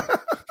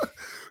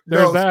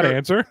 there's that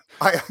answer.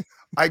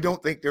 I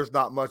don't think there's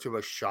not much of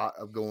a shot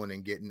of going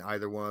and getting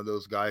either one of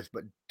those guys,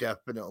 but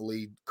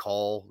definitely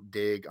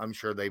dig. I'm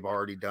sure they've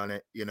already done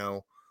it,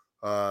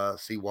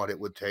 see what it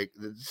would take.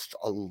 There's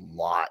a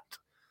lot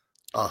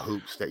of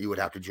hoops that you would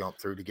have to jump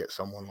through to get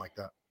someone like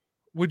that.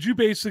 Would you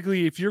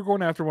basically, if you're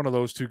going after one of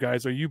those two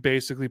guys, are you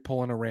basically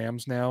pulling a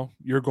Rams now?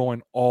 You're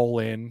going all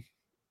in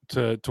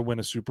to win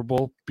a Super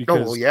Bowl?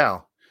 Because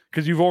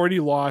you've already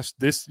lost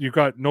this. You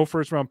got no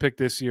first round pick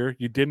this year.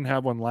 You didn't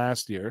have one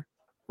last year,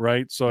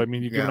 right? So I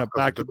mean, you're giving up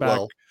back to back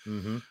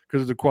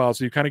because of DeQuell.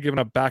 So you're kind of giving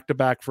up back to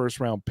back first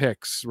round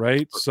picks,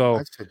 right? So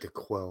I said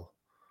DeQuell,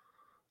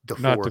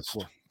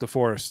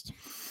 DeForest.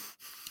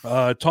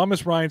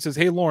 Thomas Ryan says,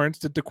 "Hey Lawrence,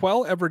 did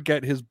DeQuell ever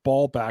get his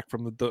ball back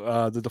from the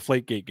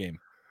Deflategate game?"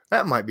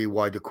 That might be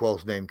why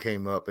DeQuell's name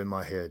came up in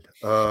my head,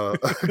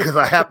 because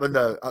I happened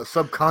to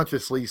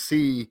subconsciously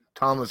see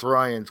Thomas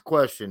Ryan's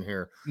question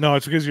here. No,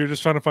 it's because you're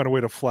just trying to find a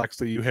way to flex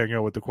that you hang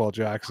out with DeQuell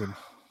Jackson,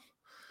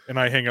 and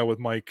I hang out with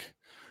Mike.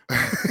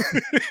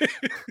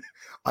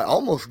 I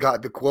almost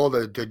got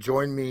DeQuell to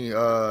join me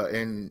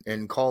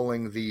in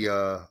calling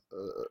the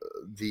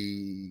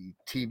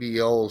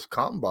TBL's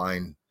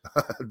combine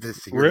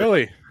this year.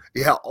 Really?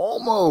 Yeah,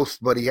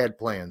 almost, but he had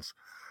plans.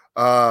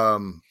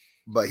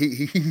 But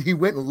he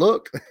went and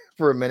looked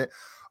for a minute.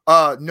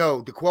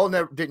 No,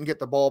 DeQuell didn't get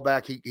the ball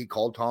back. He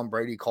called Tom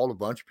Brady, called a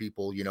bunch of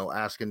people,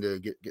 asking to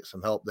get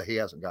some help. That he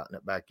hasn't gotten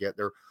it back yet.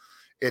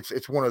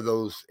 It's one of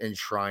those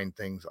enshrined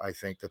things, I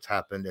think, that's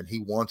happened, and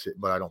he wants it,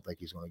 but I don't think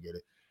he's going to get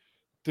it.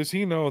 Does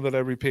he know that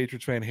every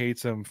Patriots fan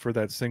hates him for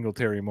that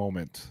Singletary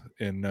moment?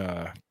 And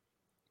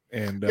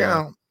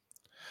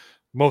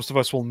most of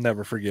us will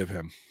never forgive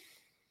him.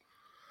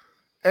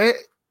 And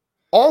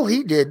all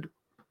he did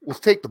was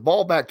take the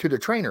ball back to the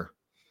trainer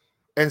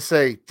and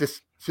say,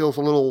 "This feels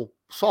a little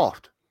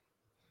soft,"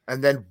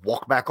 and then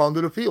walk back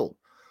onto the field.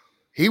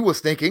 He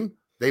was thinking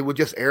they would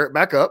just air it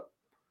back up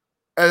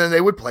and then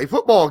they would play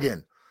football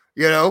again.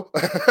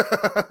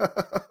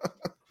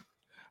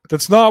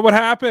 That's not what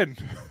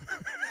happened.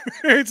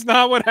 It's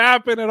not what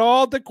happened at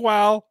all,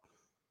 DeQual.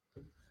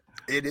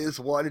 It is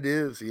what it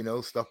is.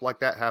 Stuff like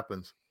that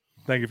happens.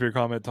 Thank you for your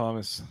comment,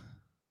 Thomas.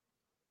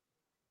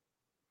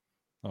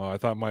 Oh, I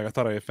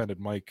thought I offended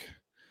Mike.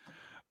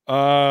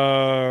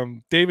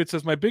 David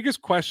says, my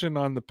biggest question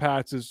on the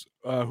Pats is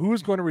who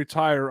is going to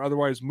retire or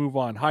otherwise move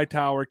on?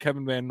 Hightower,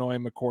 Kevin Van Noy,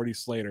 McCourty,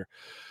 Slater.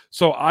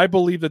 So I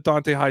believe that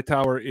Dante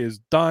Hightower is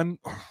done.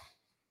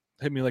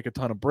 Hit me like a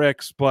ton of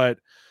bricks, but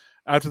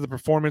after the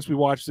performance we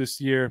watched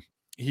this year,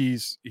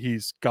 he's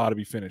got to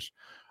be finished.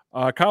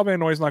 Kyle Van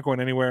Noy is not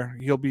going anywhere.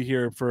 He'll be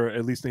here for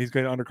at least, he's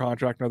going under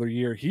contract another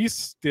year. He's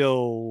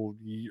still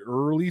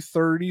early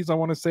 30s, I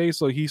want to say,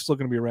 so he's still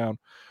going to be around.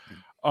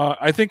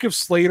 I think if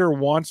Slater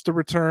wants to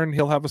return,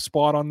 he'll have a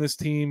spot on this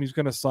team. He's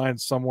going to sign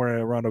somewhere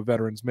around a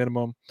veteran's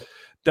minimum.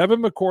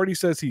 Devin McCourty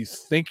says he's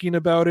thinking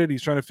about it.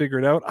 He's trying to figure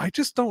it out. I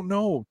just don't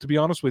know, to be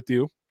honest with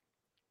you,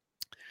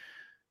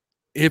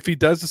 if he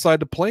does decide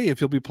to play, if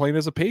he'll be playing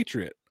as a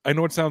Patriot. I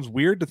know it sounds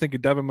weird to think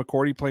of Devin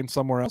McCourty playing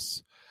somewhere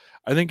else.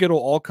 I think it'll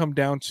all come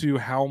down to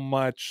how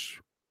much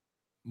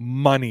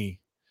money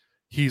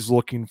he's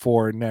looking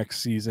for next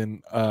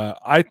season.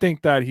 I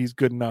think that he's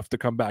good enough to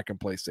come back and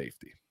play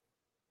safety.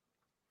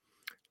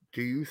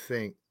 Do you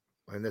think,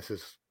 and this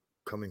is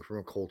coming from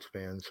a Colts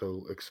fan,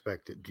 so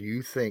expect it, do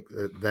you think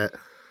that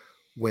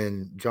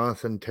when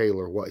Jonathan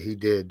Taylor, what he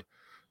did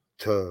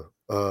to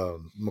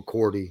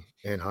McCourty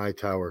and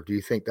Hightower, do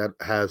you think that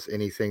has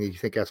anything, do you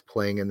think that's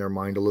playing in their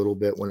mind a little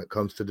bit when it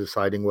comes to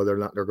deciding whether or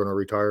not they're going to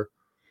retire?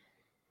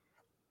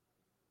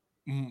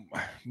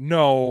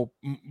 No,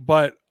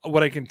 but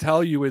what I can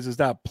tell you is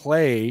that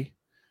play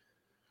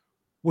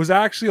was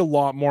actually a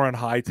lot more on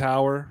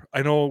Hightower.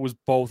 I know it was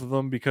both of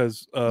them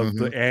because of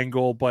the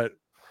angle, but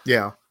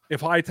yeah,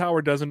 if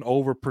Hightower doesn't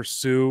over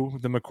pursue,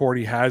 then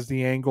McCourty has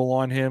the angle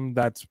on him.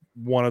 That's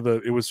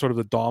it was sort of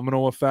the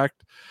domino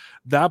effect.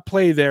 That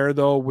play there,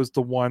 though, was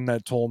the one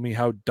that told me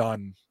how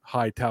done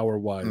Hightower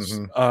was.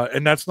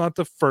 And that's not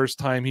the first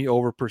time he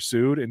over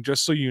pursued. And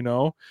just so you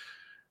know,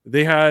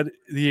 they had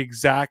the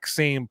exact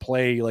same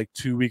play like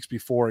 2 weeks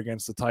before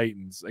against the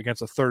Titans,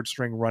 against a third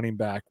string running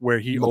back, where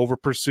he over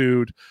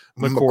pursued.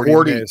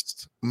 McCourty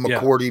missed.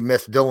 McCourty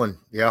missed Dylan.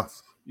 Yeah.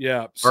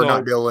 Yeah. Or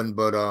not Dylan,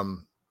 but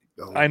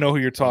I know who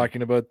you're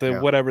talking about.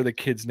 Whatever the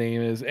kid's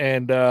name is.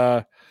 And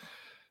the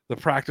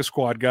practice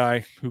squad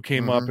guy who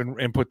came up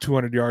and put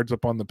 200 yards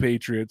up on the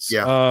Patriots.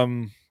 Yeah.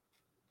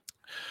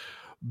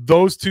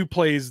 Those two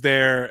plays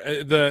there,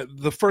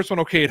 the first one,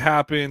 okay, it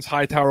happens.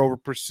 Hightower over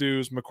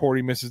pursues,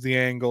 McCourty misses the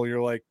angle.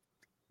 You're like,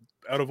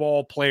 out of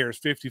all players,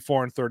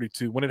 54 and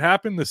 32. When it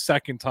happened the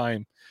second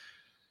time,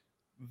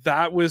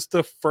 that was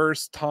the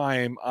first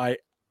time I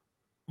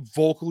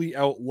vocally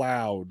out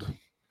loud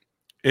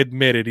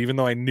admitted, even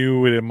though I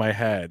knew it in my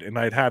head, and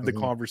I'd had the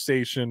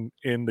conversation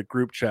in the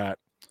group chat.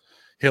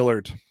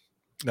 Hilliard,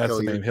 that's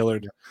the name,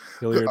 Hilliard.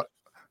 Hilliard.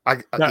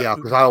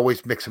 Because I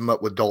always mix him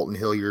up with Dalton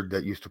Hilliard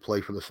that used to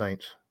play for the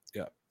Saints.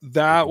 Yeah,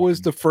 that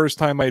was the first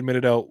time I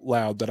admitted out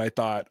loud that I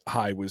thought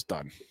High was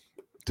done.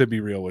 To be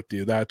real with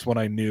you, that's when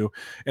I knew,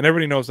 and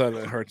everybody knows that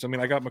it hurts. I mean,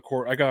 I got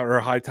our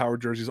Hightower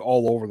jerseys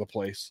all over the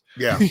place.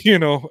 Yeah,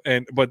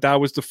 but that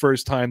was the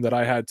first time that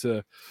I had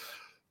to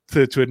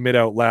admit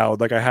out loud,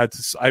 like I had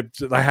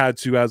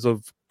to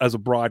as a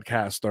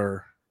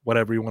broadcaster,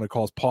 whatever you want to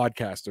call us,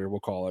 podcaster, we'll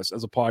call us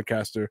as a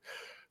podcaster,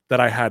 that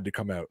I had to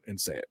come out and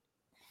say it.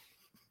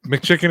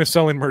 McChicken is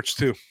selling merch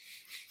too.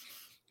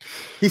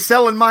 He's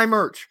selling my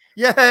merch.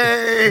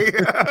 Yay!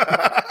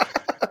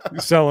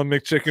 He's selling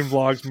McChicken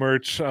Vlogs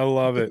merch. I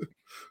love it.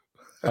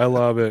 I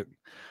love it.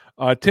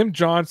 Tim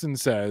Johnson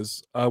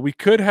says we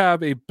could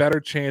have a better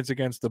chance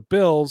against the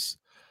Bills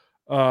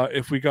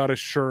if we got a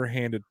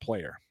sure-handed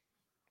player.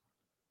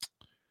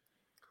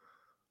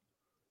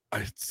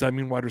 Does that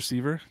mean wide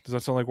receiver? Does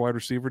that sound like wide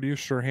receiver to you?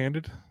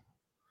 Sure-handed?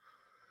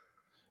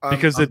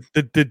 Because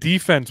the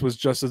defense was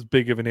just as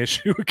big of an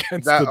issue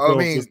against the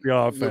Bills as the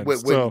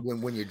offense.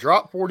 When you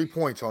drop 40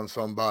 points on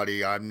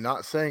somebody, I'm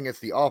not saying it's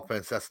the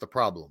offense that's the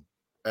problem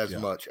as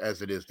much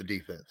as it is the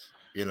defense.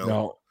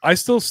 No, I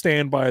still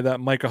stand by that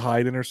Micah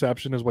Hyde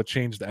interception is what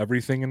changed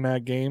everything in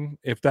that game.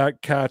 If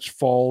that catch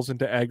falls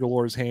into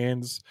Aguilar's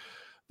hands,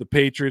 the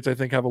Patriots, I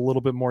think, have a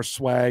little bit more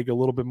swag, a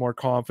little bit more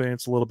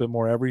confidence, a little bit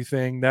more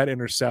everything. That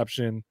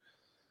interception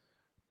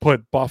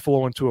put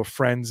Buffalo into a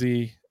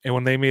frenzy. And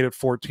when they made it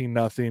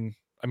 14-0,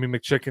 I mean,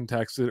 McChicken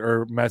texted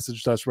or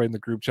messaged us right in the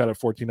group chat at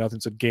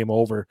 14-0, said game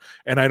over.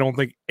 And I don't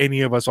think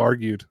any of us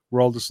argued.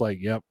 We're all just like,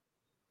 yep.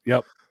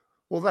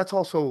 Well, that's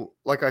also,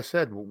 like I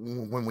said,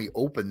 when we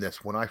opened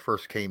this, when I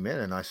first came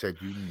in, and I said,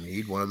 you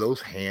need one of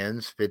those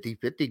hands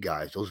 50-50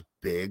 guys, those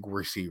big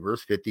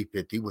receivers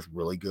 50-50 with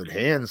really good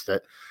hands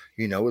that,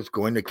 is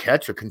going to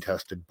catch a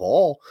contested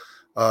ball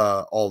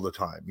all the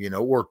time,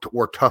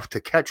 or tough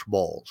to catch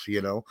balls,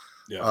 Yeah.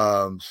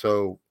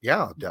 So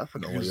yeah,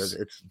 definitely.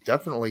 It's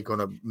definitely going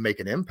to make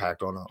an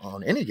impact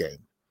on any game.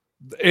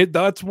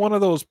 That's one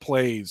of those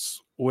plays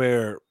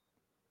where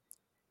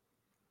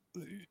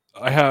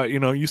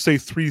you say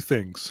three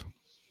things.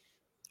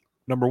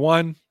 Number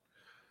one,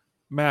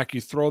 Mac,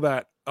 you throw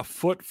that a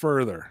foot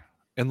further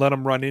and let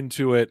him run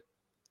into it.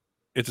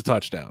 It's a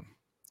touchdown.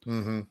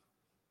 Mm-hmm.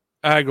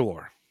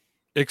 Aguilar,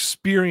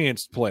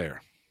 experienced player.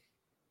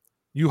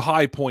 You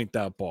high point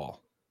that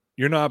ball.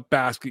 You're not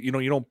basket. You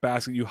don't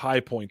basket. You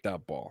high point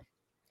that ball.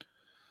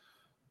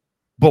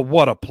 But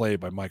what a play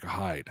by Micah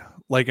Hyde!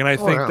 And I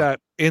think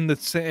that in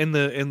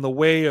the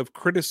way of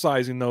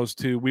criticizing those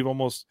two, we've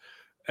almost,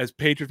 as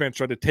Patriot fans,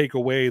 tried to take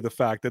away the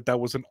fact that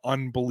was an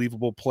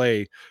unbelievable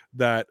play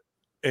that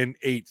an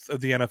eighth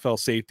of the NFL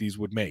safeties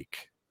would make.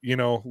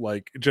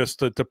 Just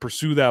to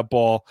pursue that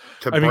ball.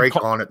 Break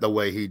on it the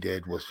way he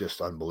did was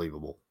just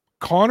unbelievable.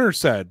 Connor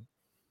said,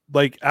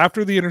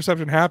 after the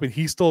interception happened,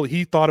 he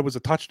thought it was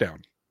a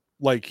touchdown.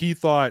 He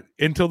thought,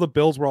 until the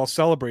Bills were all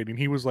celebrating,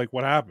 he was like,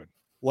 what happened?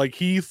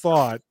 He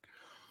thought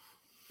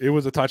it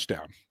was a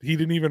touchdown. He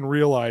didn't even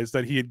realize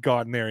that he had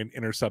gotten there and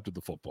intercepted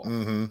the football.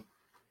 Mm-hmm.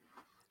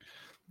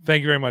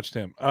 Thank you very much,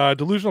 Tim.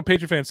 Delusional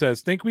Patriot fan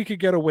says, think we could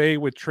get away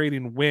with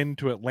trading Wynn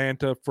to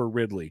Atlanta for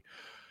Ridley.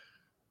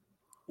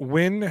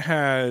 Wynn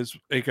has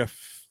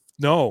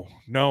no,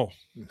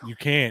 you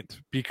can't,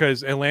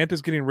 because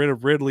Atlanta's getting rid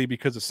of Ridley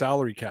because of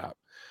salary cap.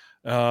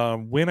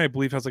 Wynn, I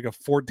believe, has a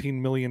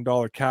 $14 million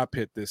cap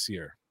hit this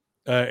year.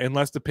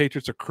 Unless the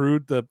Patriots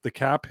accrued the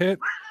cap hit,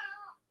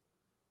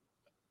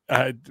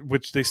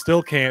 which they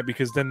still can't,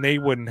 because then they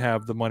wouldn't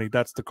have the money.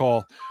 That's the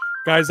call.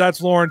 Guys, that's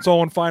Lawrence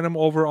Owen. Find him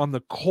over on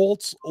the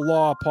Colts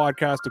Law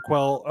podcast,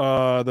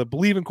 the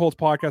Believe in Colts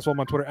podcast. Follow him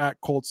on Twitter at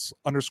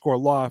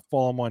Colts_law.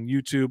 Follow him on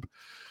YouTube.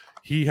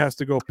 He has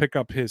to go pick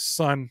up his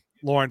son.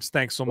 Lawrence,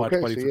 thanks so much,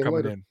 buddy, for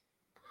coming in.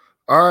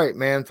 All right,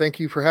 man. Thank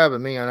you for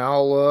having me, and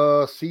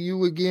I'll see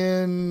you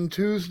again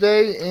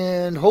Tuesday,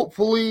 and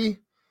hopefully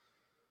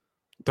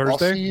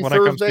Thursday when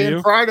Thursday I come see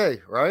you.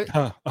 Friday, right?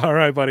 All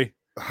right, buddy.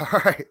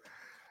 All right.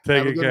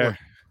 Take good care.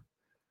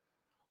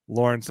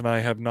 Lawrence and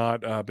I have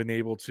not been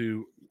able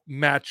to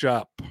match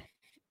up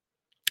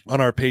on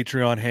our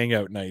Patreon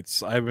hangout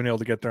nights. I've been able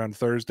to get there on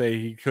Thursday.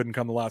 He couldn't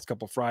come the last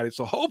couple of Fridays,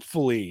 so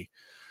hopefully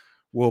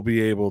we'll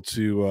be able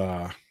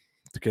to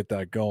get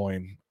that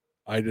going.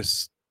 I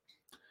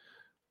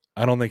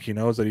don't think he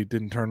knows that he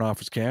didn't turn off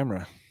his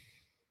camera.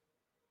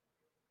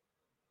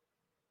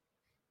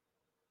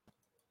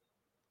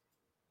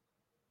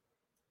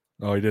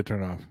 Oh, he did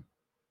turn off.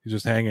 He's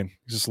just hanging.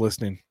 He's just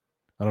listening.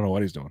 I don't know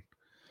what he's doing.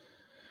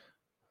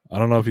 I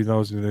don't know if he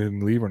knows he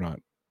didn't leave or not.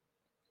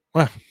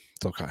 Well,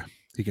 it's okay.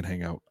 He can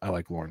hang out. I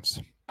like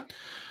Lawrence.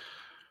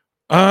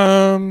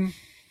 Yeah,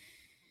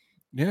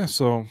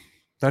 so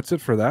that's it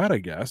for that, I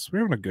guess. We're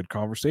having a good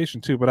conversation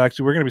too, but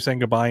actually we're going to be saying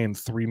goodbye in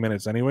 3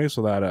 minutes anyway,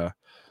 so that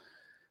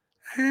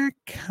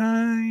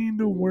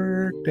kind of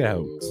worked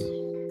out.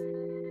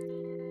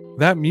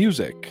 That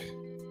music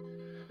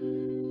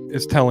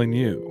is telling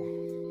you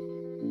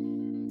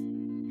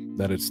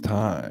that it's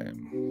time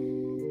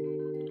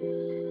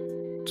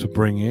to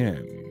bring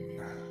in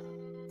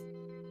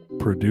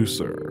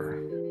producer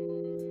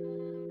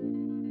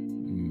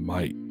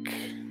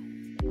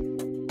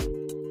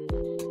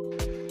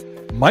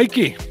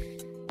Mikey.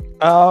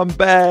 I'm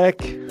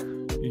back.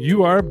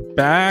 You are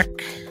back.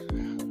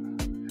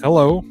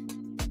 Hello.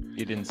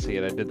 You didn't see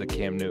it. I did the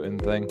Cam Newton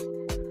thing.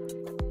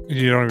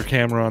 You don't have your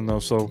camera on though,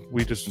 so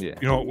we just you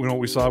know what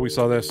we saw? We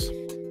saw this.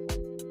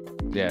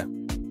 Yeah.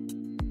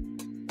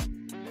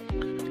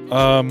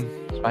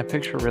 Does my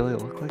picture really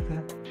look like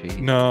that? Jeez.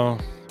 No.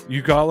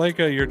 You got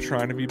you're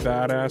trying to be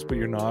badass, but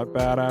you're not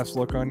badass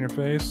look on your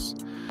face.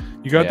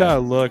 You got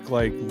that look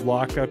like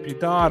lock up your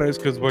daughters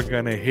because we're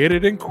gonna hit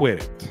it and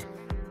quit it.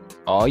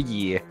 Oh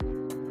yeah.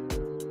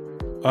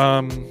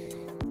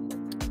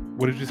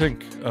 What did you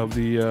think of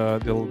the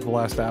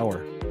last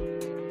hour?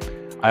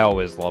 I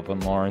always love when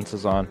Lawrence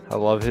is on. I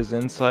love his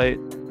insight.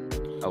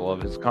 I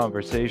love his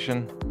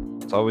conversation.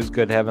 It's always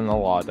good having the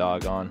law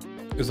dog on.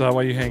 Is that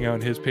why you hang out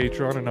in his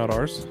Patreon and not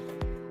ours?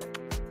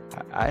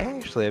 I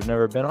actually have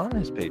never been on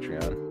his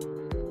Patreon.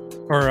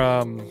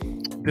 Or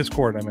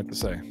Discord, I meant to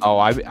say. Oh,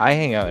 I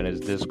hang out in his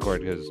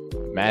Discord because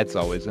Matt's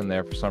always in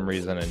there for some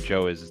reason, and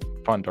Joe is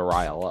fun to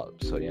rile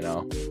up. So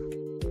Yeah,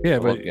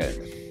 but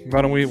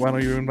why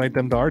don't you invite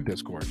them to our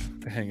Discord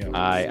to hang out?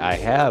 I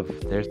have.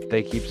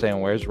 They keep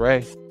saying, "Where's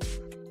Ray?"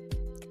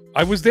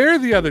 I was there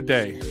the other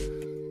day.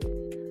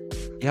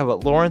 Yeah,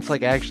 but Lawrence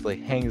actually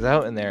hangs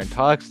out in there and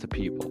talks to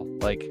people.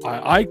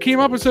 I came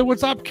up and said,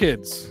 "What's up,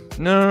 kids?"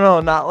 No,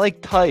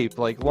 not type.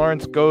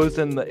 Lawrence goes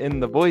in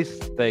the voice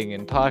thing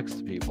and talks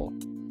to people.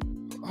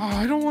 Oh,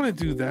 I don't want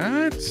to do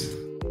that.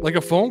 Like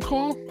a phone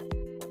call?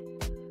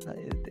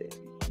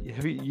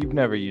 You've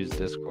never used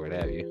Discord,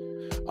 have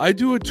you? I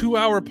do a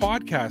 2-hour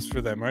podcast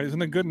for them, right?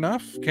 Isn't it good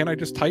enough? Can't I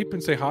just type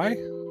and say hi?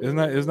 Isn't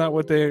that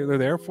what they're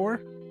there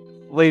for?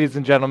 Ladies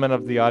and gentlemen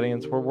of the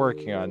audience, we're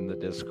working on the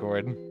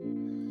Discord.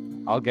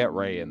 I'll get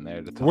Ray in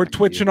there to talk. We're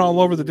twitching all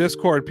over the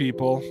Discord,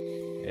 people.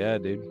 Yeah,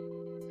 dude.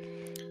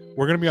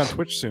 We're going to be on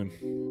Twitch soon.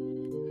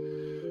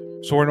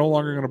 So we're no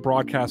longer going to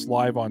broadcast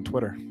live on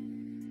Twitter.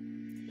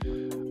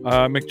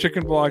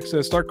 McChicken Vlog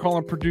says, start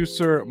calling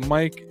producer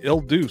Mike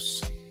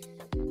Ildeuce.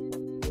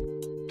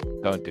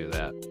 Don't do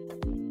that.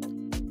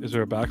 Is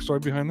there a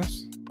backstory behind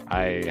this?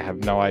 I have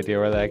no idea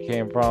where that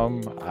came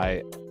from.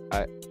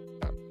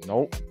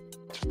 Nope.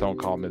 Just don't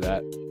call me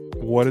that.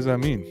 What does that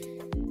mean?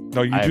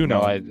 No, you do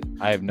know. I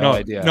have no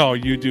idea. No,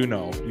 you do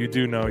know. You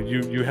do know.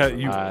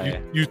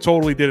 You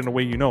totally did in a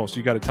way you know. So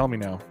you got to tell me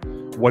now.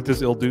 What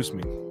does Ildeuce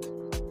mean?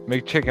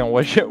 McChicken,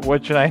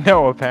 what should I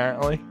know?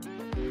 Apparently.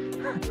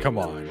 Come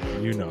on,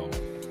 you know.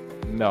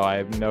 No, I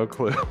have no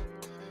clue.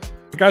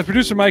 Guys,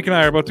 producer Mike and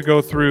I are about to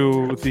go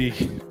through the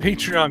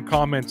Patreon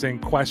comments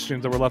and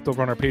questions that were left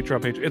over on our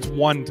Patreon page. It's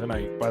one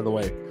tonight, by the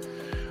way.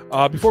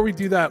 Before we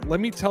do that,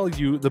 let me tell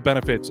you the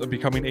benefits of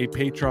becoming a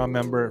Patreon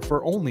member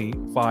for only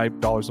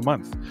 $5 a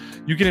month.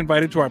 You get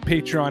invited to our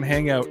Patreon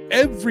hangout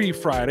every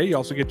Friday. You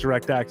also get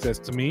direct access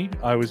to me.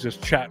 I was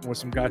just chatting with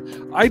some guys.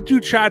 I do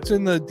chats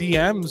in the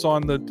DMs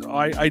on the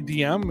I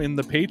DM in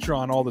the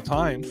Patreon all the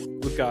time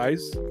with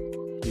guys.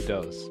 He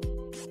does.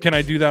 Can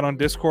I do that on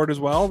Discord as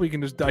well? I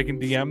can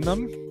DM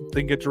them.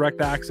 They can get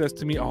direct access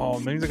to me. Oh,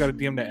 it means I got to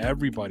DM to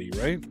everybody,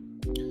 right?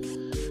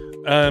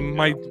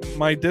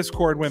 My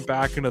Discord went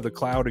back into the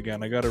cloud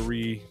again. I got to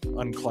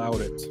uncloud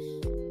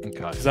it.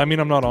 Okay. Does that mean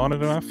I'm not on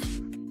it enough?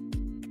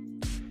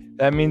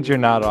 That means you're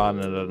not on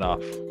it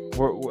enough.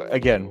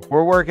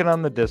 We're working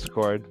on the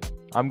Discord.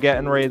 I'm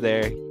getting right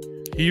there.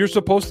 You're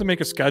supposed to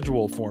make a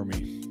schedule for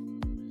me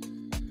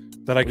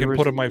that I can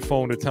put on my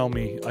phone to tell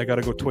me I got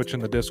to go Twitch in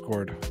the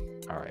Discord.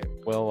 All right.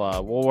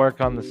 We'll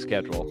work on the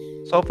schedule.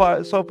 So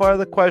far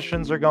the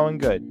questions are going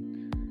good.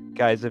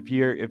 Guys, if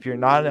you're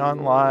not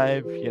on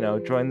live,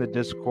 join the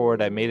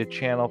Discord. I made a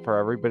channel for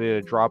everybody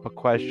to drop a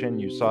question.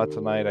 You saw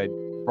tonight I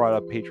brought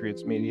up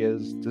Patriots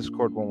Media's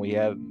Discord when we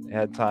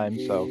had time.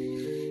 So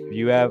if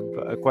you have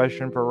a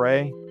question for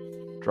Ray,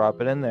 drop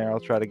it in there. I'll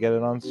try to get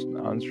it on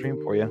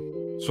stream for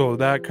you. So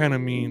that kind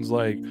of means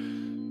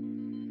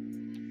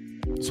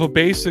so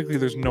basically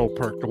there's no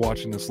perk to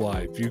watching this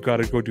live. You got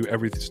to go do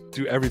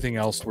everything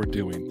else we're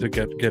doing to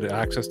get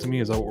access to me.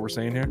 Is that what we're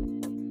saying here?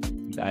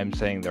 I'm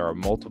saying there are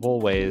multiple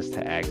ways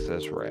to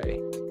access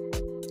Ray.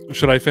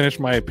 Should I finish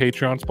my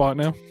Patreon spot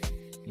now?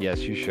 Yes,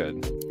 you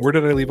should. Where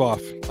did I leave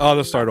off? Oh,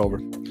 let's start over.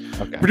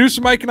 Okay.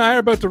 Producer Mike and I are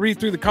about to read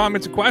through the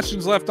comments and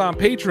questions left on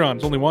Patreon.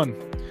 It's only one.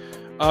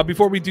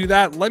 Before we do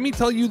that, let me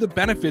tell you the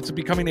benefits of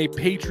becoming a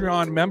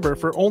Patreon member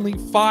for only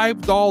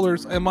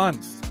 $5 a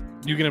month.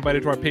 You get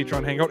invited to our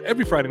Patreon hangout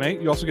every Friday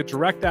night. You also get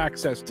direct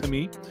access to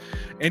me.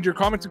 And your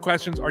comments and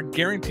questions are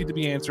guaranteed to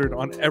be answered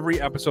on every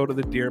episode of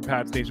the Dear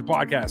Pat Station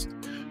podcast.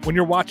 When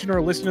you're watching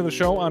or listening to the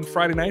show on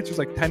Friday nights, there's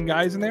like 10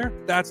 guys in there.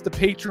 That's the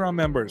Patreon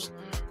members.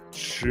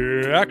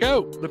 Check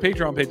out the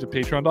Patreon page at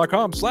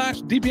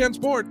patreon.com/DPN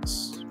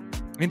Sports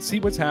and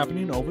see what's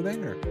happening over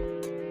there.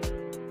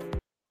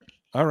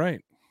 All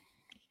right.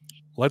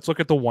 Let's look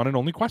at the one and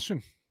only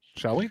question,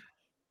 shall we?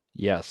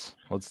 Yes,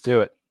 let's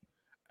do it.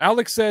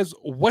 Alex says,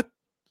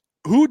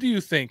 who do you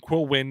think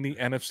will win the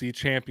NFC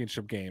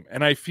Championship game?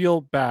 And I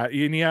feel bad.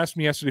 And he asked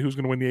me yesterday who's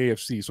going to win the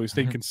AFC, so he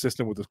stayed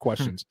consistent with his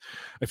questions.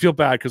 I feel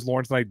bad because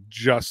Lawrence and I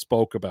just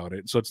spoke about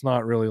it, so it's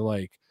not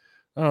really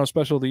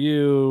special to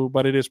you,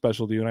 but it is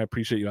special to you, and I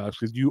appreciate you, Alex,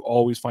 because you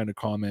always find a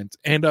comment.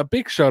 And a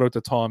big shout out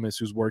to Thomas,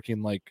 who's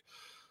working like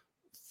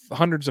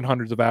hundreds and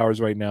hundreds of hours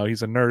right now.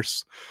 He's a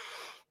nurse.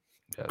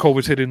 Yes.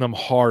 COVID's hitting them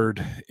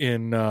hard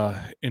in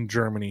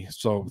Germany,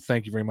 so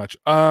thank you very much.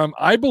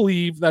 I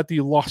believe that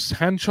the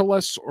Los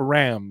Angeles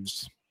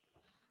Rams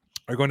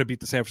are going to beat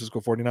the San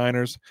Francisco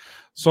 49ers.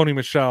 Sony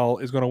Michel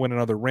is going to win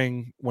another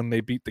ring when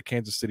they beat the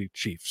Kansas City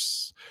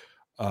Chiefs.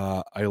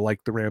 I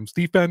like the Rams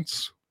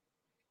defense.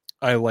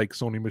 I like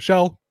Sony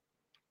Michel.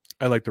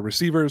 I like the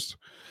receivers,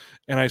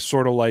 and I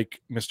sort of like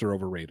Mr.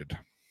 Overrated.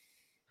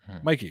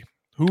 Mikey,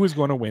 who is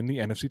going to win the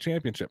NFC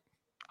Championship?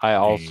 I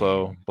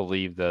also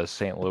believe the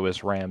St.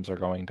 Louis Rams are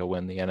going to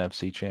win the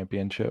NFC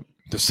Championship.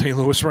 The St.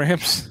 Louis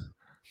Rams?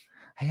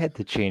 I had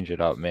to change it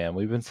up, man.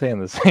 We've been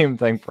saying the same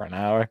thing for an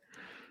hour.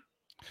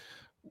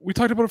 We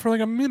talked about it for like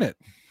a minute.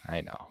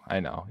 I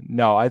know.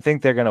 No, I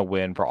think they're going to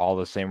win for all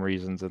the same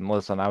reasons. And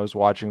listen, I was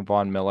watching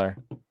Von Miller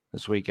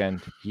this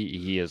weekend.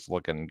 He is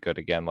looking good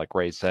again, like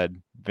Ray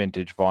said.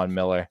 Vintage Von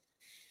Miller.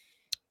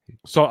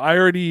 So I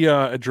already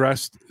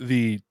addressed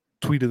the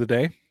tweet of the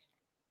day.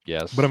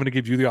 Yes. But I'm going to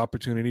give you the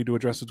opportunity to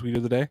address the tweet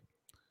of the day.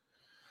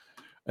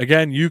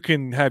 Again, you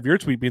can have your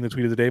tweet being the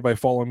tweet of the day by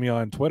following me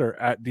on Twitter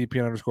at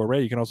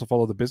DPN_Ray. You can also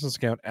follow the business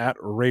account at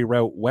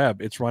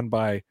RayRouteWeb. It's run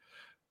by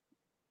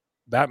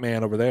that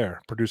man over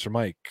there, producer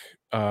Mike.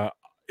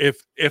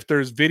 If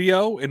there's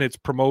video and it's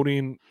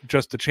promoting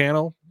just the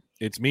channel,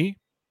 it's me.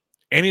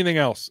 Anything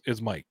else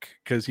is Mike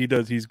because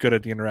he's good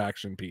at the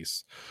interaction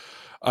piece.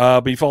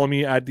 But you follow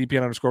me at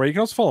DPN_Ray. You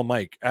can also follow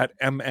Mike at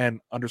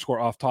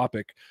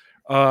MN_off-topic.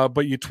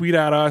 But you tweet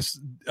at us,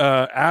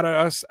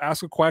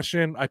 ask a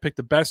question. I pick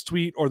the best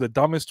tweet or the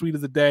dumbest tweet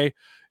of the day.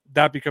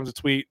 That becomes a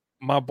tweet.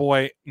 My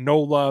boy, No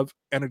Love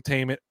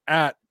Entertainment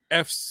at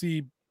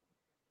FCB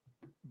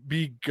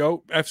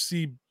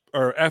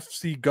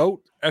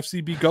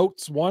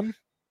Goats 1.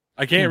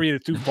 I can't read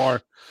it too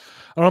far.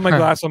 I don't have my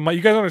glass on.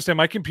 You guys understand?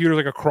 My computer's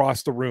like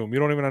across the room. You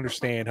don't even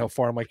understand how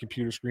far my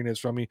computer screen is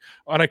from me.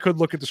 And I could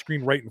look at the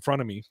screen right in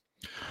front of me.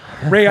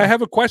 Ray, I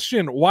have a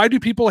question. Why do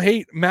people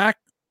hate Mac?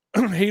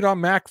 Hate on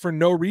Mac for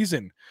no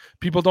reason.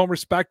 People don't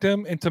respect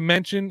him, and to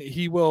mention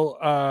he will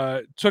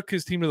took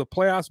his team to the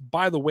playoffs.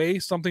 By the way,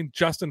 something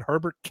Justin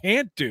Herbert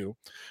can't do,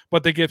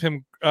 but they give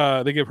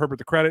Herbert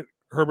the credit.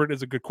 Herbert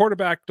is a good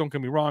quarterback. Don't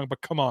get me wrong,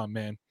 but come on,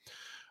 man.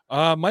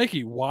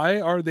 Mikey, why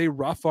are they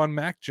rough on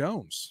Mac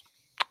Jones?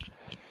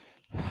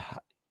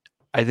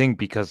 I think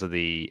because of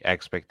the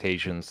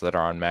expectations that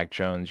are on Mac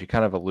Jones. You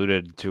kind of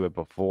alluded to it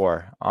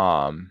before.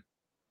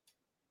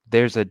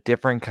 There's a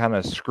different kind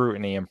of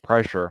scrutiny and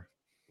pressure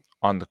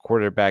on the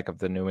quarterback of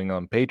the New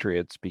England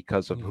Patriots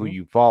because of who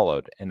you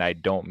followed. And I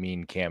don't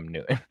mean Cam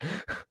Newton,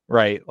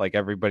 right? Like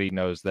everybody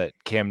knows that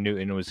Cam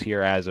Newton was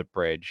here as a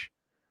bridge.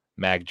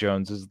 Mac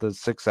Jones is the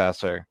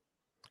successor.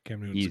 Cam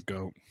Newton's a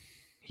GOAT.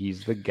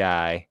 He's the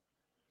guy.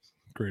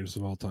 Greatest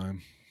of all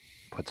time.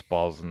 Puts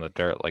balls in the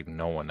dirt like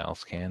no one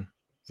else can.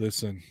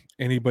 Listen,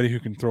 anybody who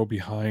can throw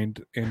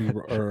behind Andy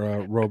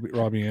or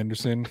Robbie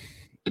Anderson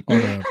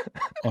on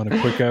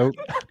a quick out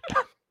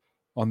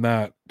on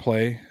that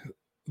play,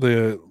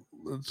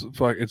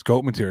 it's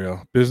GOAT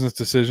material. Business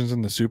decisions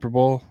in the Super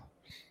Bowl.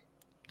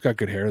 He's got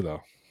good hair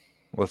though.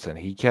 Listen,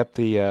 he kept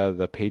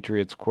the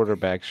Patriots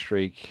quarterback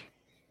streak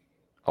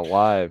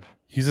alive.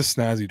 He's a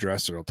snazzy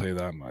dresser, I'll tell you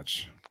that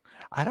much.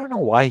 I don't know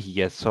why he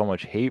gets so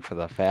much hate for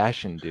the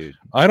fashion, dude.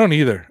 I don't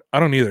either,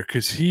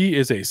 because he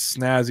is a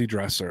snazzy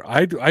dresser.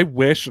 I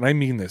wish, and I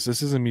mean this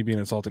isn't me being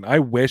insulting, I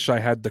wish I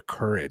had the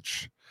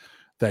courage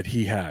that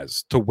he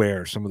has to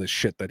wear some of the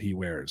shit that he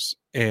wears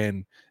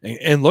and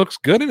looks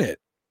good in it.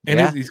 And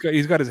yeah.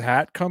 he's got his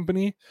hat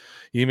company.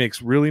 He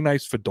makes really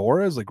nice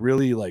fedoras, like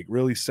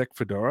really sick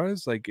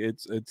fedoras. Like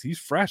he's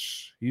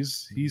fresh.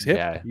 He's hip.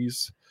 Yeah.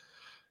 He's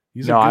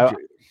a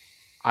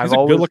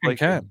good looking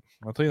cat.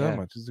 I'll tell you that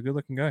much. He's a good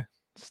looking guy.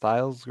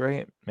 Style's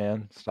great,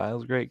 man.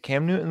 Style's great.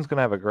 Cam Newton's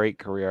gonna have a great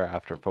career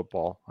after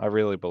football. I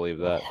really believe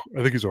that.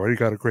 I think he's already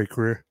got a great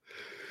career.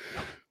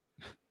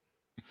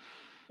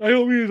 I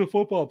don't mean as a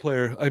football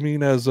player. I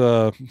mean as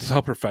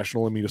how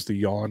professional of me just to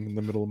yawn in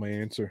the middle of my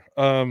answer.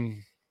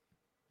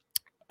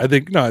 I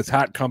think it's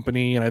hat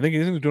company, and I think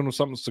he's doing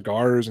something with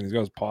cigars, and he's got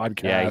his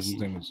podcast.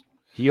 Yeah,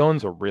 he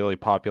owns a really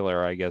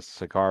popular, I guess,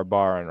 cigar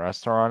bar and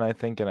restaurant. I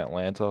think in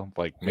Atlanta,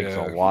 makes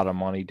a lot of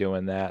money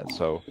doing that.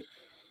 So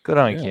good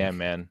on Cam,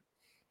 man.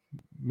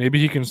 Maybe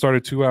he can start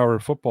a 2-hour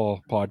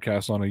football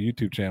podcast on a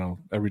YouTube channel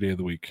every day of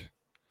the week.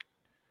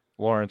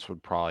 Lawrence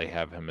would probably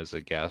have him as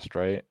a guest,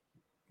 right?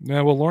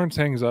 Yeah, well, Lawrence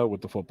hangs out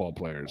with the football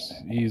players.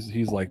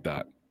 He's like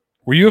that.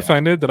 Were you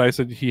offended that I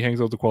said he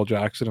hangs out with Quell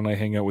Jackson and I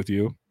hang out with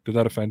you? Did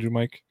that offend you,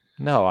 Mike?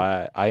 No,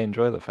 I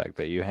enjoy the fact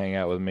that you hang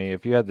out with me.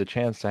 If you had the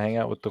chance to hang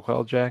out with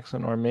Quell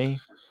Jackson or me,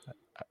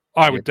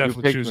 I would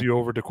definitely choose you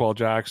over Quell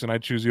Jackson.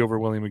 I'd choose you over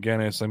Willie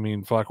McGinnis. I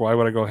mean, fuck, why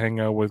would I go hang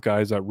out with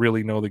guys that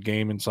really know the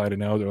game inside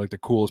and out? They're like the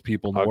coolest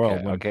people in the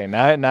world. Okay,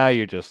 now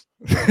you're just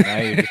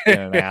being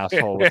an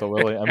asshole with the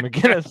Willie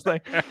McGinnis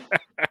thing.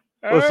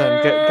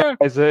 Listen,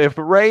 guys, if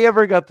Ray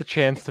ever got the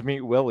chance to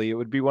meet Willie, it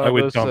would be one of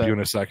those. I would dump you in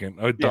a second.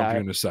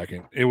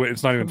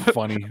 It's not even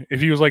funny.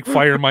 If he was like,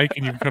 fire Mike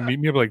and you can come meet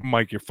me, I'd be like,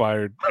 Mike, you're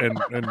fired. And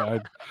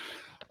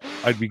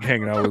I'd be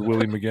hanging out with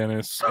Willie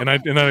McGinnis. And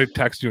I'd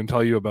text you and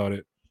tell you about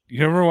it. You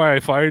remember why I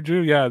fired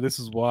you? Yeah, this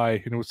is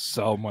why. And it was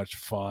so much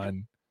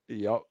fun.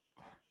 Yep.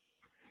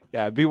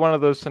 Yeah, it'd be one of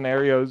those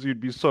scenarios.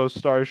 You'd be so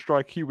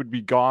starstruck, he would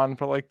be gone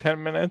for like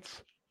 10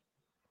 minutes.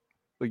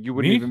 Like you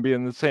wouldn't even be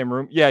in the same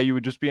room. Yeah, you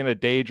would just be in a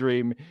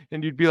daydream,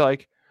 and you'd be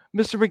like,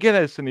 "Mr.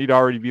 McGinnis," and he'd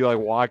already be like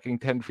walking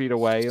 10 feet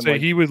away. And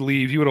he would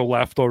leave. He would have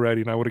left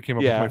already, and I would have came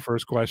up with my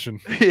first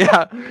question.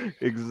 Yeah,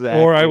 exactly.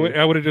 Or I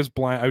would have just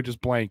blank. I would just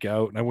blank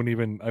out, and I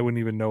wouldn't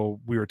even know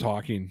we were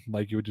talking.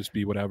 Like it would just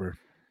be whatever.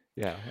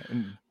 Yeah,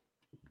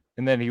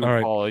 and then he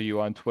would follow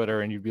you on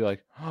Twitter, and you'd be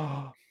like,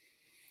 "Oh."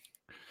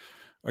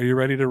 Are you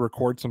ready to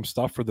record some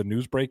stuff for the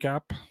Newsbreak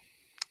app?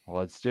 Well,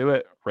 let's do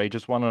it. Ray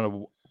just won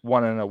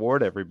an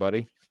award,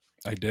 everybody.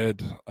 I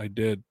did. I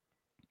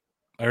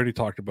already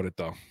talked about it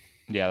though.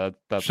 Yeah,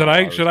 that's should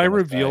I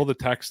reveal the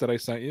text that I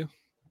sent you?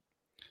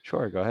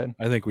 Sure, go ahead.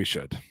 I think we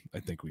should.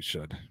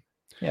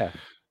 Yeah.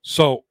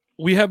 So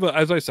we have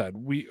as I said,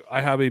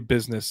 I have a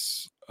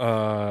business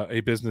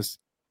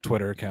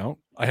Twitter account.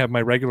 I have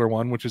my regular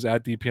one, which is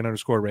at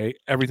 @DPN_Ray.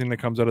 Everything that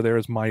comes out of there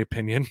is my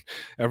opinion.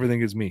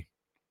 Everything is me.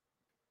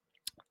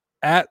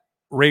 At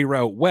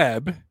Rayroute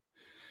Web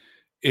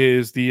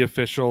is the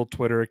official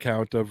Twitter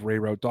account of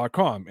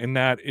rayroute.com.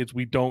 And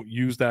we don't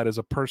use that as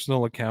a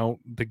personal account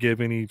to give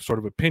any sort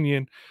of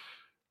opinion.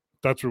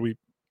 That's where we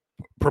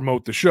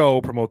promote the show,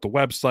 promote the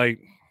website,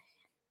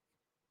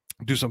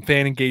 do some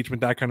fan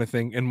engagement, that kind of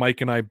thing. And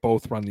Mike and I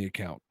both run the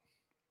account.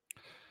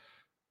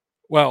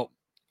 Well,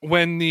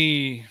 when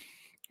the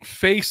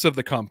face of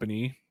the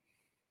company,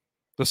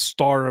 the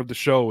star of the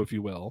show, if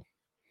you will,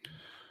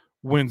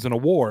 wins an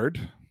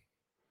award,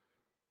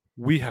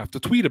 we have to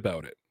tweet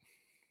about it.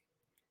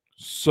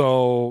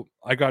 So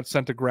I got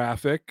sent a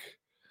graphic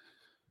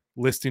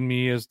listing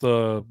me as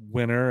the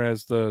winner,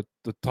 as the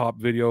top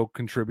video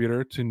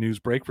contributor to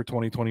Newsbreak for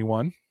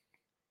 2021.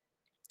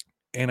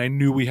 And I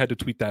knew we had to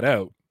tweet that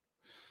out.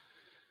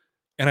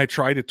 And I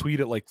tried to tweet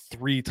it like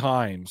 3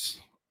 times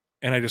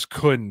and I just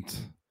couldn't,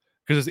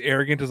 because as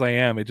arrogant as I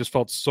am, it just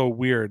felt so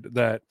weird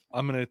that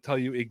I'm going to tell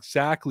you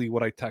exactly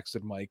what I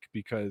texted Mike,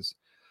 because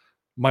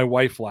my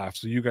wife laughed,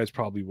 so you guys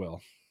probably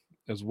will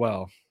as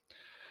well.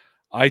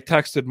 I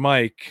texted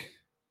Mike,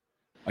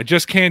 I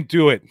just can't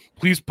do it.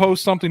 Please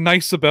post something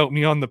nice about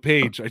me on the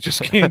page. I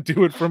just can't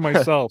do it for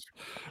myself.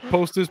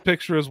 Post this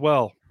picture as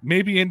well.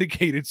 Maybe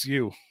indicate it's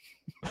you.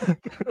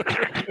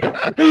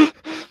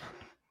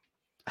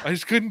 I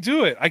just couldn't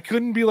do it. I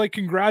couldn't be like,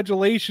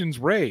 congratulations,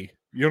 Ray.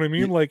 You know what I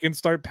mean? Like, and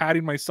start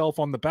patting myself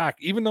on the back,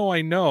 even though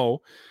I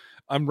know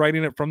I'm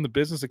writing it from the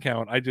business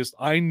account.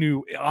 I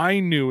knew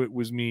it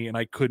was me, and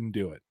I couldn't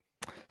do it.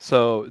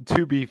 So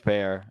to be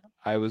fair,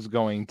 I was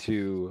going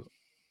to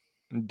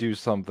do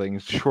something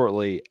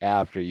shortly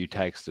after you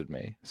texted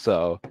me.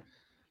 So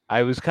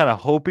I was kind of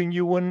hoping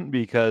you wouldn't,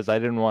 because I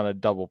didn't want to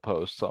double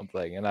post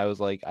something. And I was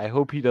like, I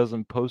hope he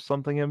doesn't post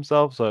something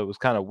himself. So it was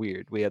kind of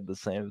weird. We had the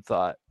same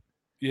thought.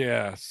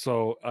 Yeah.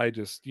 So I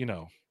just,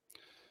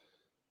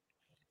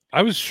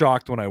 I was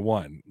shocked when I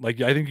won.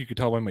 Like, I think you could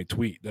tell by my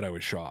tweet that I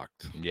was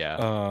shocked.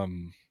 Yeah.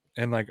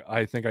 And like,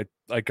 I think I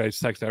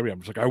texted everyone.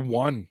 I'm just like, I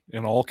won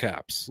in all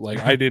caps. Like,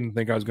 I didn't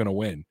think I was going to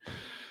win.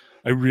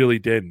 I really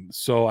didn't.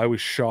 So I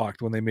was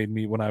shocked when they made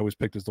me, when I was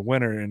picked as the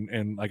winner.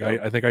 And like,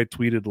 I think I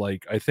tweeted,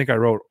 like, I think I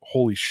wrote,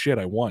 holy shit,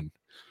 I won.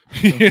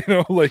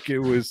 Like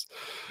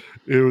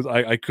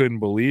I couldn't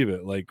believe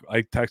it. Like,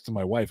 I texted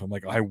my wife, I'm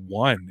like, I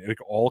won, like,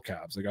 all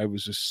caps. Like, I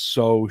was just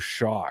so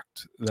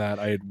shocked that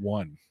I had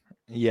won.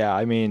 Yeah.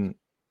 I mean,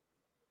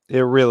 it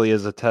really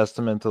is a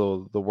testament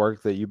to the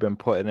work that you've been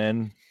putting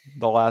in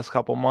the last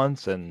couple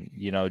months. And,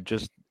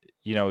 just,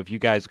 if you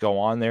guys go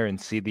on there and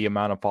see the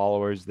amount of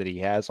followers that he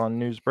has on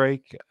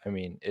Newsbreak, I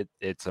mean,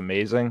 it's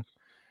amazing.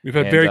 We've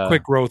had very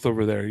quick growth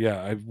over there.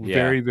 Yeah.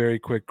 Very, very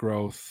quick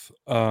growth.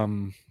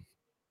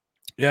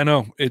 Yeah,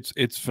 no,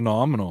 it's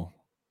phenomenal.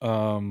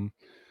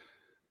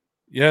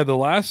 Yeah, the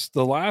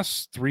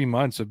last 3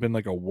 months have been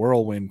like a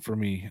whirlwind for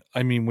me.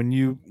 I mean,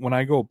 when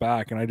I go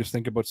back and I just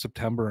think about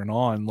September and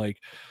on, like,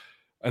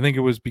 I think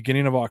it was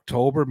beginning of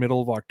October,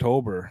 middle of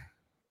October,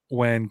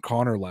 when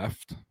Connor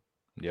left.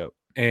 Yep.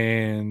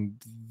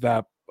 And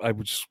that I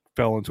just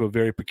fell into a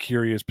very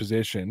precarious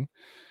position.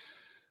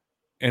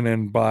 And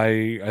then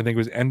by, I think it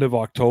was end of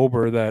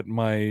October, that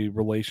my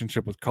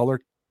relationship with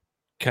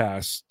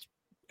Colorcast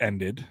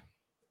ended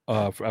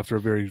after a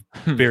very,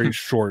 very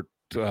short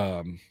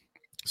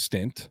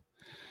stint.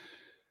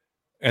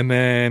 And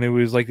then it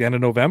was like the end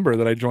of November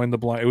that I joined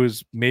it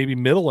was maybe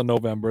middle of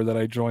November that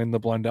I joined the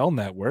Blundell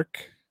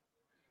Network.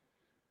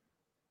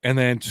 And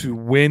then to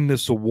win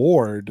this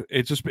award,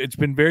 it's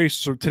been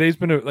today's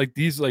been like,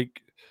 these,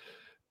 like,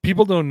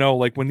 people don't know,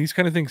 like, when these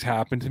kind of things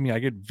happen to me, I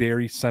get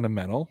very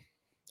sentimental.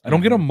 I don't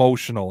get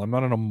emotional. I'm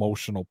not an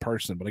emotional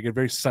person, but I get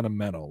very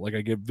sentimental. Like,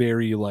 I get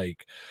very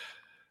like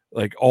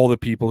all the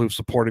people who've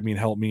supported me and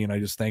helped me, and I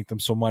just thank them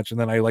so much. And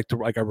then I like to,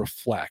 like, I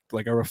reflect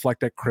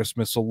at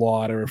Christmas a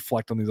lot. I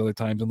reflect on these other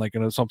times, and like,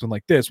 something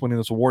like this, winning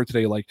this award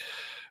today, like,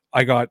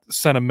 I got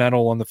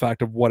sentimental on the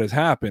fact of what has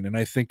happened. And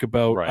I think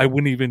about, I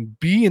wouldn't even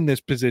be in this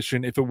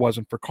position if it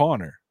wasn't for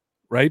Connor,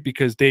 right?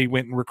 Because they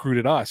went and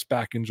recruited us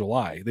back in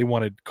July. They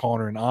wanted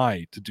Connor and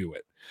I to do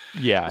it.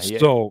 Yeah.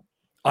 So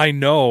I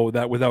know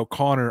that without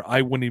Connor,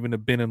 I wouldn't even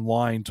have been in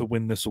line to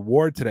win this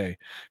award today.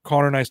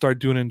 Connor and I started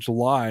doing it in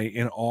July.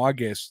 In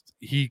August,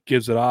 he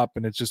gives it up,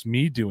 and it's just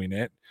me doing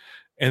it.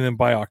 And then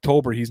by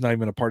October, he's not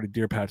even a part of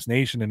Dear Pats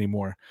Nation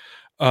anymore.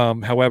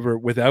 However,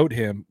 without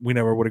him, we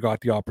never would have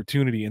got the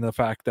opportunity. And the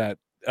fact that,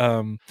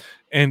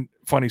 and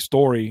funny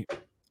story,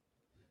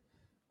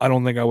 I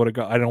don't think I would have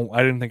got, I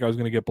didn't think I was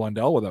going to get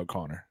Blundell without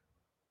Connor.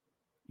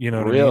 You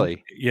know what I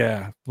mean?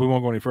 Yeah. We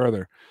won't go any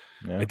further.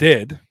 Yeah. I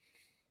did.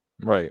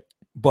 Right.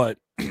 But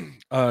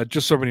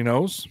just so everybody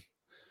knows,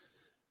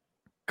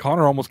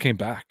 Connor almost came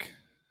back.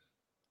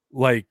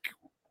 Like,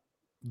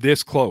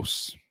 this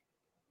close.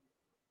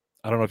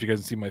 I don't know if you guys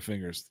can see my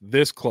fingers.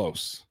 This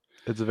close.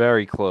 It's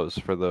very close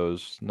for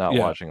those not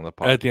watching the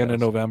podcast. At the end of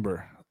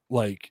November,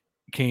 like,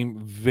 came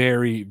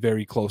very,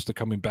 very close to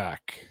coming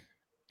back.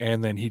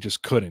 And then he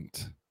just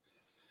couldn't.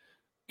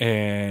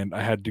 And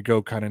I had to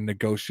go kind of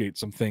negotiate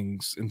some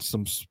things and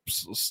some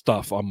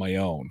stuff on my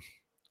own.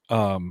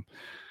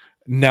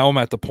 Now I'm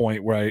at the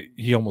point where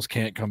he almost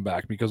can't come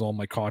back because all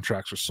my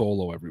contracts are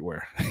solo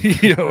everywhere.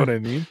 You know what I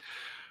mean?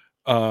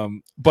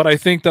 But I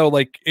think, though,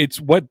 like,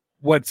 it's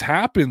what's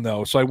happened,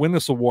 though. So I win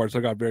this award, so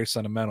I got very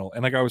sentimental.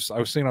 And like I was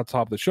saying on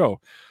top of the show,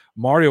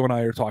 Mario and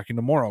I are talking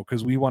tomorrow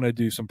because we want to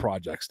do some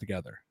projects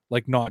together,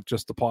 like, not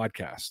just the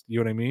podcast. You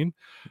know what I mean?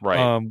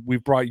 Right.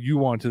 We've brought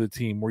you onto the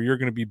team where you're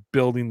going to be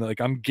building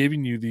like, I'm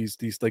giving you these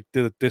like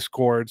the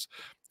Discords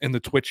and the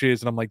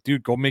Twitches, and I'm like,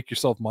 dude, go make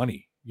yourself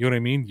money. You know what I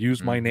mean?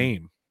 Use my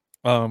name.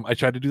 I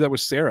tried to do that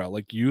with Sarah,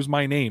 like, use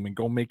my name and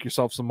go make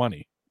yourself some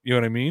money. You know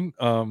what I mean?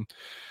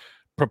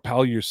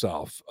 propel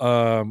yourself. We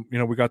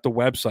got the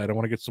website. I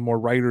want to get some more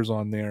writers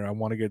on there. I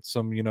want to get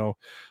some,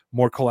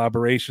 more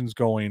collaborations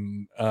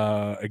going.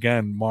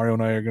 Again, Mario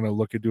and I are going to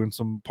look at doing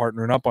some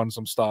partnering up on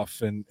some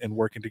stuff and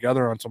working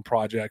together on some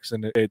projects.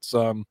 And it's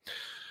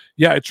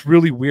it's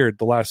really weird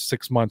the last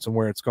 6 months and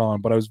where it's gone,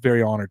 but I was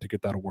very honored to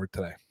get that award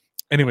today.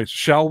 Anyways,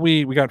 shall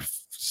we got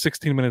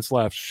 16 minutes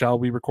left. Shall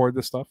we record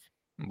this stuff?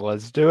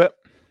 Let's do it.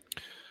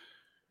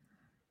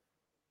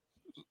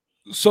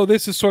 So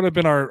this has sort of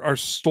been our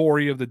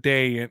story of the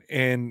day,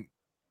 and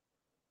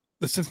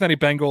the Cincinnati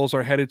Bengals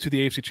are headed to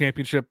the AFC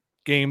Championship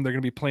game. They're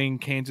going to be playing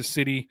Kansas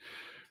City,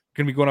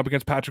 going to be going up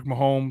against Patrick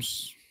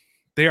Mahomes.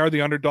 They are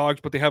the underdogs,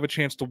 but they have a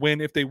chance to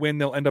win. If they win,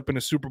 they'll end up in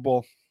a Super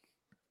Bowl.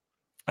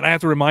 And I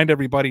have to remind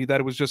everybody that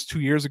it was just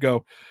 2 years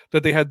ago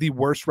that they had the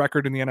worst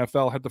record in the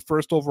NFL, had the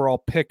first overall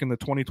pick in the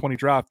 2020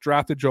 draft,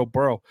 drafted Joe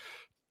Burrow,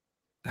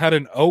 had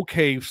an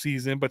okay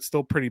season, but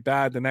still pretty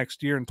bad the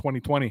next year in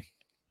 2020.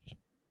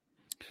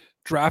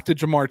 Drafted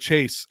Jamar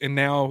Chase, and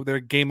now they're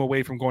a game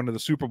away from going to the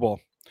Super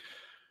Bowl.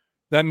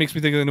 That makes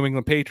me think of the New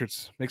England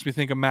Patriots. Makes me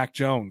think of Mac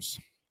Jones.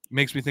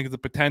 Makes me think of the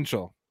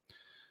potential.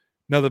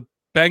 Now, the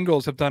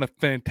Bengals have done a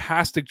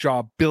fantastic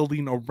job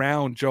building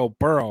around Joe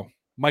Burrow.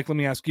 Mike, let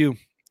me ask you,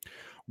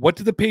 what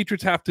do the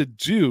Patriots have to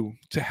do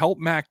to help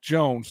Mac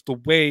Jones the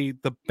way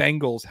the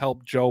Bengals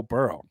helped Joe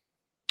Burrow?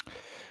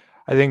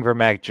 I think for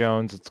Mac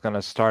Jones, it's going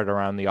to start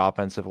around the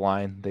offensive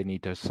line. They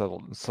need to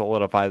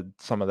solidify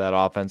some of that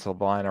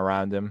offensive line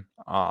around him.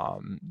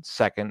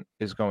 Second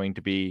is going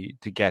to be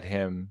to get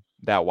him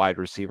that wide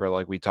receiver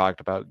like we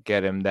talked about,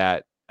 get him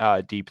that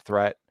deep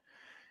threat.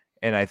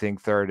 And I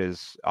think third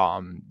is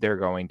they're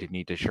going to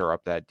need to shore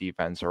up that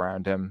defense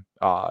around him,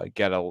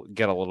 get a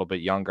little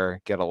bit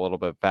younger, get a little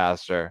bit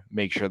faster,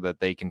 make sure that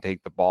they can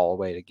take the ball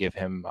away to give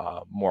him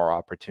more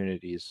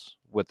opportunities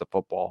with the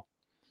football.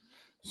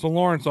 So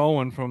Lawrence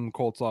Owen from the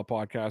Colts Law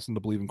podcast and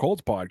the Believe in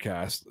Colts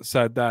podcast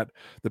said that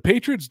the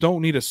Patriots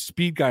don't need a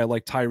speed guy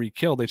like Tyreek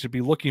Hill. They should be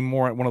looking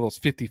more at one of those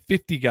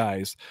 50-50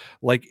 guys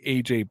like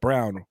A.J.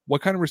 Brown.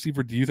 What kind of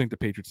receiver do you think the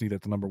Patriots need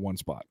at the number one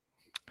spot?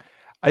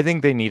 I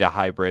think they need a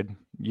hybrid,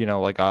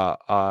 like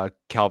a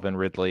Calvin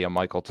Ridley, a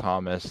Michael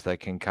Thomas that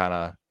can kind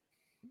of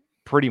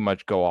pretty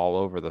much go all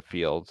over the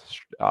field,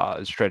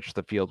 stretch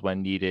the field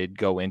when needed,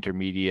 go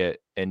intermediate,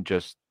 and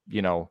just,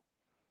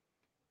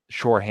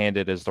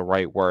 short-handed is the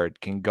right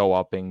word, can go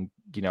up and,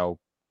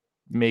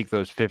 make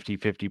those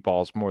 50-50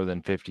 balls more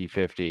than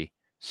 50-50,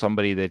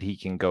 somebody that he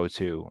can go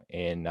to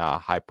in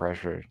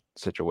high-pressure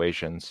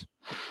situations.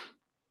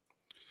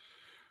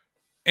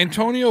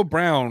 Antonio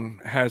Brown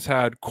has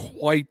had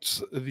quite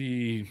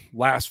the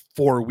last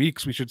 4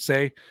 weeks, we should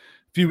say. A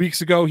few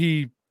weeks ago,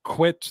 he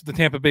quit the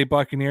Tampa Bay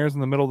Buccaneers in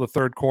the middle of the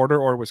third quarter,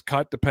 or was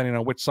cut, depending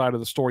on which side of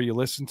the story you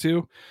listen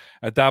to.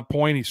 At that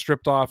point, he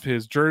stripped off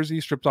his jersey,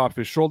 stripped off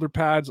his shoulder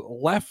pads,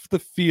 left the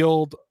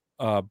field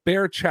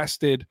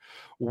bare-chested,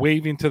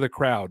 waving to the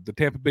crowd. The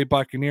Tampa Bay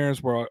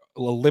Buccaneers were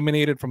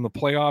eliminated from the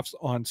playoffs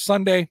on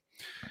Sunday,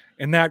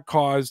 and that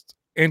caused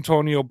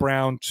Antonio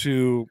Brown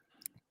to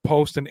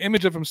post an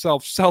image of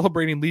himself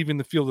celebrating leaving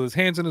the field with his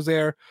hands in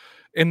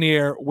the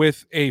air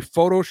with a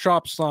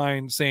Photoshop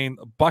sign saying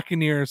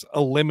Buccaneers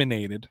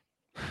eliminated.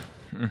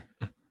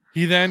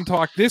 He then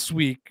talked this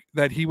week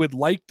that he would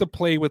like to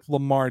play with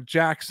Lamar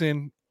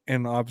Jackson,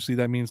 and obviously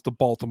that means the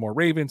Baltimore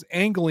Ravens,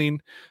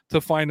 angling to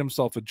find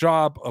himself a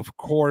job. Of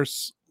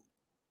course,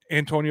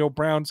 Antonio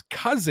Brown's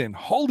cousin,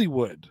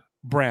 Hollywood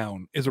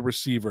Brown, is a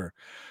receiver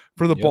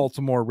for the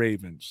Baltimore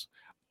Ravens.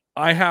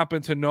 I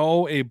happen to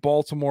know a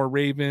Baltimore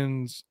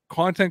Ravens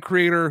content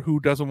creator who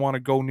doesn't want to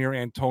go near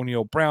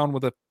Antonio Brown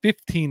with a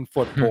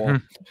 15-foot pole.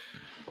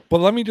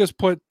 But let me just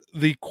put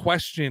the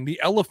question, the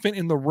elephant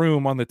in the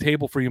room on the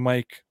table for you,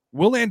 Mike.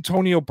 Will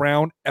Antonio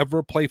Brown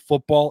ever play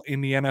football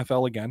in the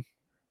NFL again?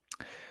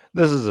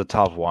 This is a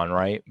tough one,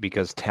 right?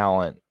 Because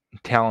talent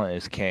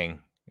is king,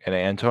 and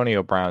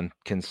Antonio Brown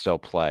can still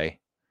play.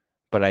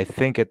 But I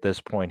think at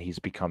this point he's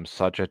become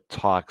such a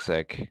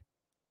toxic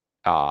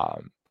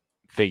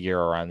figure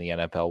around the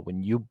NFL.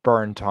 When you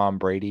burn Tom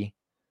Brady,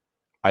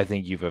 I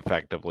think you've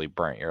effectively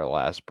burnt your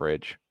last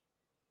bridge.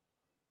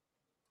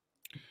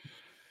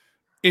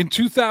 In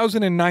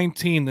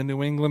 2019, the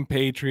New England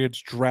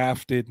Patriots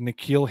drafted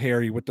N'Keal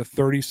Harry with the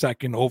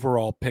 32nd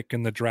overall pick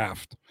in the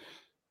draft.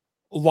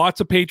 Lots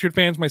of Patriot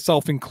fans,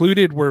 myself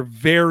included, were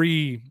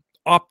very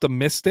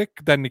optimistic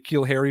that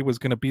N'Keal Harry was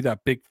going to be that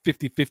big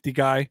 50-50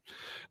 guy,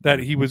 that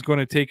he was going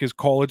to take his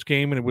college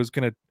game and it was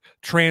going to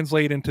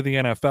translate into the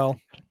NFL.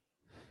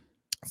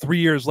 3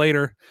 years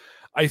later,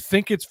 I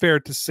think it's fair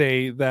to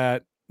say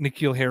that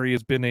N'Keal Harry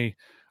has been a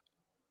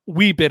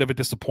wee bit of a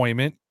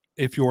disappointment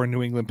if you're a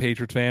New England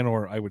Patriots fan,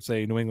 or I would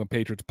say New England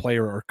Patriots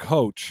player or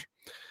coach.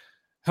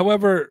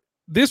 However,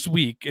 this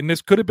week, and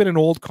this could have been an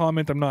old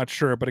comment, I'm not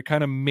sure, but it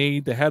kind of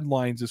made the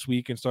headlines this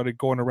week and started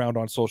going around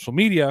on social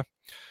media.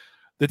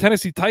 The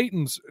Tennessee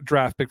Titans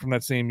draft pick from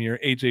that same year,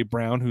 A.J.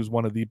 Brown, who's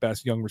one of the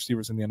best young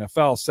receivers in the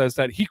NFL, says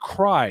that he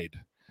cried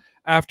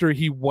after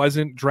he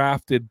wasn't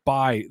drafted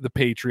by the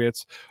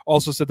Patriots.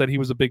 Also said that he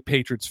was a big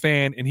Patriots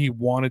fan and he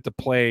wanted to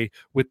play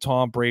with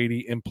Tom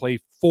Brady and play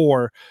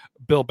for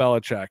Bill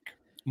Belichick.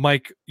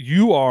 Mike,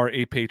 you are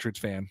a Patriots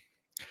fan.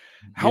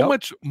 How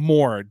much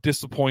more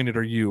disappointed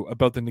are you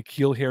about the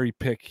N'Keal Harry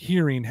pick,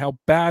 hearing how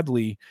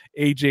badly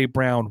A.J.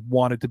 Brown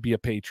wanted to be a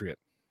Patriot?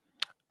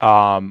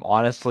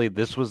 Honestly,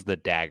 this was the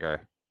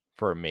dagger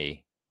for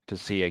me to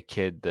see a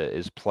kid that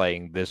is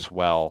playing this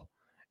well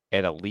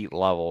at elite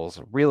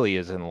levels, really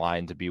is in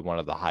line to be one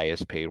of the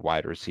highest paid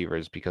wide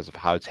receivers because of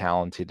how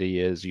talented he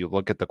is. You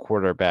look at the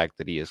quarterback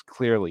that he is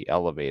clearly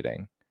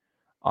elevating.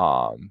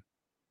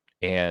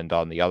 And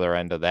on the other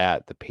end of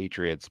that, the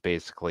Patriots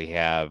basically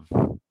have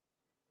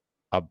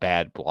a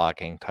bad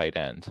blocking tight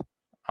end.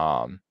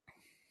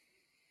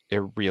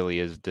 It really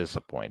is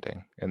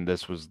disappointing. And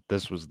this was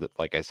the,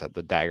 like I said,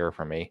 the dagger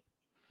for me.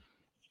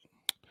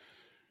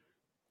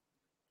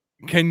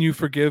 Can you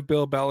forgive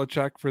Bill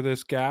Belichick for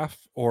this gaffe,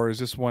 or is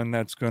this one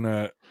that's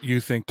gonna, you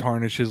think,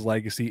 tarnish his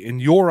legacy in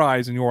your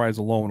eyes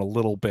alone a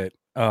little bit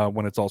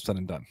when it's all said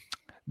and done?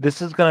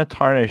 This is going to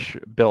tarnish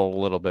Bill a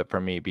little bit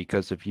for me,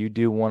 because if you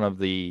do one of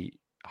the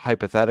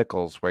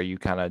hypotheticals where you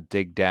kind of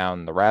dig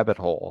down the rabbit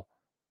hole,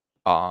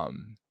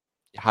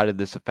 how did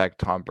this affect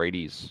Tom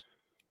Brady's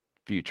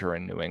future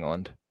in New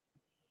England?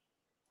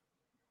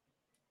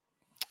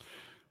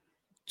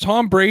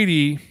 Tom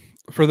Brady,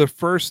 for the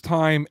first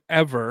time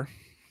ever,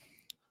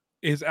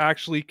 is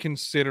actually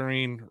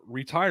considering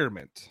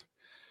retirement.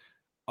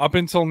 Up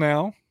until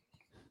now,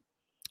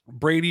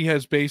 Brady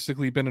has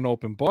basically been an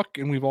open book,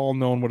 and we've all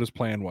known what his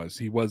plan was.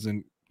 He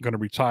wasn't going to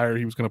retire.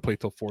 He was going to play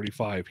till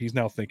 45. He's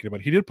now thinking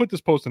about it. He did put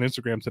this post on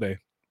Instagram today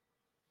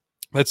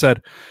that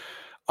said,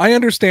 I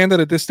understand that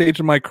at this stage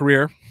of my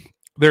career,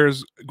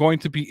 there's going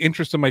to be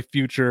interest in my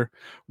future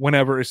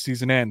whenever a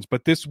season ends.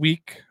 But this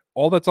week,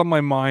 all that's on my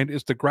mind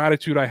is the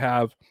gratitude I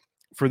have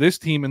for this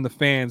team and the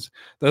fans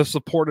that have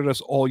supported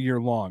us all year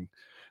long.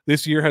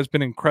 This year has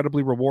been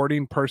incredibly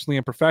rewarding personally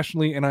and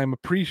professionally, and I'm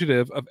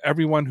appreciative of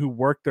everyone who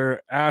worked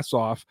their ass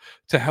off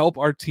to help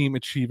our team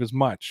achieve as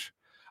much.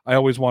 I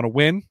always want to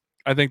win.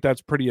 I think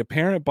that's pretty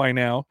apparent by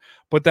now,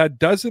 but that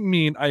doesn't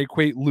mean I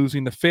equate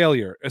losing to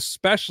failure,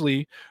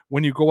 especially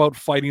when you go out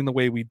fighting the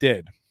way we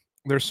did.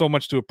 There's so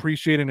much to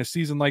appreciate in a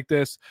season like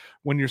this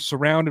when you're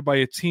surrounded by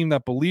a team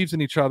that believes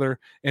in each other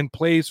and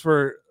plays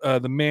for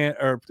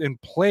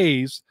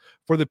plays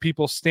for the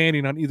people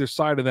standing on either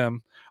side of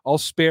them. I'll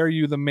spare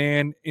you the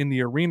man in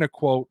the arena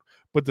quote,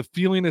 but the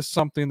feeling is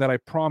something that I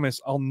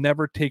promise I'll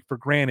never take for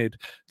granted.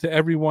 To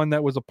everyone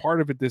that was a part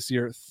of it this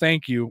year,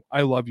 thank you.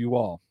 I love you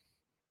all.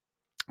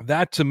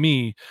 That to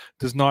me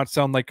does not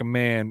sound like a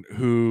man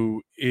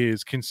who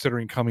is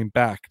considering coming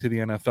back to the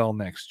NFL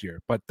next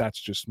year, but that's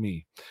just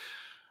me.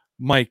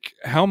 Mike,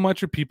 how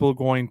much are people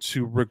going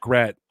to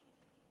regret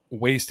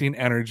wasting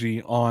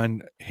energy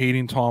on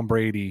hating Tom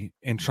Brady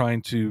and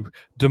trying to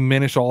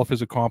diminish all of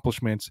his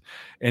accomplishments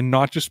and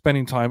not just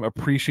spending time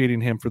appreciating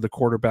him for the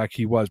quarterback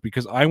he was?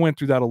 Because I went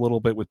through that a little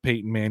bit with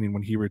Peyton Manning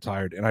when he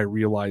retired, and I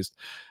realized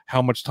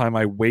how much time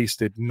I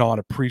wasted not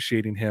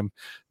appreciating him.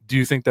 Do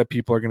you think that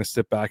people are going to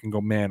sit back and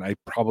go, man, I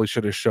probably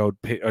should have showed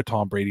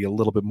Tom Brady a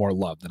little bit more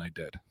love than I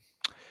did?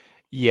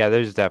 Yeah,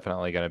 there's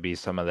definitely going to be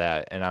some of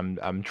that, and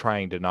I'm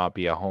trying to not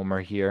be a homer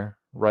here,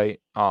 right?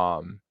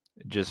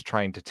 Just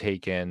trying to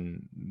take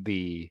in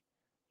the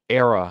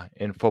era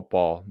in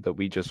football that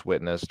we just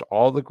witnessed,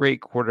 all the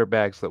great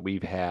quarterbacks that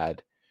we've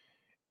had,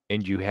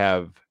 and you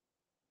have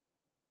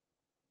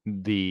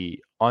the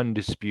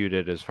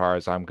undisputed, as far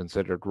as I'm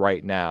considered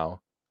right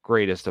now,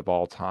 greatest of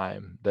all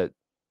time that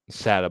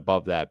sat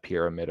above that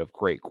pyramid of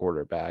great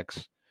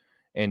quarterbacks,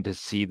 and to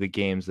see the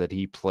games that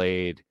he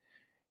played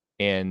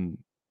and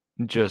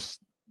just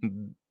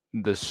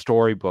the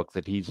storybook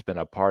that he's been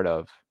a part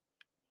of,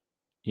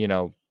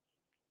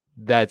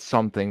 that's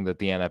something that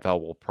the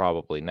NFL will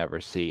probably never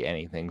see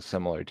anything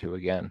similar to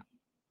again.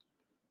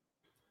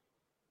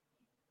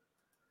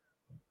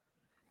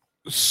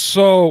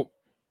 So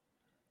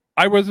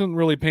I wasn't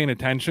really paying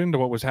attention to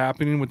what was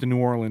happening with the New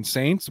Orleans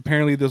Saints.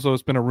 Apparently,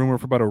 there's been a rumor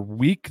for about a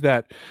week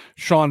that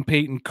Sean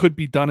Payton could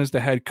be done as the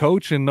head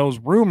coach, and those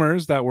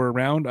rumors that were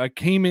around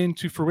came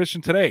into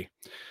fruition today.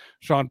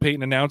 Sean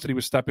Payton announced that he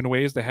was stepping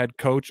away as the head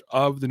coach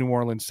of the New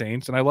Orleans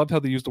Saints, and I loved how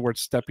they used the word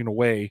stepping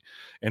away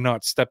and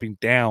not stepping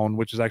down,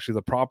 which is actually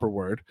the proper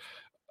word.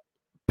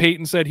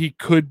 Payton said he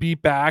could be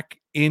back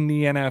in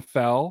the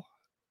NFL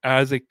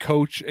as a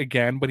coach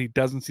again, but he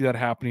doesn't see that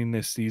happening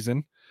this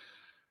season.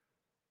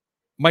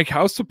 Mike,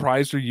 how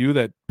surprised are you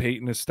that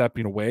Payton is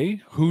stepping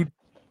away? Who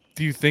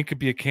do you think could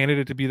be a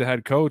candidate to be the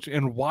head coach?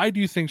 And why do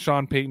you think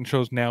Sean Payton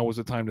chose now was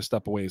the time to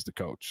step away as the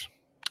coach?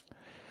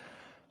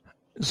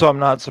 So I'm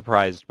not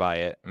surprised by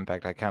it. In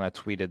fact, I kind of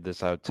tweeted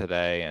this out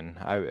today, and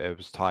I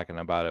was talking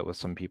about it with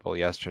some people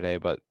yesterday.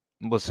 But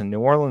listen,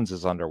 New Orleans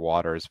is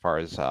underwater as far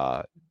as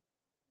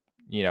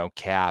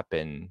cap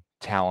and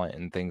talent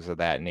and things of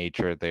that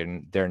nature.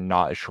 They're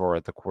not sure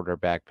at the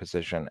quarterback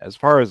position. As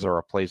far as the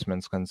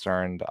replacement's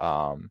concerned,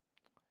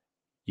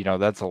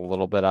 that's a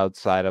little bit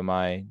outside of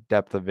my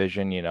depth of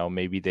vision.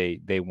 Maybe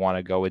they want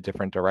to go a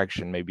different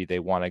direction. Maybe they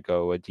want to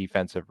go a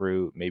defensive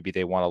route. Maybe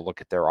they want to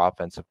look at their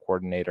offensive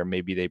coordinator.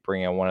 Maybe they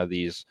bring in one of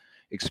these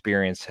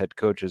experienced head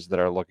coaches that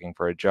are looking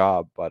for a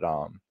job. But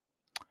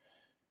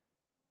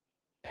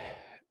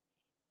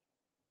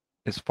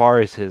as far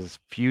as his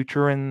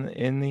future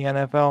in the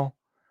NFL,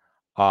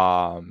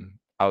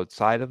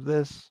 outside of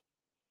this,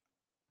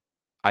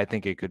 I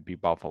think it could be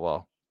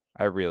Buffalo.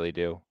 I really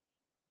do.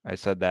 I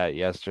said that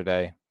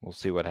yesterday. We'll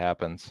see what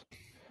happens.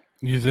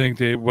 You think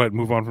they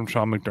move on from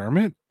Sean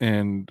McDermott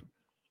and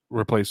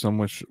replace him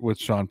with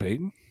Sean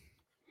Payton?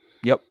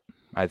 Yep,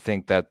 I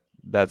think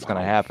that's going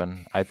to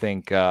happen. I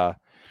think hot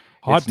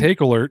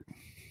take alert.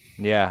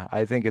 Yeah,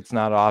 I think it's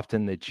not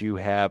often that you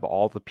have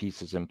all the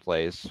pieces in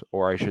place,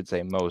 or I should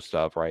say most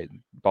of, right?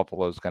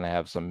 Buffalo's going to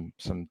have some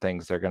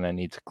things they're going to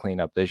need to clean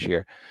up this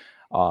year.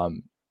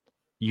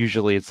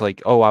 Usually it's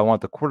like, oh, I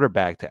want the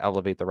quarterback to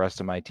elevate the rest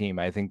of my team.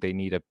 I think they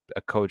need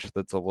a coach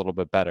that's a little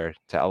bit better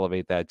to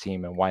elevate that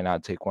team. And why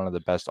not take one of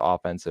the best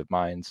offensive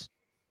minds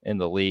in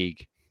the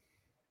league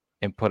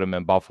and put him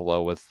in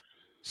Buffalo with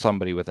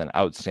somebody with an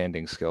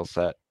outstanding skill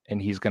set?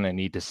 And he's going to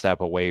need to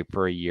step away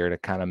for a year to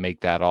kind of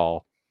make that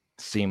all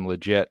seem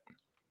legit.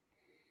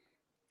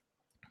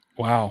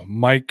 Wow.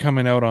 Mike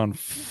coming out on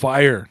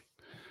fire.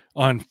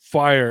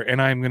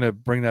 And I'm going to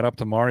bring that up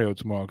to Mario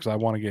tomorrow because I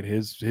want to get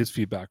his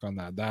feedback on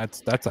that.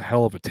 That's a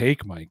hell of a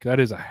take, Mike. That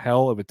is a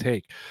hell of a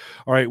take.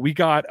 All right, we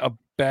got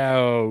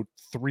about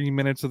 3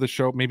 minutes of the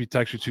show, maybe it's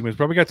actually 2 minutes.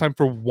 Probably got time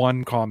for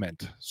one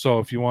comment. So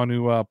if you want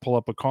to pull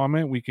up a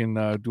comment, we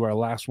can do our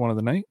last one of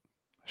the night.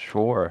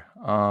 Sure.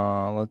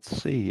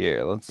 Let's see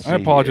here. I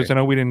apologize. I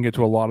know we didn't get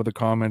to a lot of the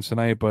comments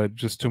tonight, but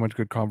just too much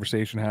good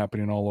conversation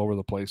happening all over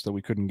the place that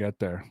we couldn't get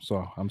there.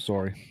 So I'm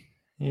sorry.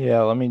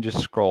 Yeah, let me just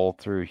scroll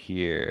through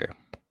here.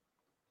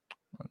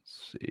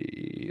 Let's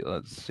see.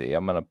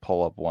 I'm going to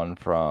pull up one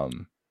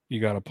from... You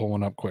got to pull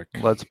one up quick.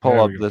 Let's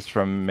pull up this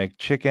from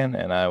McChicken,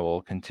 and I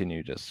will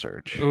continue to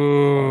search. So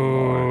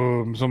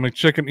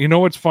McChicken, you know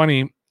what's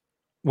funny?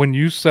 When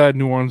you said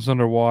New Orleans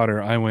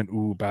underwater, I went,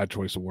 ooh, bad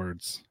choice of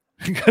words.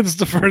 That's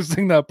the first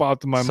thing that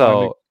popped in my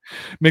mind.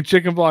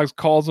 McChicken Vlogs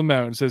calls them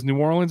out and says New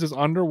Orleans is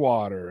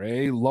underwater,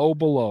 low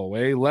below,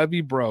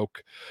 levee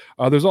broke.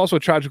 There's also a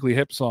Tragically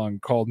Hip song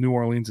called New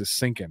Orleans is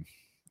Sinking,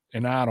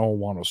 and I don't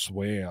want to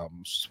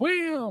swim.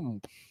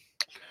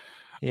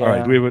 Yeah. All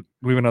right, do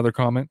we have another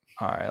comment?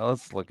 All right,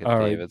 let's look at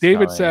David's.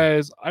 David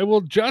says, I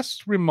will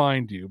just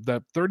remind you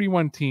that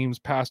 31 teams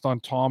passed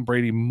on Tom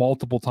Brady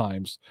multiple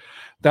times.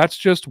 That's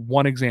just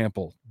one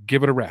example.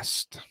 Give it a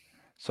rest.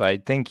 So I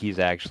think he's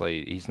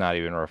not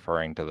even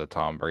referring to the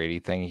Tom Brady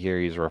thing here.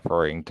 He's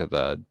referring to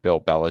the Bill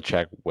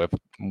Belichick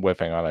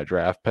whiffing on a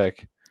draft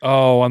pick.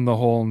 Oh, on the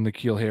whole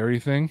N'Keal Harry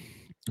thing?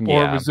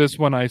 Yeah. Or was this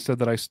when I said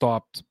that I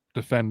stopped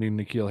defending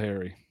N'Keal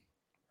Harry?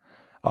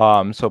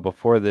 So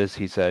before this,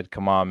 he said,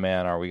 come on,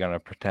 man, are we going to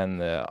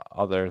pretend the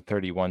other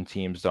 31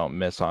 teams don't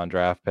miss on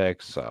draft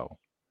picks? So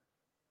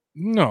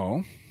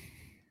no,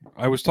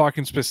 I was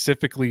talking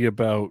specifically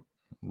about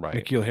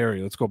N'Keal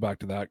Harry. Let's go back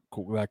to that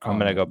comment. I'm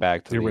going to go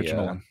back to the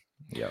original one.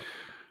 Yep.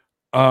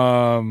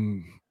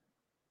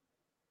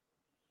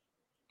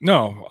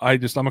 No,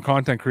 I'm a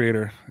content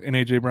creator, and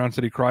AJ Brown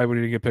said he cried when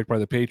he didn't get picked by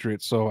the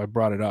Patriots, so I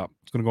brought it up.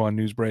 It's going to go on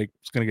Newsbreak.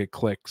 It's going to get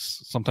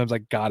clicks. Sometimes I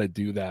got to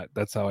do that.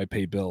 That's how I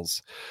pay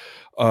bills.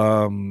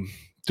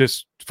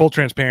 Just full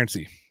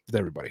transparency with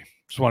everybody.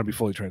 Just want to be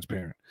fully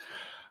transparent.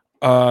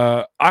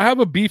 I have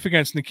a beef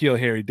against N'Keal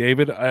Harry,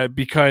 David,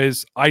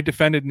 because I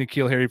defended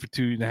N'Keal Harry for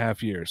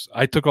 2.5 years.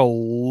 I took a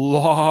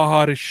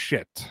lot of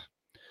shit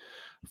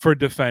for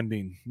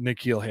defending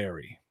N'Keal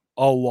Harry.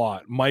 A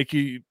lot.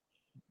 Mikey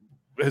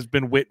has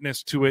been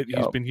witness to it.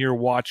 He's been here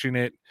watching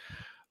it.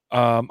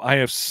 I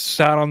have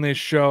sat on this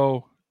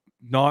show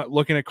not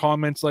looking at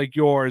comments like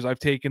yours. I've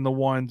taken the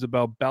ones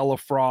about Bella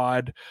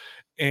fraud,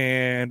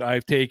 and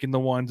I've taken the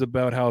ones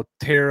about how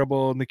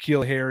terrible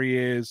N'Keal Harry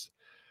is.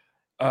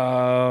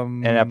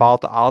 And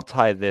I'll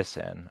tie this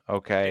in,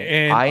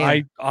 okay?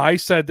 And I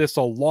said this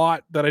a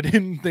lot, that I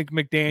didn't think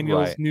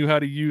McDaniels knew how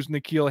to use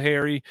N'Keal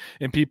Harry,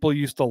 and people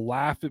used to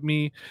laugh at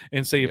me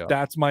and say, if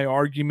that's my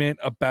argument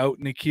about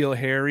N'Keal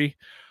Harry,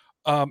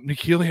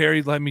 N'Keal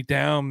Harry let me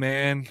down,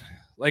 man.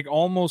 Like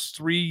almost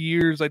 3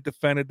 years I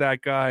defended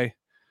that guy.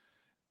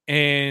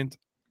 And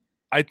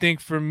I think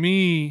for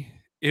me,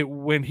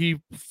 when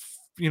he,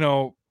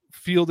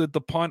 fielded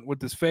the punt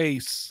with his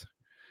face,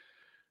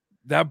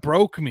 that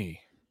broke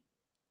me.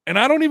 And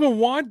I don't even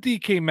want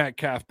DK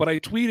Metcalf, but I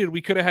tweeted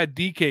we could have had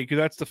DK because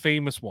that's the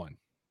famous one.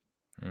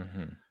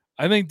 Mm-hmm.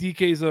 I think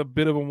DK is a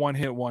bit of a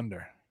one-hit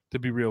wonder, to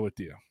be real with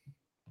you.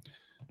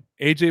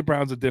 AJ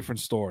Brown's a different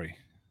story.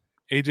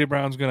 AJ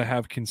Brown's going to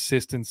have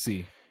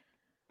consistency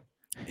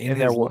in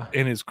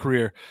his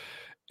career.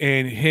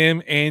 And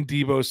him and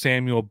Deebo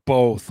Samuel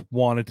both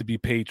wanted to be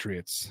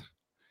Patriots.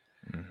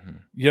 Mm-hmm.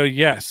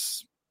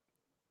 Yes.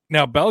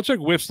 Now, Belichick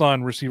whiffs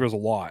on receivers a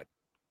lot.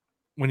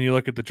 when you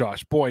look at the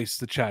Josh Boyce,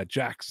 the Chad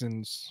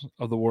Jacksons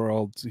of the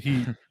world,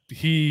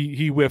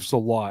 he whiffs a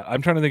lot.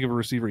 I'm trying to think of a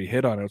receiver he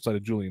hit on outside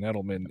of Julian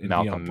Edelman and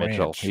Malcolm Deion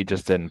Mitchell. Branch. He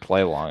just didn't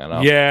play long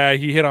enough. Yeah,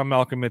 he hit on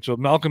Malcolm Mitchell.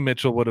 Malcolm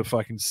Mitchell would have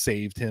fucking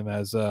saved him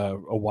as a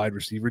wide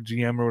receiver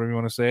GM or whatever you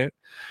want to say it.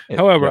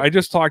 However, I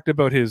just talked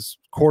about his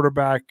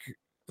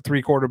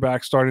three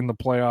quarterbacks starting the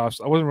playoffs.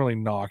 I wasn't really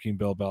knocking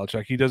Bill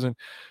Belichick.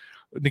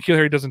 N'Keal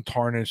Harry doesn't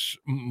tarnish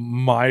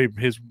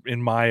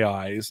in my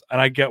eyes,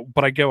 and I get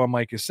what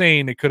Mike is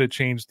saying. It could have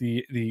changed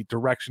the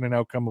direction and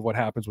outcome of what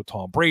happens with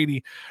Tom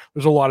Brady.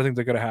 There's a lot of things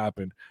that could have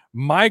happened.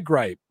 My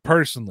gripe,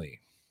 personally,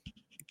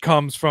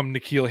 comes from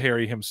N'Keal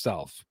Harry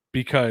himself,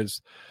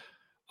 because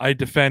I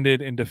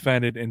defended, and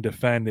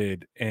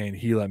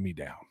he let me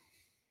down.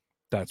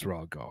 That's where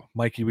I'll go.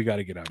 Mikey, we got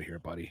to get out of here,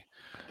 buddy.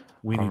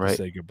 We need to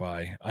say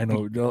goodbye. I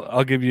know.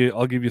 I'll give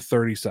you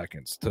 30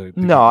 seconds to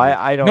No,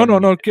 I don't.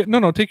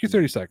 No. Take your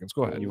 30 seconds.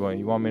 Go ahead. You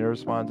want me to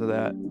respond to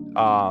that?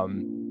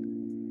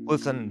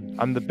 Listen,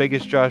 I'm the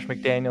biggest Josh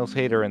McDaniels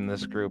hater in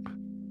this group,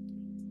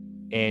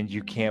 and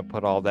you can't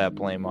put all that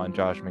blame on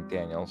Josh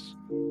McDaniels.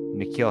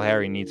 N'Keal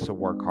Harry needs to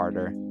work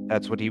harder.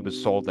 That's what he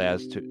was sold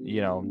as,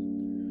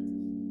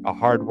 a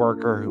hard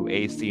worker who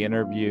aced the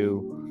interview,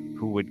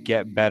 who would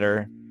get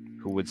better,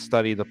 who would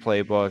study the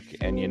playbook,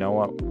 and you know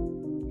what?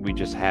 We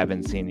just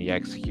haven't seen the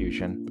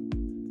execution.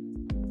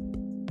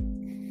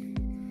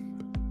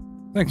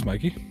 Thanks,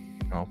 Mikey.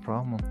 No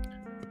problem.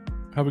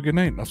 Have a good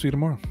night. I'll see you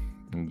tomorrow.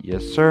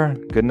 Yes, sir.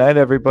 Good night,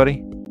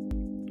 everybody.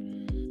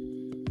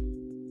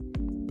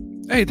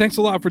 Hey, thanks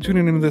a lot for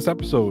tuning into this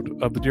episode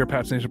of the Dear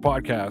Pats Nation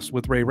podcast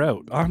with Ray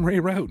Rout. I'm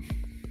Ray Rout.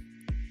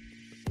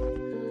 It's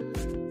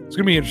going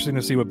to be interesting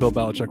to see what Bill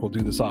Belichick will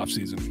do this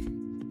offseason.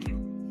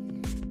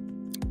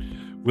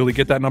 Will he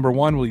get that number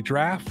one? Will he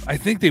draft? I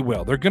think they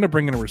will. They're going to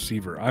bring in a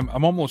receiver.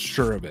 I'm almost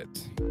sure of it.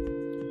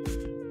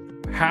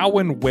 How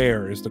and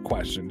where is the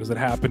question. Does it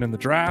happen in the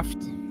draft?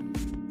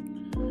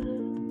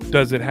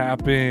 Does it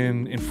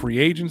happen in free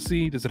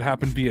agency? Does it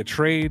happen via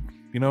trade?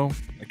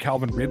 Like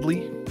Calvin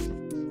Ridley?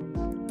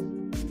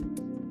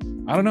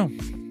 I don't know.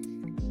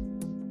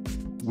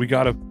 We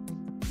got to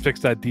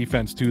fix that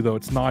defense too, though.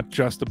 It's not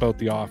just about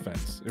the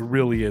offense. It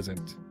really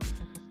isn't.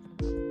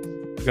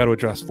 We got to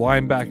address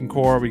linebacking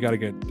core. We got to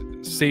get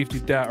safety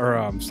depth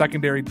or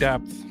secondary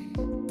depth.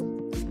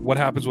 What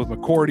happens with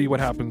McCourty? What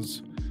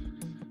happens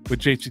with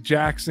JT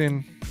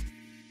Jackson?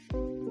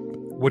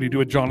 What do you do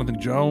with Jonathan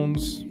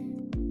Jones?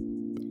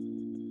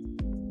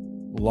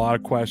 A lot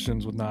of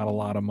questions with not a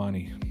lot of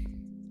money.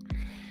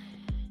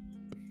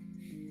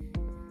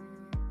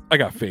 I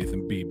got faith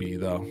in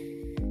BB, though.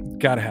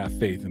 Gotta have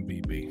faith in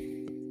BB.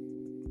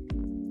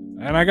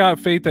 And I got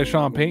faith that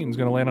Sean Payton's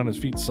going to land on his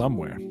feet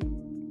somewhere.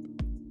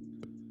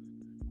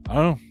 I don't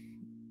know.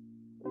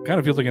 Kind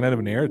of feels like an end of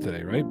an era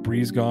today, right?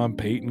 Breeze gone,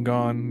 Peyton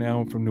gone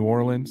now from New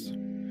Orleans.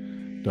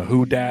 The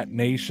Who Dat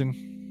Nation.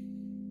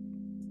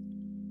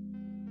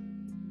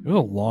 It was a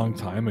long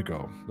time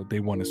ago that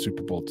they won a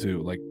Super Bowl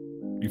too. Like,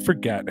 you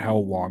forget how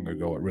long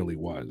ago it really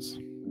was.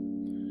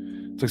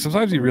 It's like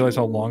sometimes you realize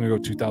how long ago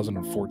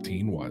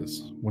 2014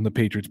 was when the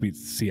Patriots beat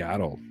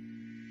Seattle.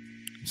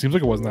 It seems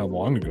like it wasn't that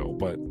long ago,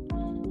 but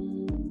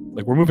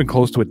like we're moving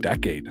close to a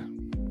decade.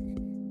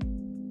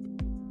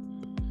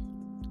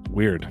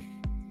 Weird.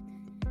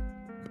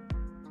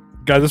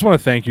 Guys, I just want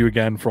to thank you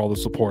again for all the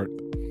support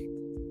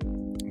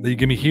that you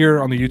give me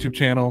here on the YouTube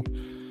channel.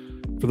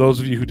 For those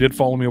of you who did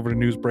follow me over to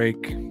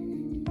Newsbreak.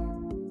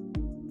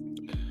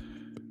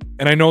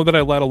 And I know that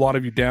I let a lot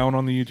of you down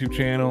on the YouTube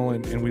channel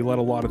and we let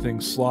a lot of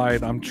things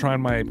slide. I'm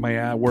trying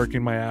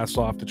working my ass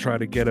off to try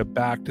to get it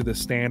back to the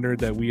standard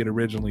that we had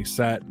originally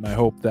set. And I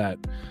hope that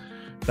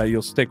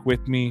you'll stick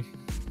with me.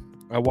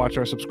 I watch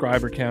our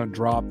subscriber count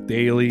drop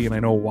daily and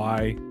I know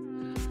why.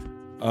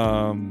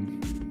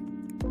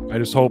 I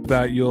just hope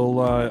that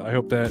you'll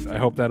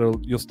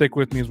you'll stick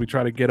with me as we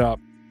try to get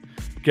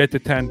to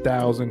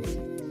 10,000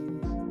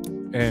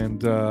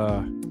 and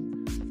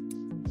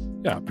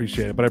yeah,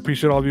 appreciate it. But I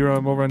appreciate all of you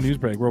over on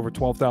Newsbreak. We're over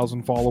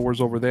 12,000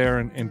 followers over there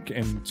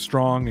and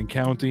strong and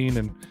counting,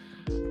 and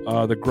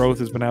the growth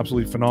has been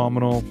absolutely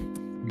phenomenal.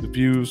 The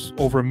views,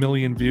 over 1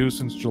 million views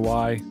since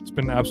July. It's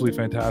been absolutely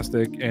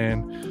fantastic,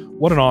 and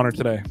what an honor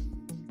today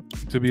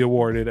to be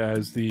awarded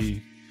as the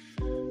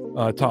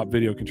top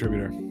video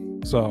contributor.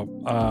 So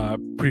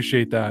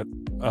appreciate that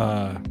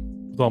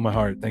with all my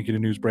heart. Thank you to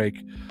Newsbreak.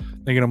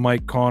 Thank you to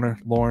Mike, Connor,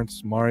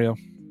 Lawrence, Mario.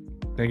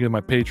 Thank you to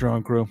my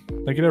Patreon crew.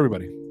 Thank you to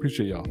everybody.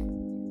 Appreciate y'all.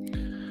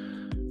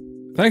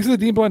 Thanks to the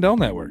Dean Blundell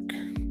Network,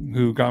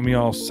 who got me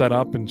all set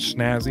up and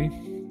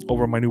snazzy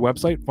over on my new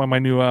website.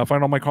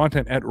 Find all my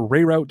content at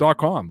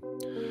rayrout.com.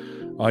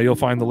 You'll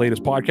find the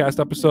latest podcast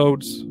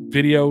episodes,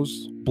 videos,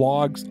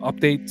 blogs,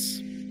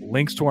 updates,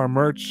 links to our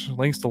merch,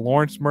 links to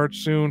Lawrence merch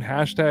soon,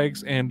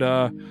 hashtags, and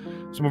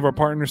some of our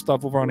partner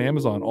stuff over on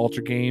Amazon,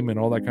 Ultra Game, and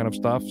all that kind of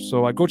stuff.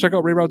 So go check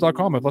out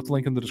rayrout.com. I've left the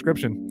link in the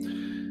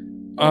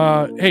description.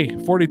 Hey,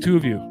 42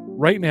 of you,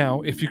 right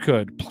now, if you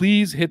could,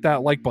 please hit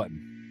that like button.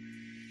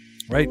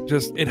 right?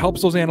 Just it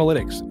helps those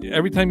analytics.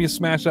 Every time you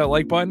smash that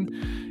like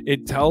button,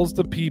 it tells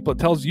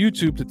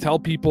YouTube to tell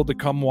people to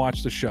come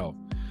watch the show.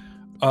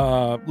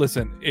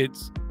 Listen,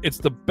 it's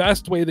the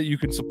best way that you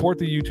can support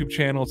the YouTube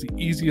channel. It's the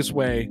easiest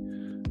way.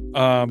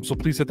 So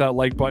please hit that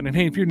like button. And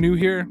hey, if you're new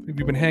here, if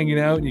you've been hanging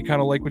out and you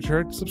kind of like what you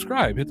heard,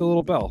 subscribe, hit the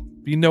little bell,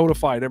 be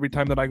notified every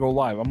time that I go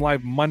live. I'm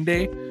live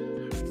Monday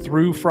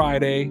through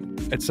Friday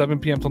at 7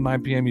 p.m. till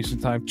 9 p.m. Eastern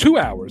time. 2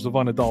 hours of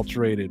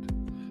unadulterated,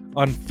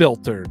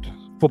 unfiltered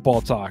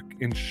football talk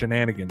and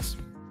shenanigans.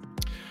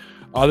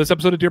 This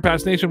episode of Dear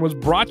Pats Nation was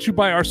brought to you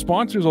by our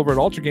sponsors over at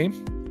Ultra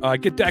Game.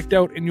 Get decked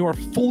out in your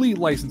fully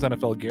licensed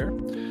NFL gear.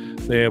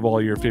 They have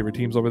all your favorite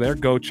teams over there.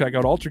 Go check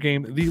out Ultra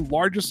Game, the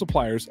largest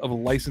suppliers of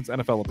licensed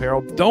NFL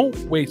apparel. Don't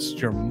waste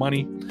your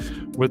money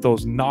with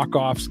those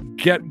knockoffs.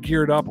 Get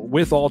geared up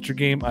with Ultra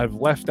Game. I've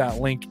left that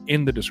link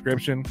in the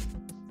description.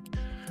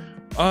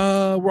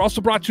 We're also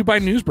brought to you by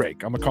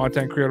Newsbreak. I'm a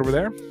content creator over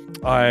there.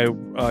 I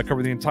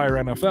cover the entire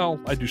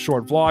NFL. I do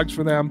short vlogs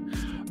for them.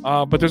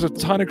 But there's a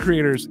ton of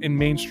creators in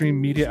mainstream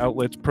media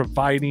outlets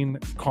providing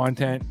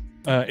content.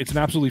 It's an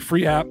absolutely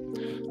free app.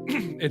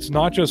 It's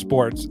not just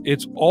sports.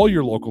 It's all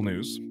your local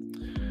news.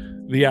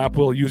 The app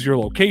will use your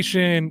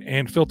location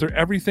and filter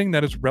everything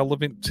that is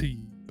relevant to you.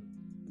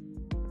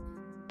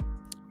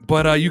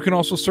 But you can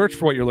also search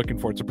for what you're looking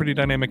for. It's a pretty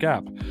dynamic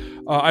app.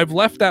 I've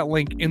left that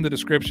link in the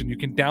description. You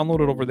can download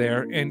it over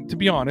there. And to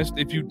be honest,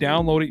 if you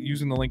download it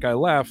using the link I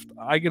left,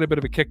 I get a bit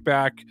of a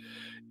kickback.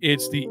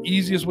 It's the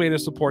easiest way to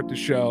support the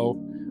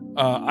show.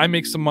 I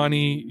make some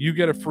money. You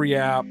get a free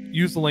app.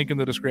 Use the link in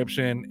the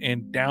description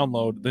and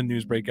download the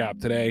Newsbreak app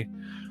today.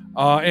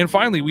 And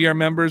finally, we are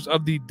members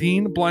of the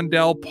Dean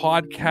Blundell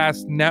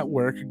Podcast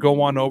Network. Go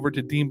on over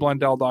to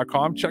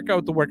deanblundell.com. Check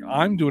out the work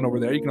I'm doing over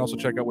there. You can also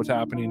check out what's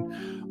happening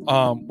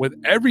with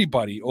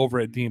everybody over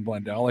at Dean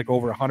Blundell, like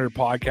over 100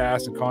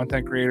 podcasts and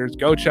content creators.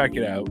 Go check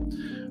it out.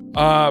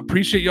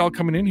 Appreciate y'all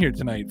coming in here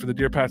tonight for the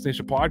Dear Pats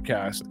Nation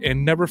podcast.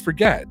 And never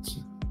forget,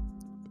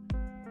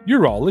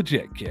 you're all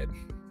legit, kid.